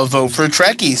 Vote for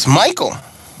Trekkies. Michael?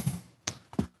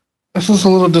 This is a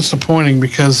little disappointing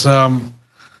because I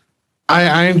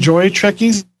enjoy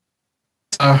Trekkies.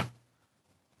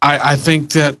 I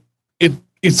think that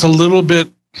it's a little bit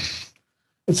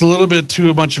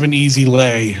too much of an easy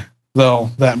lay,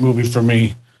 though, that movie for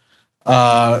me.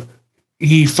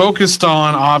 He focused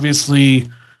on, obviously,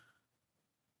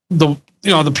 the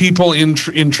people in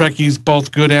Trekkies,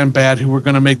 both good and bad, who were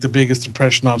going to make the biggest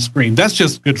impression on screen. That's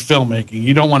just good filmmaking.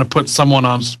 You don't want to put someone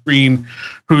on screen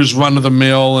who's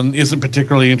run-of-the-mill and isn't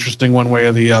particularly interesting one way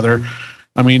or the other.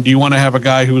 I mean, do you want to have a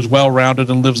guy who's well-rounded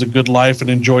and lives a good life and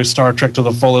enjoys Star Trek to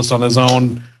the fullest on his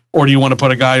own, or do you want to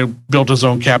put a guy who built his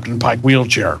own Captain Pike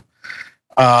wheelchair?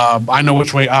 I know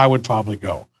which way I would probably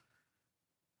go.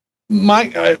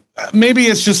 Maybe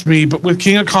it's just me, but with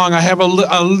King of Kong, I have a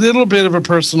little bit of a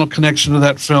personal connection to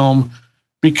that film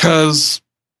because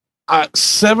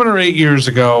 7 or 8 years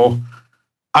ago,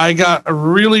 I got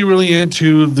really, really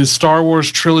into the Star Wars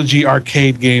trilogy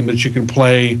arcade game that you can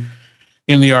play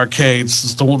in the arcades.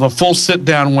 It's the full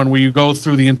sit-down one where you go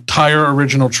through the entire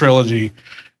original trilogy.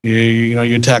 You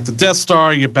attack the Death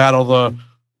Star, you battle the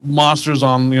monsters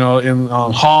on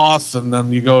Hoth, and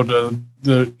then you go to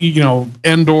the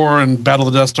Endor and battle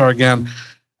the Death Star again.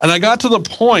 And I got to the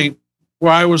point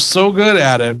where I was so good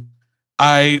at it,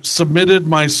 I submitted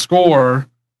my score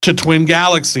to Twin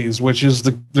Galaxies, which is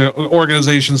the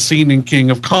organization seen in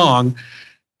King of Kong.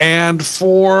 And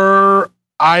for,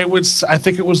 I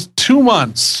think it was 2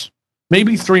 months,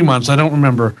 maybe 3 months, I don't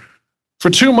remember.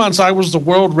 For 2 months, I was the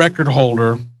world record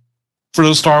holder for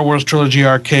the Star Wars Trilogy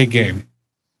arcade game.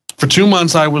 For 2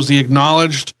 months, I was the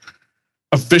acknowledged,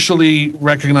 officially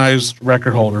recognized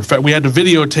record holder. In fact, we had to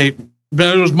videotape.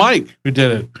 It was Mike who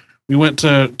did it. We went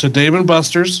to Dave &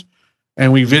 Buster's,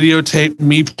 and we videotaped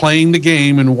me playing the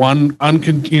game in one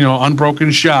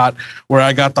unbroken shot where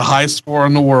I got the highest score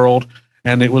in the world,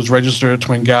 and it was registered at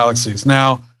Twin Galaxies.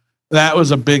 Now, that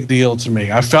was a big deal to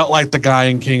me. I felt like the guy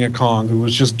in King of Kong who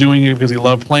was just doing it because he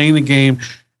loved playing the game,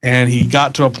 and he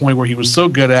got to a point where he was so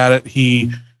good at it,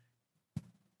 he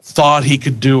thought he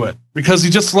could do it. Because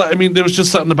there was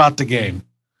just something about the game.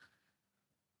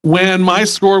 When my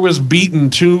score was beaten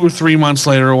 2 or 3 months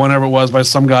later, or whenever it was, by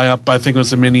some guy up, I think it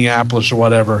was in Minneapolis or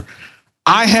whatever,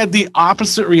 I had the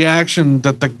opposite reaction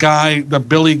that the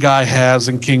Billy guy has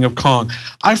in King of Kong.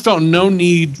 I felt no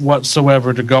need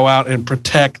whatsoever to go out and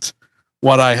protect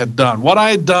what I had done. What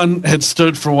I had done had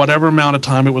stood for whatever amount of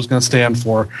time it was going to stand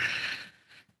for.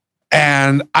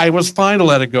 And I was fine to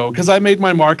let it go because I made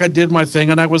my mark, I did my thing,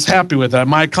 and I was happy with that.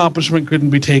 My accomplishment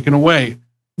couldn't be taken away.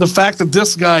 The fact that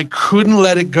this guy couldn't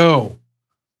let it go,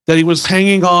 that he was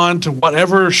hanging on to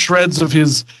whatever shreds of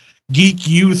his geek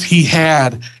youth he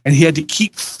had, and he had to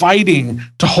keep fighting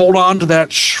to hold on to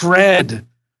that shred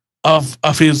of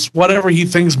his whatever he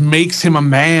thinks makes him a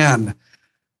man.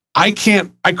 I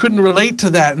couldn't relate to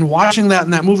that, and watching that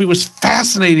in that movie was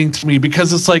fascinating to me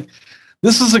because it's like,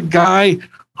 this is a guy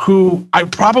who I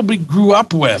probably grew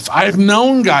up with. I've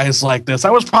known guys like this. I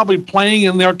was probably playing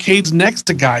in the arcades next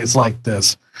to guys like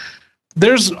this.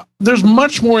 There's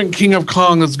much more in King of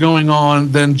Kong that's going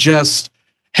on than just,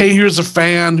 hey, here's a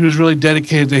fan who's really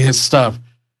dedicated to his stuff.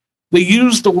 They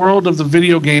use the world of the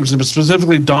video games, and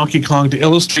specifically Donkey Kong, to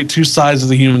illustrate two sides of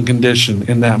the human condition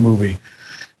in that movie.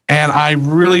 And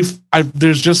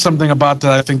there's just something about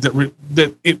that. I think that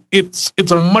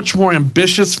it's a much more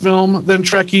ambitious film than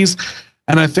Trekkies.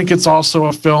 And I think it's also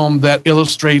a film that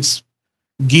illustrates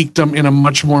geekdom in a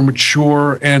much more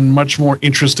mature and much more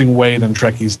interesting way than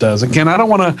Trekkies does. Again, I don't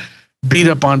want to beat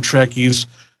up on Trekkies,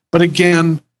 but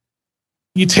again,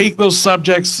 you take those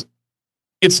subjects,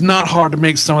 it's not hard to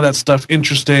make some of that stuff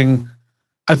interesting.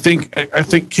 I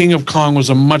think King of Kong was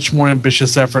a much more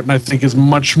ambitious effort, and I think is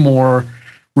much more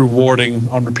rewarding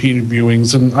on repeated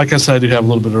viewings. And like I said, I do have a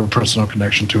little bit of a personal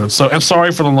connection to it. So I'm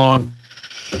sorry for the long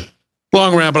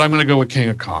rant, but I'm going to go with King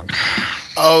of Kong.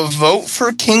 A vote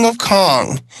for King of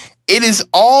Kong. It is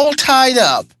all tied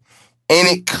up, and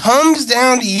it comes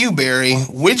down to you, Barry.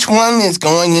 Which one is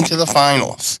going into the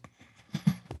finals?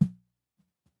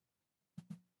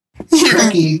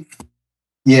 Trekkie,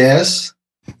 yes.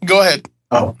 Go ahead.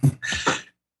 Oh,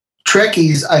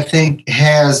 Trekkies, I think,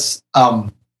 has a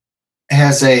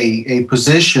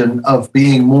position of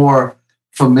being more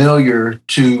familiar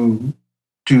to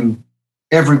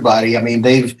everybody. I mean,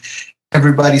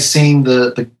 everybody's seen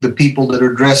the people that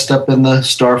are dressed up in the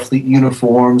Starfleet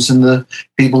uniforms and the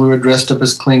people who are dressed up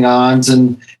as Klingons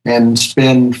and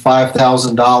spend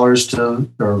 $5,000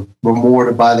 or more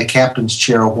to buy the captain's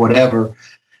chair or whatever.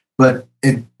 But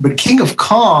King of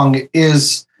Kong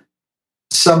is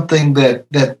something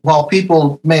that while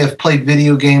people may have played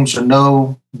video games or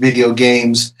know video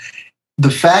games,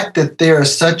 the fact that there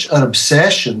is such an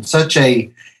obsession, such a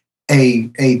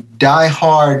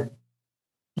diehard,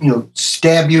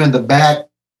 stab you in the back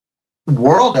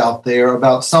world out there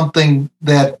about something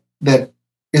that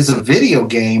is a video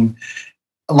game,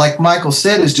 like Michael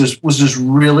said, was just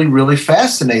really, really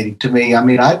fascinating to me. I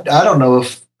mean, I don't know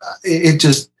if it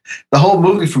just, the whole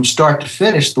movie from start to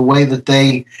finish, the way that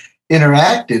they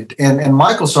interacted, and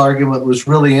Michael's argument was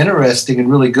really interesting and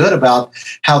really good about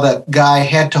how that guy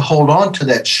had to hold on to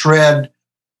that shred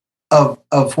of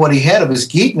what he had, of his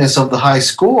geekness, of the high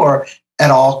score at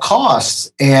all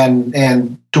costs,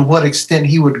 and to what extent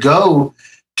he would go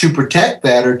to protect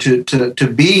that or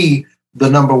to be the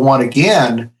number one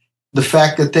again. The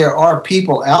fact that there are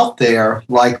people out there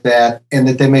like that, and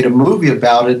that they made a movie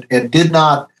about it and did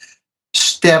not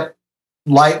step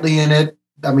lightly in it.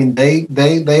 I mean,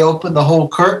 they opened the whole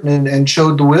curtain and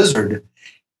showed the wizard.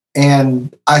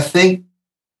 And I think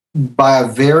by a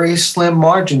very slim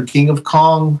margin, King of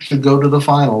Kong should go to the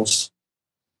finals.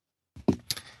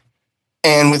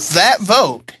 And with that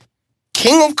vote,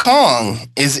 King of Kong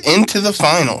is into the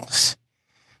finals.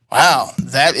 Wow,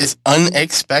 that is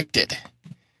unexpected.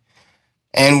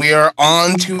 And we are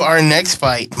on to our next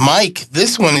fight. Mike,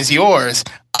 this one is yours.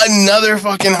 Another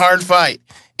fucking hard fight.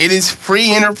 It is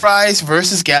Free Enterprise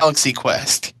versus Galaxy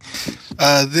Quest.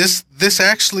 This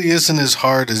actually isn't as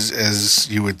hard as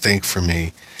you would think for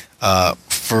me,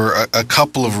 for a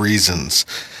couple of reasons.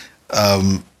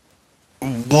 One,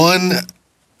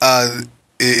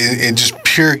 in just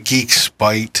pure geek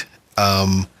spite,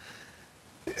 I'd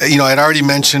already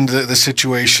mentioned the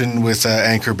situation with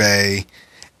Anchor Bay,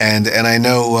 and I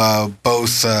know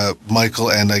both Michael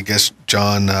and I guess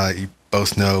John, you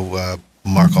both know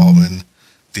Mark Altman,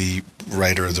 the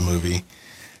writer of the movie.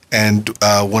 And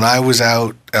when I was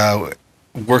out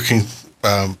working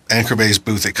Anchor Bay's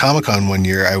booth at Comic-Con one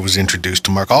year, I was introduced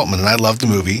to Mark Altman, and I loved the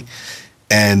movie,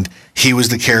 and he was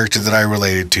the character that I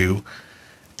related to.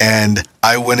 And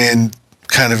I went in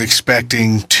kind of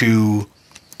expecting to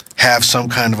have some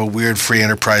kind of a weird Free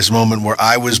Enterprise moment where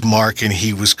I was Mark and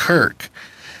he was Kirk.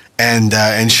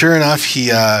 And sure enough,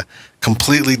 he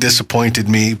completely disappointed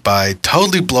me by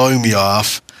totally blowing me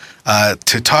off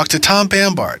to talk to Tom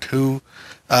Bambart, who,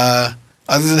 other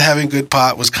than having good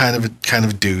pot, was kind of a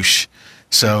douche.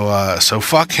 So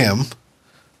fuck him.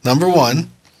 Number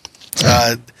one.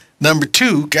 Number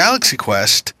two, Galaxy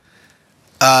Quest.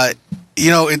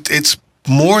 It's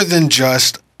more than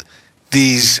just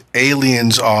these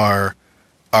aliens are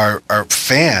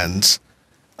fans.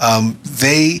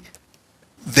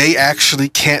 They actually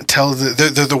can't tell.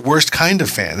 They're the worst kind of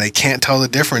fan. They can't tell the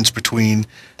difference between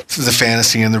the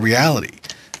fantasy and the reality.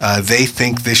 They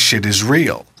think this shit is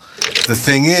real. The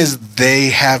thing is, they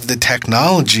have the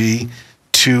technology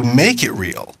to make it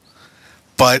real.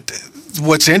 But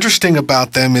what's interesting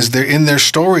about them is in their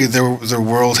story,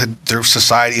 their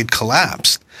society had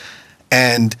collapsed.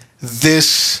 And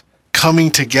this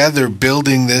coming together,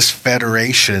 building this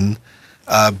federation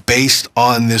based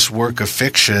on this work of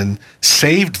fiction,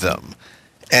 saved them.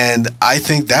 And I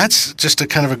think that's just a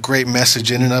kind of a great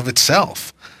message in and of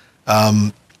itself.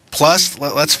 Plus,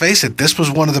 let's face it, this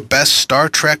was one of the best Star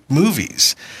Trek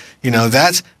movies.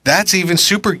 That's even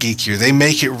super geekier. They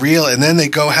make it real, and then they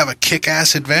go have a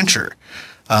kick-ass adventure.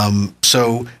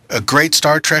 So a great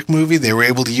Star Trek movie. They were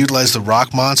able to utilize the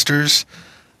rock monsters,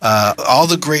 all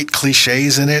the great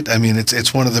cliches in it. I mean,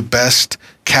 it's one of the best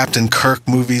Captain Kirk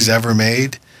movies ever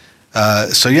made.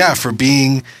 So yeah, for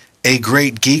being a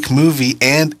great geek movie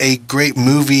and a great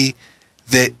movie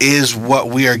that is what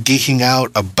we are geeking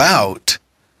out about,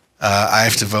 I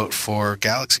have to vote for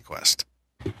Galaxy Quest.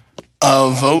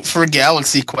 Vote for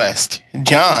Galaxy Quest.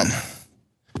 John.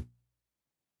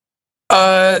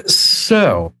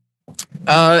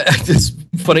 It's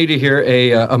funny to hear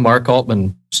a Mark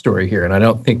Altman story here, and I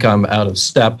don't think I'm out of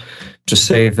step to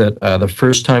say that the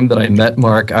first time that I met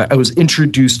Mark, I was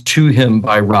introduced to him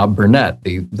by Rob Burnett,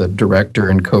 the director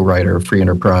and co-writer of Free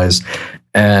Enterprise,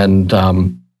 and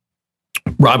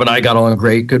Rob and I got along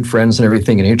great, good friends and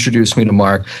everything, and he introduced me to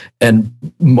Mark. And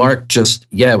Mark just,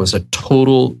 was a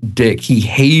total dick. He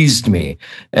hazed me,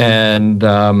 and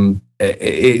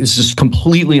it was just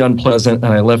completely unpleasant,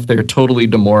 and I left there totally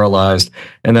demoralized.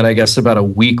 And then I guess about a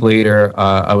week later,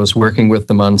 I was working with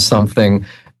them on something,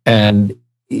 and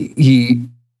he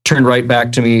turned right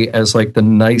back to me as like the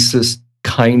nicest,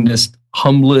 kindest,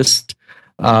 humblest,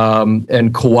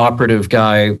 and cooperative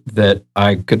guy that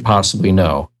I could possibly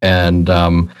know. And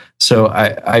so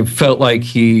I felt like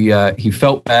he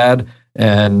felt bad,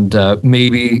 and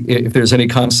maybe if there's any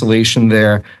consolation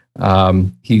there,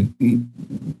 he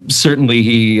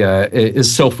certainly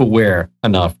is self-aware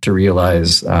enough to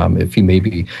realize if he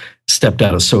maybe stepped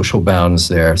out of social bounds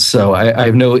there. So I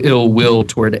have no ill will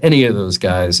toward any of those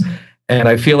guys. And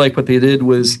I feel like what they did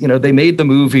was, they made the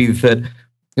movie that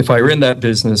if I were in that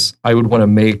business, I would want to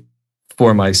make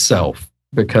for myself,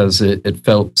 because it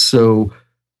felt so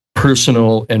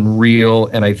personal and real.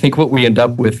 And I think what we end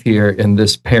up with here in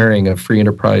this pairing of Free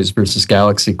Enterprise versus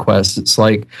Galaxy Quest,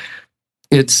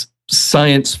 it's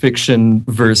science fiction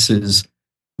versus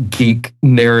geek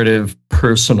narrative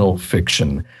personal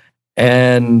fiction.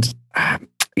 And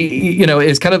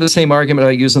it's kind of the same argument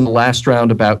I used in the last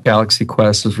round about Galaxy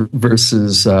Quest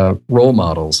versus role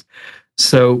models.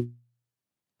 So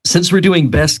since we're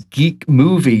doing best geek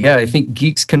movie, I think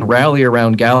geeks can rally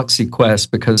around Galaxy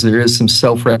Quest because there is some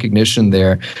self-recognition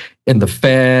there in the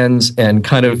fans and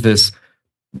kind of this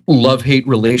love-hate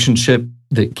relationship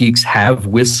that geeks have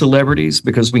with celebrities,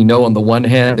 because we know on the one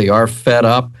hand they are fed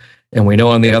up, and we know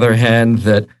on the other hand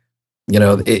that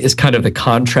it's kind of the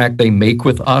contract they make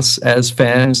with us as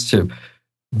fans to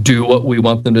do what we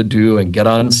want them to do and get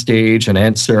on stage and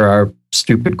answer our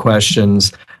stupid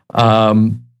questions.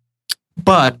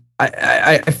 But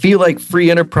I feel like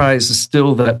Free Enterprise is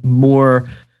still that more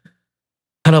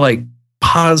kind of like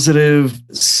positive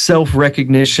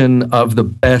self-recognition of the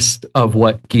best of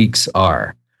what geeks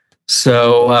are.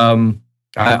 So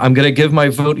I'm going to give my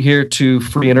vote here to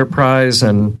Free Enterprise,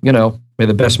 and, may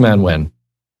the best man win.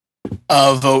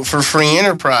 Vote for Free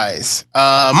Enterprise.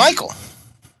 Michael.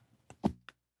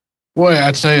 Boy,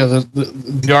 I tell you,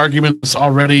 the arguments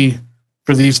already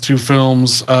for these two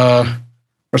films are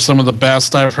some of the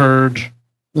best I've heard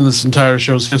in this entire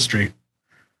show's history.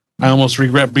 I almost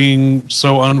regret being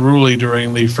so unruly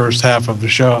during the first half of the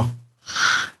show.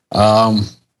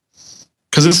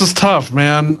 Because this is tough,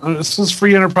 man. This is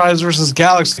Free Enterprise versus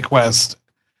Galaxy Quest.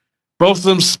 Both of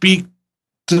them speak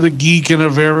to the geek in a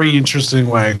very interesting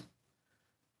way.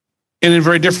 And in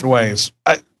very different ways.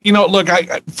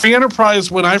 Free Enterprise,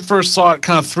 when I first saw it,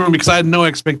 kind of threw me because I had no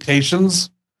expectations.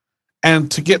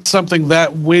 And to get something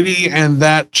that witty and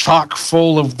that chock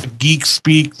full of the geek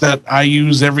speak that I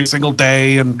use every single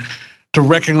day, and to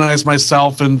recognize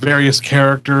myself in various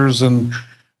characters, and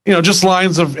just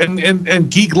lines of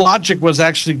and geek logic was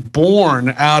actually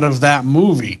born out of that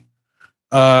movie.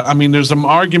 There's an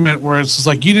argument where it's just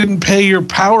like, you didn't pay your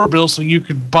power bill so you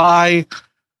could buy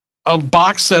a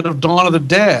box set of Dawn of the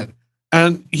Dead,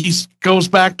 and he goes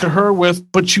back to her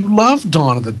with, but you love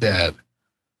Dawn of the Dead.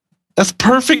 That's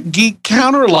perfect geek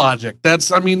counter logic.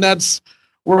 That's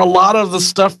where a lot of the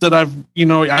stuff that I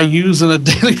use on a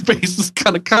daily basis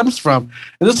kind of comes from.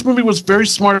 And this movie was very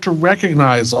smart to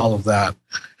recognize all of that.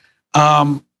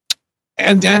 And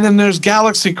then there's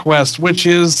Galaxy Quest, which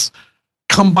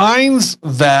combines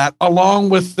that along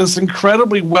with this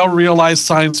incredibly well-realized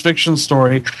science fiction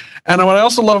story. And what I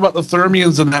also love about the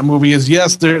Thermians in that movie is,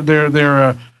 yes,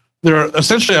 they're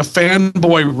essentially a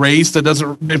fanboy race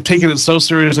they've taken it so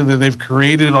seriously that they've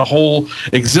created a whole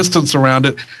existence around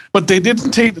it. But they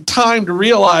didn't take the time to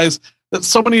realize that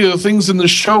so many of the things in the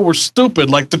show were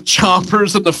stupid, like the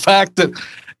chompers and the fact that,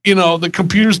 the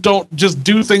computers don't just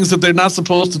do things that they're not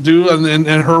supposed to do. And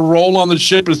her role on the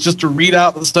ship is just to read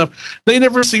out the stuff. They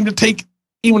never seem to take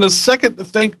even a second to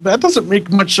think that doesn't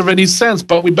make much of any sense,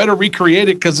 but we better recreate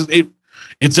it because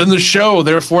It's in the show,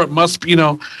 therefore it must be,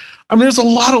 I mean, there's a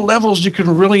lot of levels you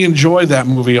can really enjoy that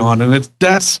movie on, and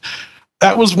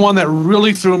that was one that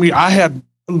really threw me. I had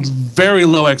very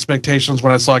low expectations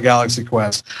when I saw Galaxy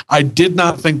Quest. I did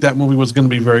not think that movie was going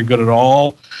to be very good at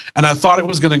all, and I thought it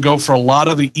was going to go for a lot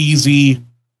of the easy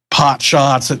pot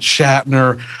shots at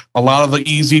Shatner, a lot of the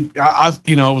easy, it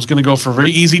was going to go for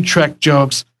very easy Trek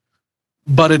jokes,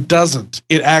 but it doesn't.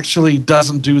 It actually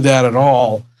doesn't do that at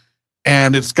all.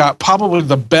 And it's got probably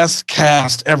the best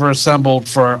cast ever assembled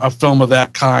for a film of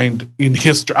that kind in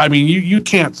history. I mean, you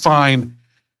can't find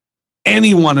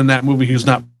anyone in that movie who's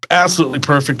not absolutely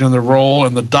perfect in the role,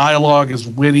 and the dialogue is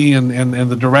witty, and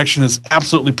the direction is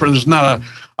absolutely perfect. There's not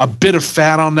a bit of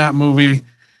fat on that movie,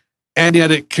 and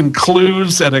yet it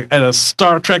concludes at a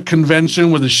Star Trek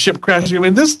convention with a ship crashing. I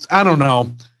mean, I don't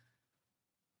know.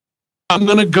 I'm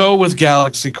going to go with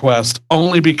Galaxy Quest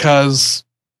only because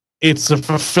it's a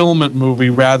fulfillment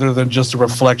movie rather than just a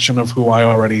reflection of who I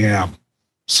already am.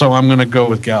 So I'm going to go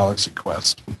with Galaxy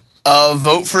Quest.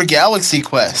 Vote for Galaxy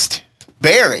Quest.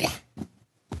 Barry.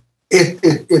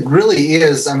 It really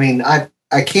is. I mean, I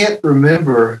can't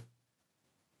remember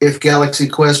if Galaxy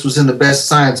Quest was in the best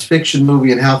science fiction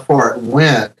movie and how far it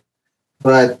went.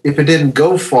 But if it didn't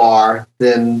go far,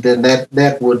 then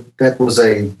that was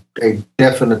a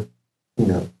definite,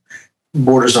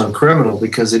 borders on criminal,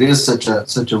 because it is such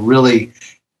a really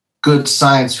good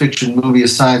science fiction movie, a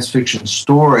science fiction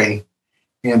story,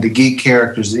 and the geek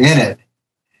characters in it.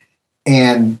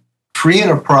 And Free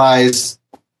Enterprise,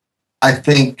 I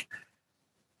think,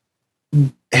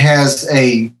 has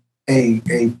a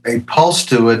pulse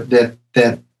to it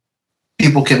that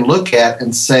people can look at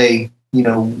and say,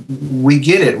 we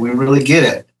get it, we really get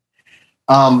it.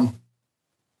 I'm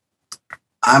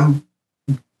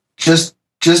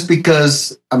just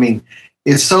because, I mean,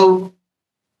 it's so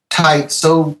tight,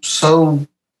 so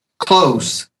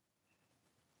close.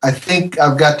 I think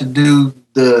I've got to do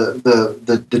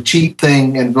the cheap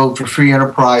thing and vote for Free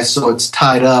Enterprise, so it's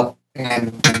tied up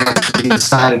and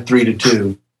decided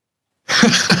 3-2.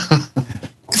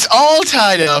 It's all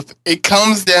tied up. It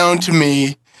comes down to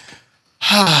me.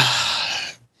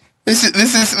 This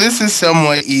is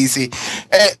somewhat easy.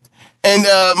 And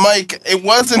Mike, it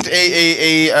wasn't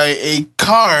a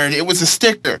card. It was a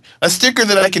sticker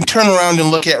that I can turn around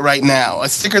and look at right now. A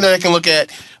sticker that I can look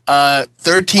at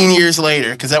 13 years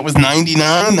later, because that was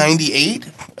 99, 98.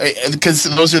 Because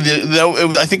those are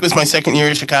I think it was my second year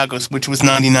in Chicago, which was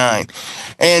 99.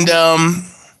 And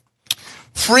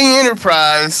Free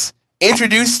Enterprise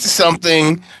introduced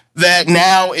something that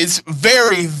now is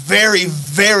very, very,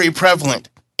 very prevalent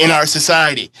in our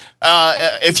society.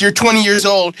 If you're 20 years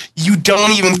old, you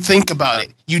don't even think about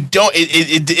it.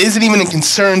 It isn't even a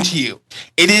concern to you.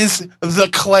 It is the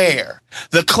Claire.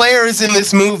 The Claire is in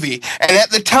this movie. And at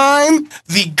the time,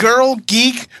 the girl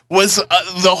geek was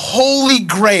the holy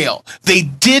grail. They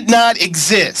did not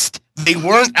exist. They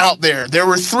weren't out there. There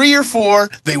were 3 or 4.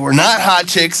 They were not hot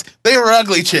chicks. They were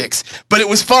ugly chicks. But it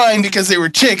was fine because they were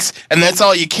chicks, and that's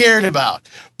all you cared about.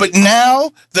 But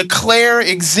now, the Claire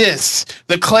exists.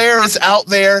 The Claire is out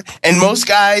there, and most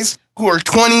guys who are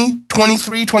 20,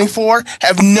 23, 24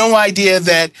 have no idea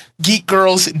that geek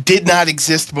girls did not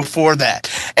exist before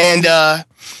that. And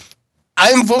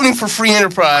I'm voting for Free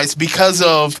Enterprise because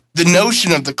of the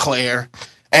notion of the Claire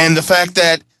and the fact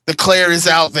that the Claire is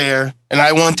out there, and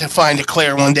I want to find a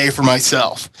Claire one day for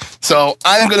myself. So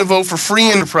I'm going to vote for Free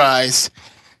Enterprise,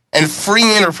 and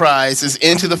Free Enterprise is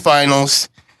into the finals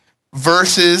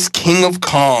versus King of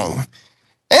Kong.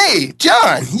 Hey,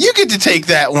 John, you get to take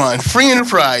that one. Free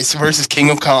Enterprise versus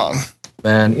King of Kong.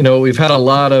 Man, we've had a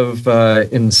lot of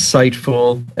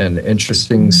insightful and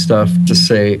interesting stuff to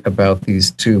say about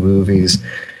these two movies.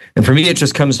 And for me, it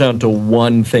just comes down to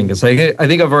one thing. Because I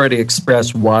think I've already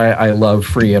expressed why I love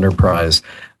Free Enterprise.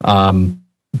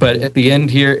 But at the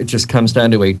end here, it just comes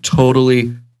down to a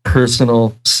totally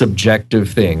personal, subjective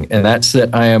thing. And that's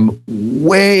that I am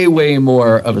way, way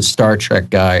more of a Star Trek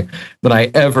guy than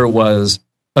I ever was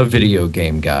a video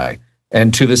game guy.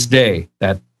 And to this day,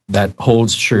 that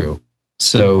holds true.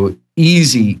 So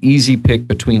easy pick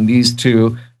between these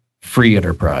two. Free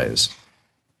Enterprise.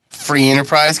 Free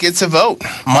Enterprise gets a vote.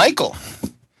 Michael.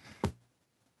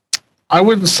 I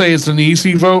wouldn't say it's an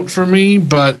easy vote for me,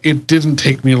 but it didn't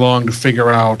take me long to figure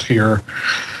out here.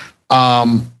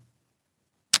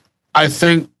 I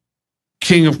think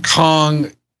King of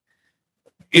Kong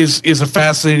is a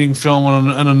fascinating film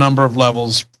on a number of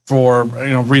levels for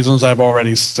reasons I've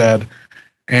already said,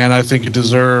 and I think it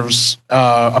deserves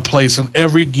a place in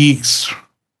every geek's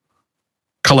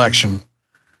collection.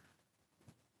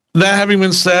 That having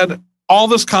been said, all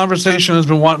this conversation has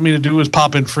been wanting me to do is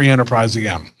pop in Free Enterprise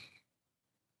again.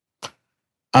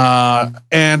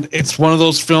 And it's one of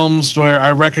those films where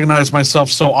I recognize myself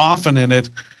so often in it.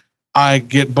 I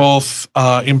get both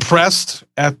impressed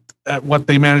at what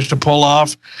they managed to pull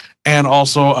off and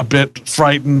also a bit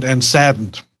frightened and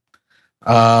saddened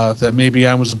that maybe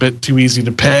I was a bit too easy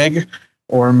to peg,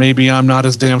 or maybe I'm not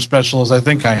as damn special as I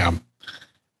think I am.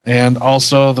 And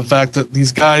also the fact that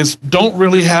these guys don't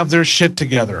really have their shit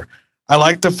together. I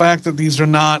like the fact that these are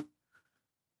not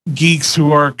geeks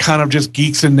who are kind of just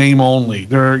geeks in name only.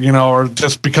 They're, or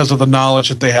just because of the knowledge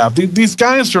that they have. These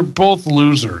guys are both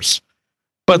losers,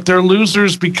 but they're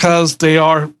losers because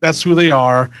that's who they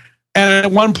are.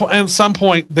 And at some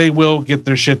point, they will get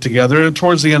their shit together. And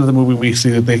towards the end of the movie, we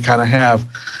see that they kind of have.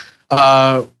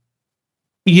 At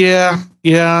the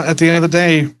end of the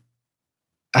day,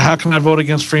 how can I vote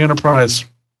against Free Enterprise?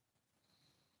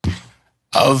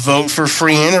 I'll vote for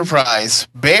Free Enterprise.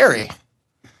 Barry.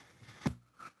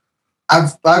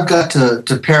 I've got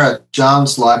to parrot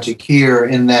John's logic here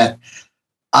in that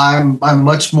I'm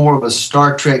much more of a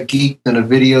Star Trek geek than a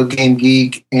video game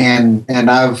geek, and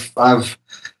I've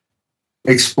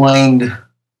explained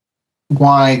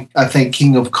why I think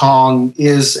King of Kong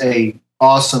is a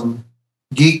awesome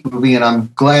geek movie, and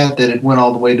I'm glad that it went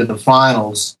all the way to the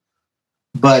finals.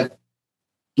 But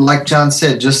like John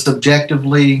said, just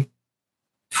objectively,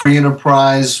 Free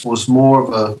Enterprise was more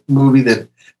of a movie that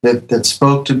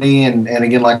spoke to me. And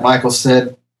again, like Michael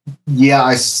said, yeah,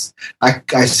 I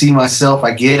see myself,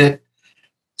 I get it.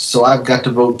 So I've got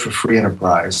to vote for Free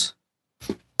Enterprise.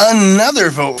 Another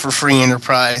vote for Free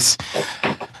Enterprise.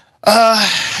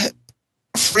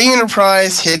 Free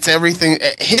Enterprise hits everything.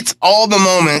 It hits all the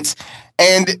moments,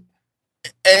 and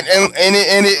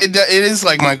it is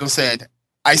like Michael said.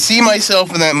 I see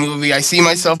myself in that movie. I see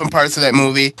myself in parts of that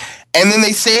movie, and then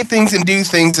they say things and do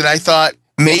things that I thought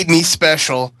made me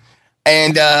special,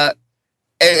 and that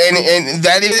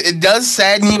it does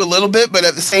sadden you a little bit, but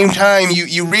at the same time,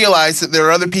 you realize that there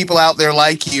are other people out there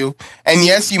like you, and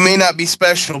yes, you may not be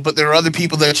special, but there are other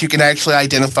people that you can actually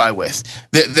identify with.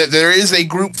 That there is a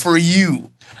group for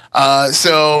you.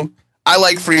 So I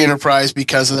like Free Enterprise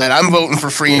because of that. I'm voting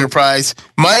for Free Enterprise.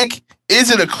 Mike,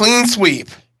 is it a clean sweep?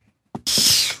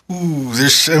 Ooh,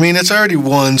 it's already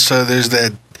won, so there's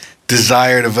that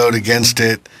desire to vote against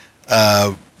it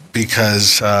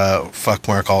because fuck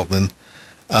Mark Altman.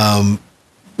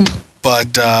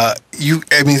 But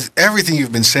everything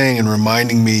you've been saying and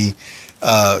reminding me,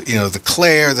 the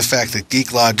Claire, the fact that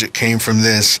Geek Logic came from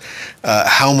this,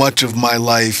 how much of my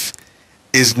life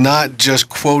is not just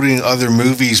quoting other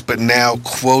movies, but now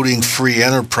quoting Free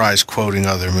Enterprise, quoting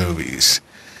other movies.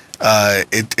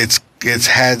 It's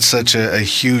had such a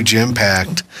huge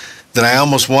impact that I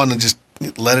almost want to just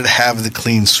let it have the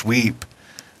clean sweep,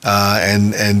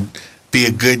 and be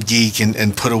a good geek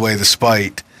and put away the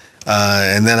spite.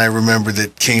 And then I remember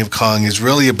that King of Kong is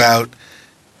really about.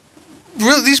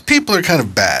 These people are kind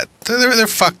of bad. They're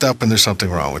fucked up, and there's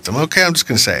something wrong with them. Okay, I'm just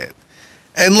gonna say it.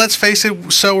 And let's face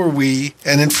it, so are we.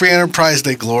 And in Free Enterprise,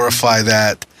 they glorify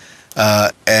that,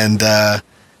 and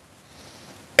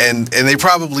they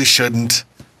probably shouldn't.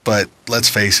 But let's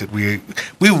face it, we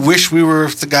wish we were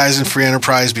the guys in Free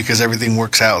Enterprise because everything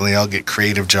works out and they all get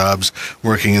creative jobs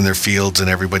working in their fields and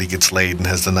everybody gets laid and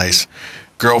has the nice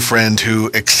girlfriend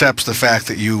who accepts the fact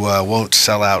that you won't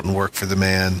sell out and work for the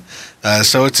man.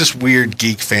 So it's this weird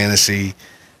geek fantasy.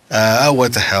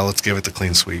 What the hell? Let's give it the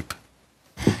clean sweep.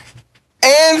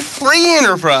 And Free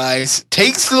Enterprise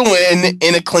takes the win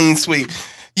in a clean sweep.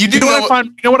 You know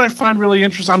what I find really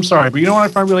interesting? I'm sorry, but you know what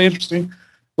I find really interesting?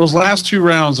 Those last two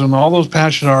rounds and all those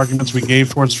passionate arguments we gave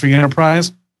towards Free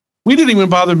Enterprise, we didn't even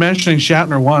bother mentioning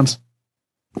Shatner once.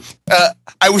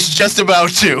 I was just about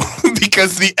to,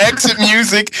 because the exit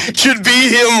music should be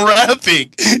him rapping,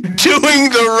 doing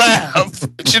the rap.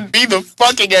 It should be the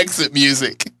fucking exit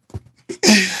music.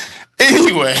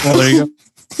 Anyway. Well, there you go.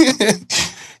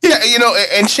 Yeah,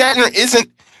 and Shatner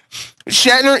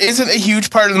isn't a huge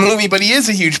part of the movie, but he is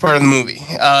a huge part of the movie.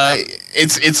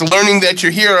 It's learning that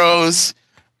your heroes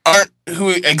aren't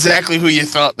exactly who you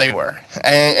thought they were,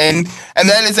 and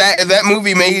that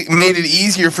movie made it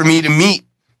easier for me to meet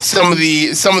some of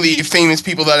the famous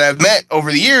people that I've met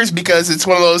over the years, because it's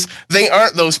one of those, they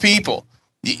aren't those people.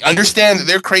 You understand that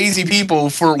they're crazy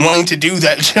people for wanting to do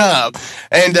that job,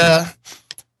 and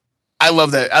I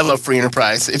love that. I love Free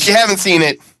Enterprise. If you haven't seen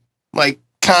it,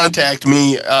 contact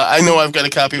me. I know I've got a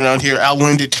copy around here. I'll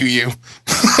lend it to you.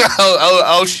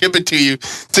 I'll ship it to you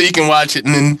so you can watch it,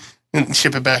 and then and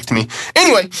ship it back to me.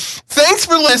 Anyway, thanks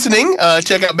for listening.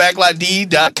 Check out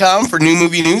backlotd.com for new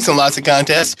movie news and lots of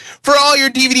contests. For all your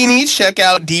DVD needs, check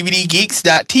out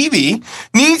dvdgeeks.tv.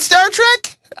 Need Star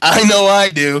Trek? I know I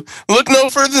do. Look no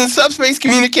further than Subspace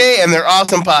Communique and their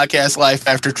awesome podcast, Life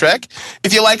After Trek.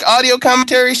 If you like audio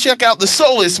commentaries, check out the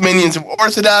Soulless Minions of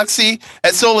Orthodoxy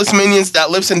at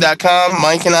soullessminions.libsyn.com.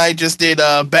 Mike and I just did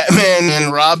Batman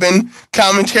and Robin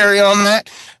commentary on that.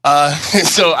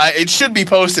 So it should be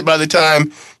posted by the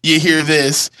time you hear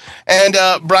this. And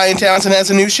Brian Townsend has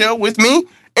a new show with me.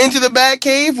 Into the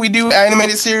Batcave, we do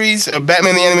animated series,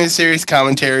 Batman the Animated Series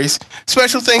commentaries.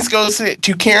 Special thanks goes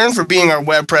to Karen for being our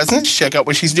web presence. Check out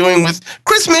what she's doing with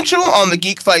Chris Mitchell on the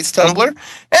Geek Fights Tumblr.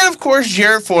 And of course,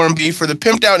 Jared Formby for the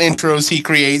pimped out intros he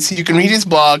creates. You can read his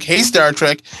blog, Hey Star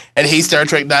Trek, at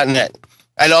heystartrek.net.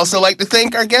 I'd also like to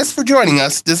thank our guests for joining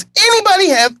us. Does anybody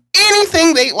have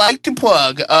anything they'd like to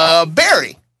plug?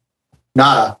 Barry?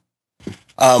 Nada.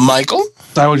 Michael?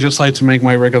 I would just like to make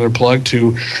my regular plug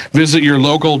to visit your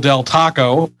local Del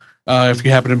Taco. If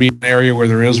you happen to be in an area where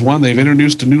there is one, they've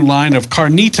introduced a new line of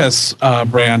Carnitas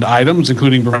brand items,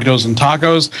 including burritos and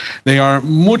tacos. They are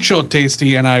mucho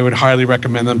tasty, and I would highly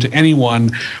recommend them to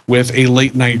anyone with a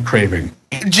late night craving.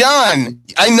 John,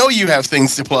 I know you have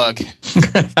things to plug.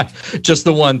 Just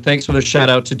the one. Thanks for the shout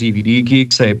out to DVD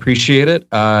Geeks. I appreciate it.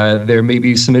 There may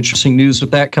be some interesting news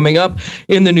with that coming up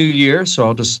in the new year, so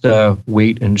I'll just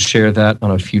wait and share that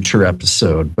on a future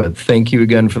episode. But thank you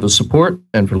again for the support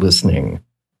and for listening.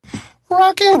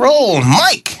 Rock and roll.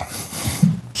 Mike!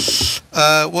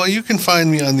 Well, you can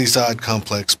find me on the Zod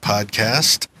Complex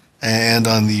podcast and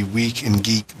on the Week in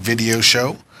Geek video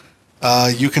show.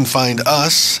 You can find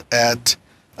us at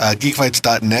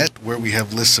geekfights.net, where we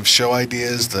have lists of show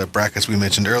ideas, the brackets we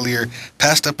mentioned earlier,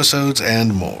 past episodes,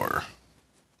 and more.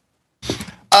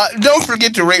 Don't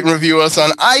forget to rate and review us on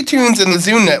iTunes and the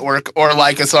Zune Network, or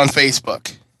like us on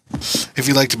Facebook. If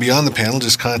you'd like to be on the panel,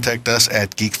 just contact us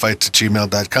at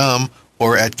geekfights@gmail.com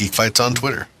or at geekfights on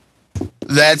Twitter.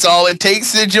 That's all it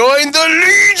takes to join the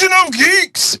Legion of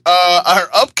Geeks. Our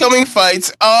upcoming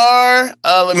fights are,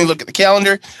 let me look at the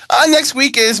calendar. Next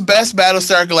week is Best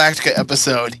Battlestar Galactica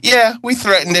episode. Yeah, we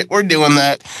threatened it. We're doing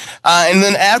that. And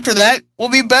then after that will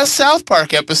be Best South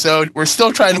Park episode. We're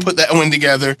still trying to put that one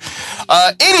together.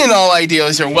 Any and all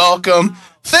ideas are welcome.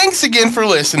 Thanks again for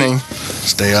listening.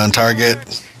 Stay on target.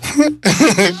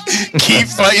 Keep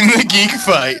fighting the geek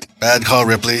fight. Bad call,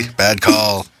 Ripley. Bad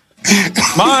call.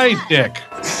 My dick.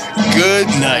 Good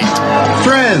night.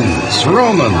 Friends,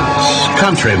 Romans,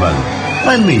 countrymen,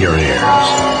 lend me your ears.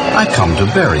 I come to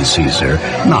bury Caesar,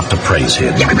 not to praise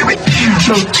him.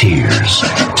 So tears,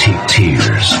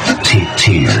 tears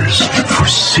for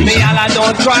Caesar. The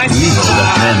evil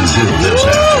that men do lives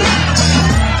after.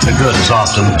 The good is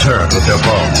often interred with their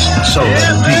bones. So let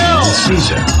it be with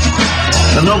Caesar.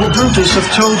 The noble Brutus have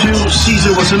told you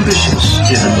Caesar was ambitious.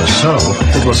 If it was so,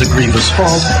 it was a grievous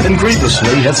fault, and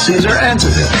grievously hath Caesar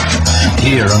answered it.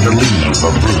 Here under leave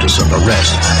of Brutus and the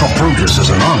rest, for Brutus is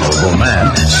an honorable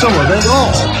man, so are they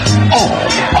all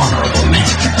honorable men.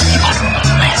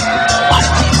 Honorable men.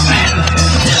 Honorable men.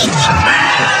 This was a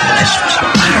man. This was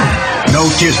a man. No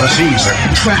tears for Caesar.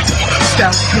 Traffic,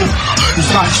 stout his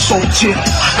life so chill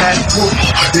and work.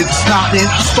 It's not in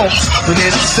the stores, but in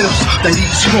the cells that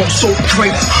each one so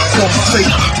great. For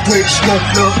faith, which won't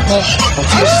love more of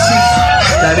his seed.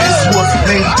 That is what's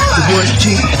made the word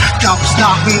king. God was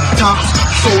not in times,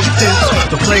 so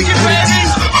intense. The play with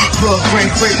these blood,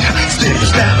 rain, stick,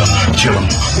 stab, kill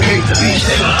him. We hate the beast,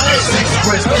 sex,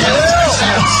 breast,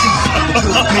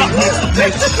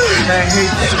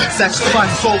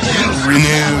 sacrifice, soul,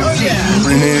 renew.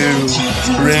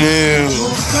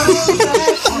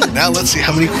 Now let's see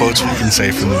how many quotes we can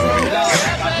say from the movie.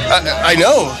 I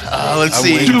know. Let's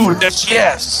see. Dude, that's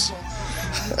yes.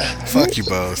 Fuck you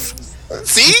both.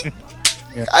 See?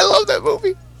 I love that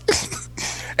movie.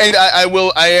 And I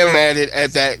am mad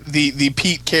at that the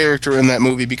Pete character in that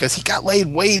movie because he got laid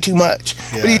way too much.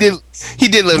 Yeah. But he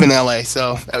did live in LA,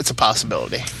 so that's a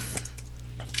possibility.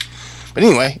 But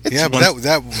anyway,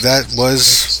 that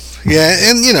was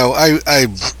and you know I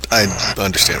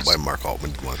understand why Mark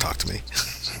Altman didn't want to talk to me.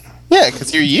 Yeah,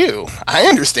 because you're you. I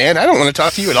understand. I don't want to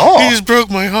talk to you at all. He just broke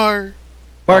my heart.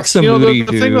 Mark's a moody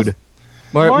dude.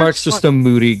 Mark's just a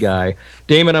moody guy.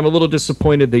 Damon, I'm a little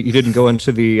disappointed that you didn't go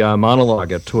into the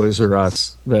monologue at Toys R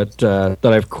Us that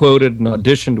I've quoted and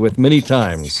auditioned with many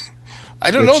times.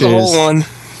 I don't know the whole one.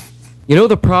 You know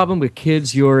the problem with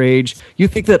kids your age? You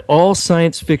think that all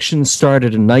science fiction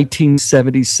started in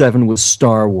 1977 with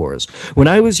Star Wars. When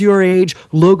I was your age,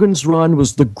 Logan's Run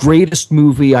was the greatest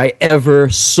movie I ever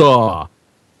saw. I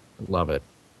love it.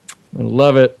 I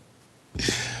love it.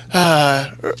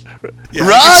 Yeah,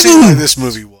 I can see why this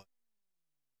movie was.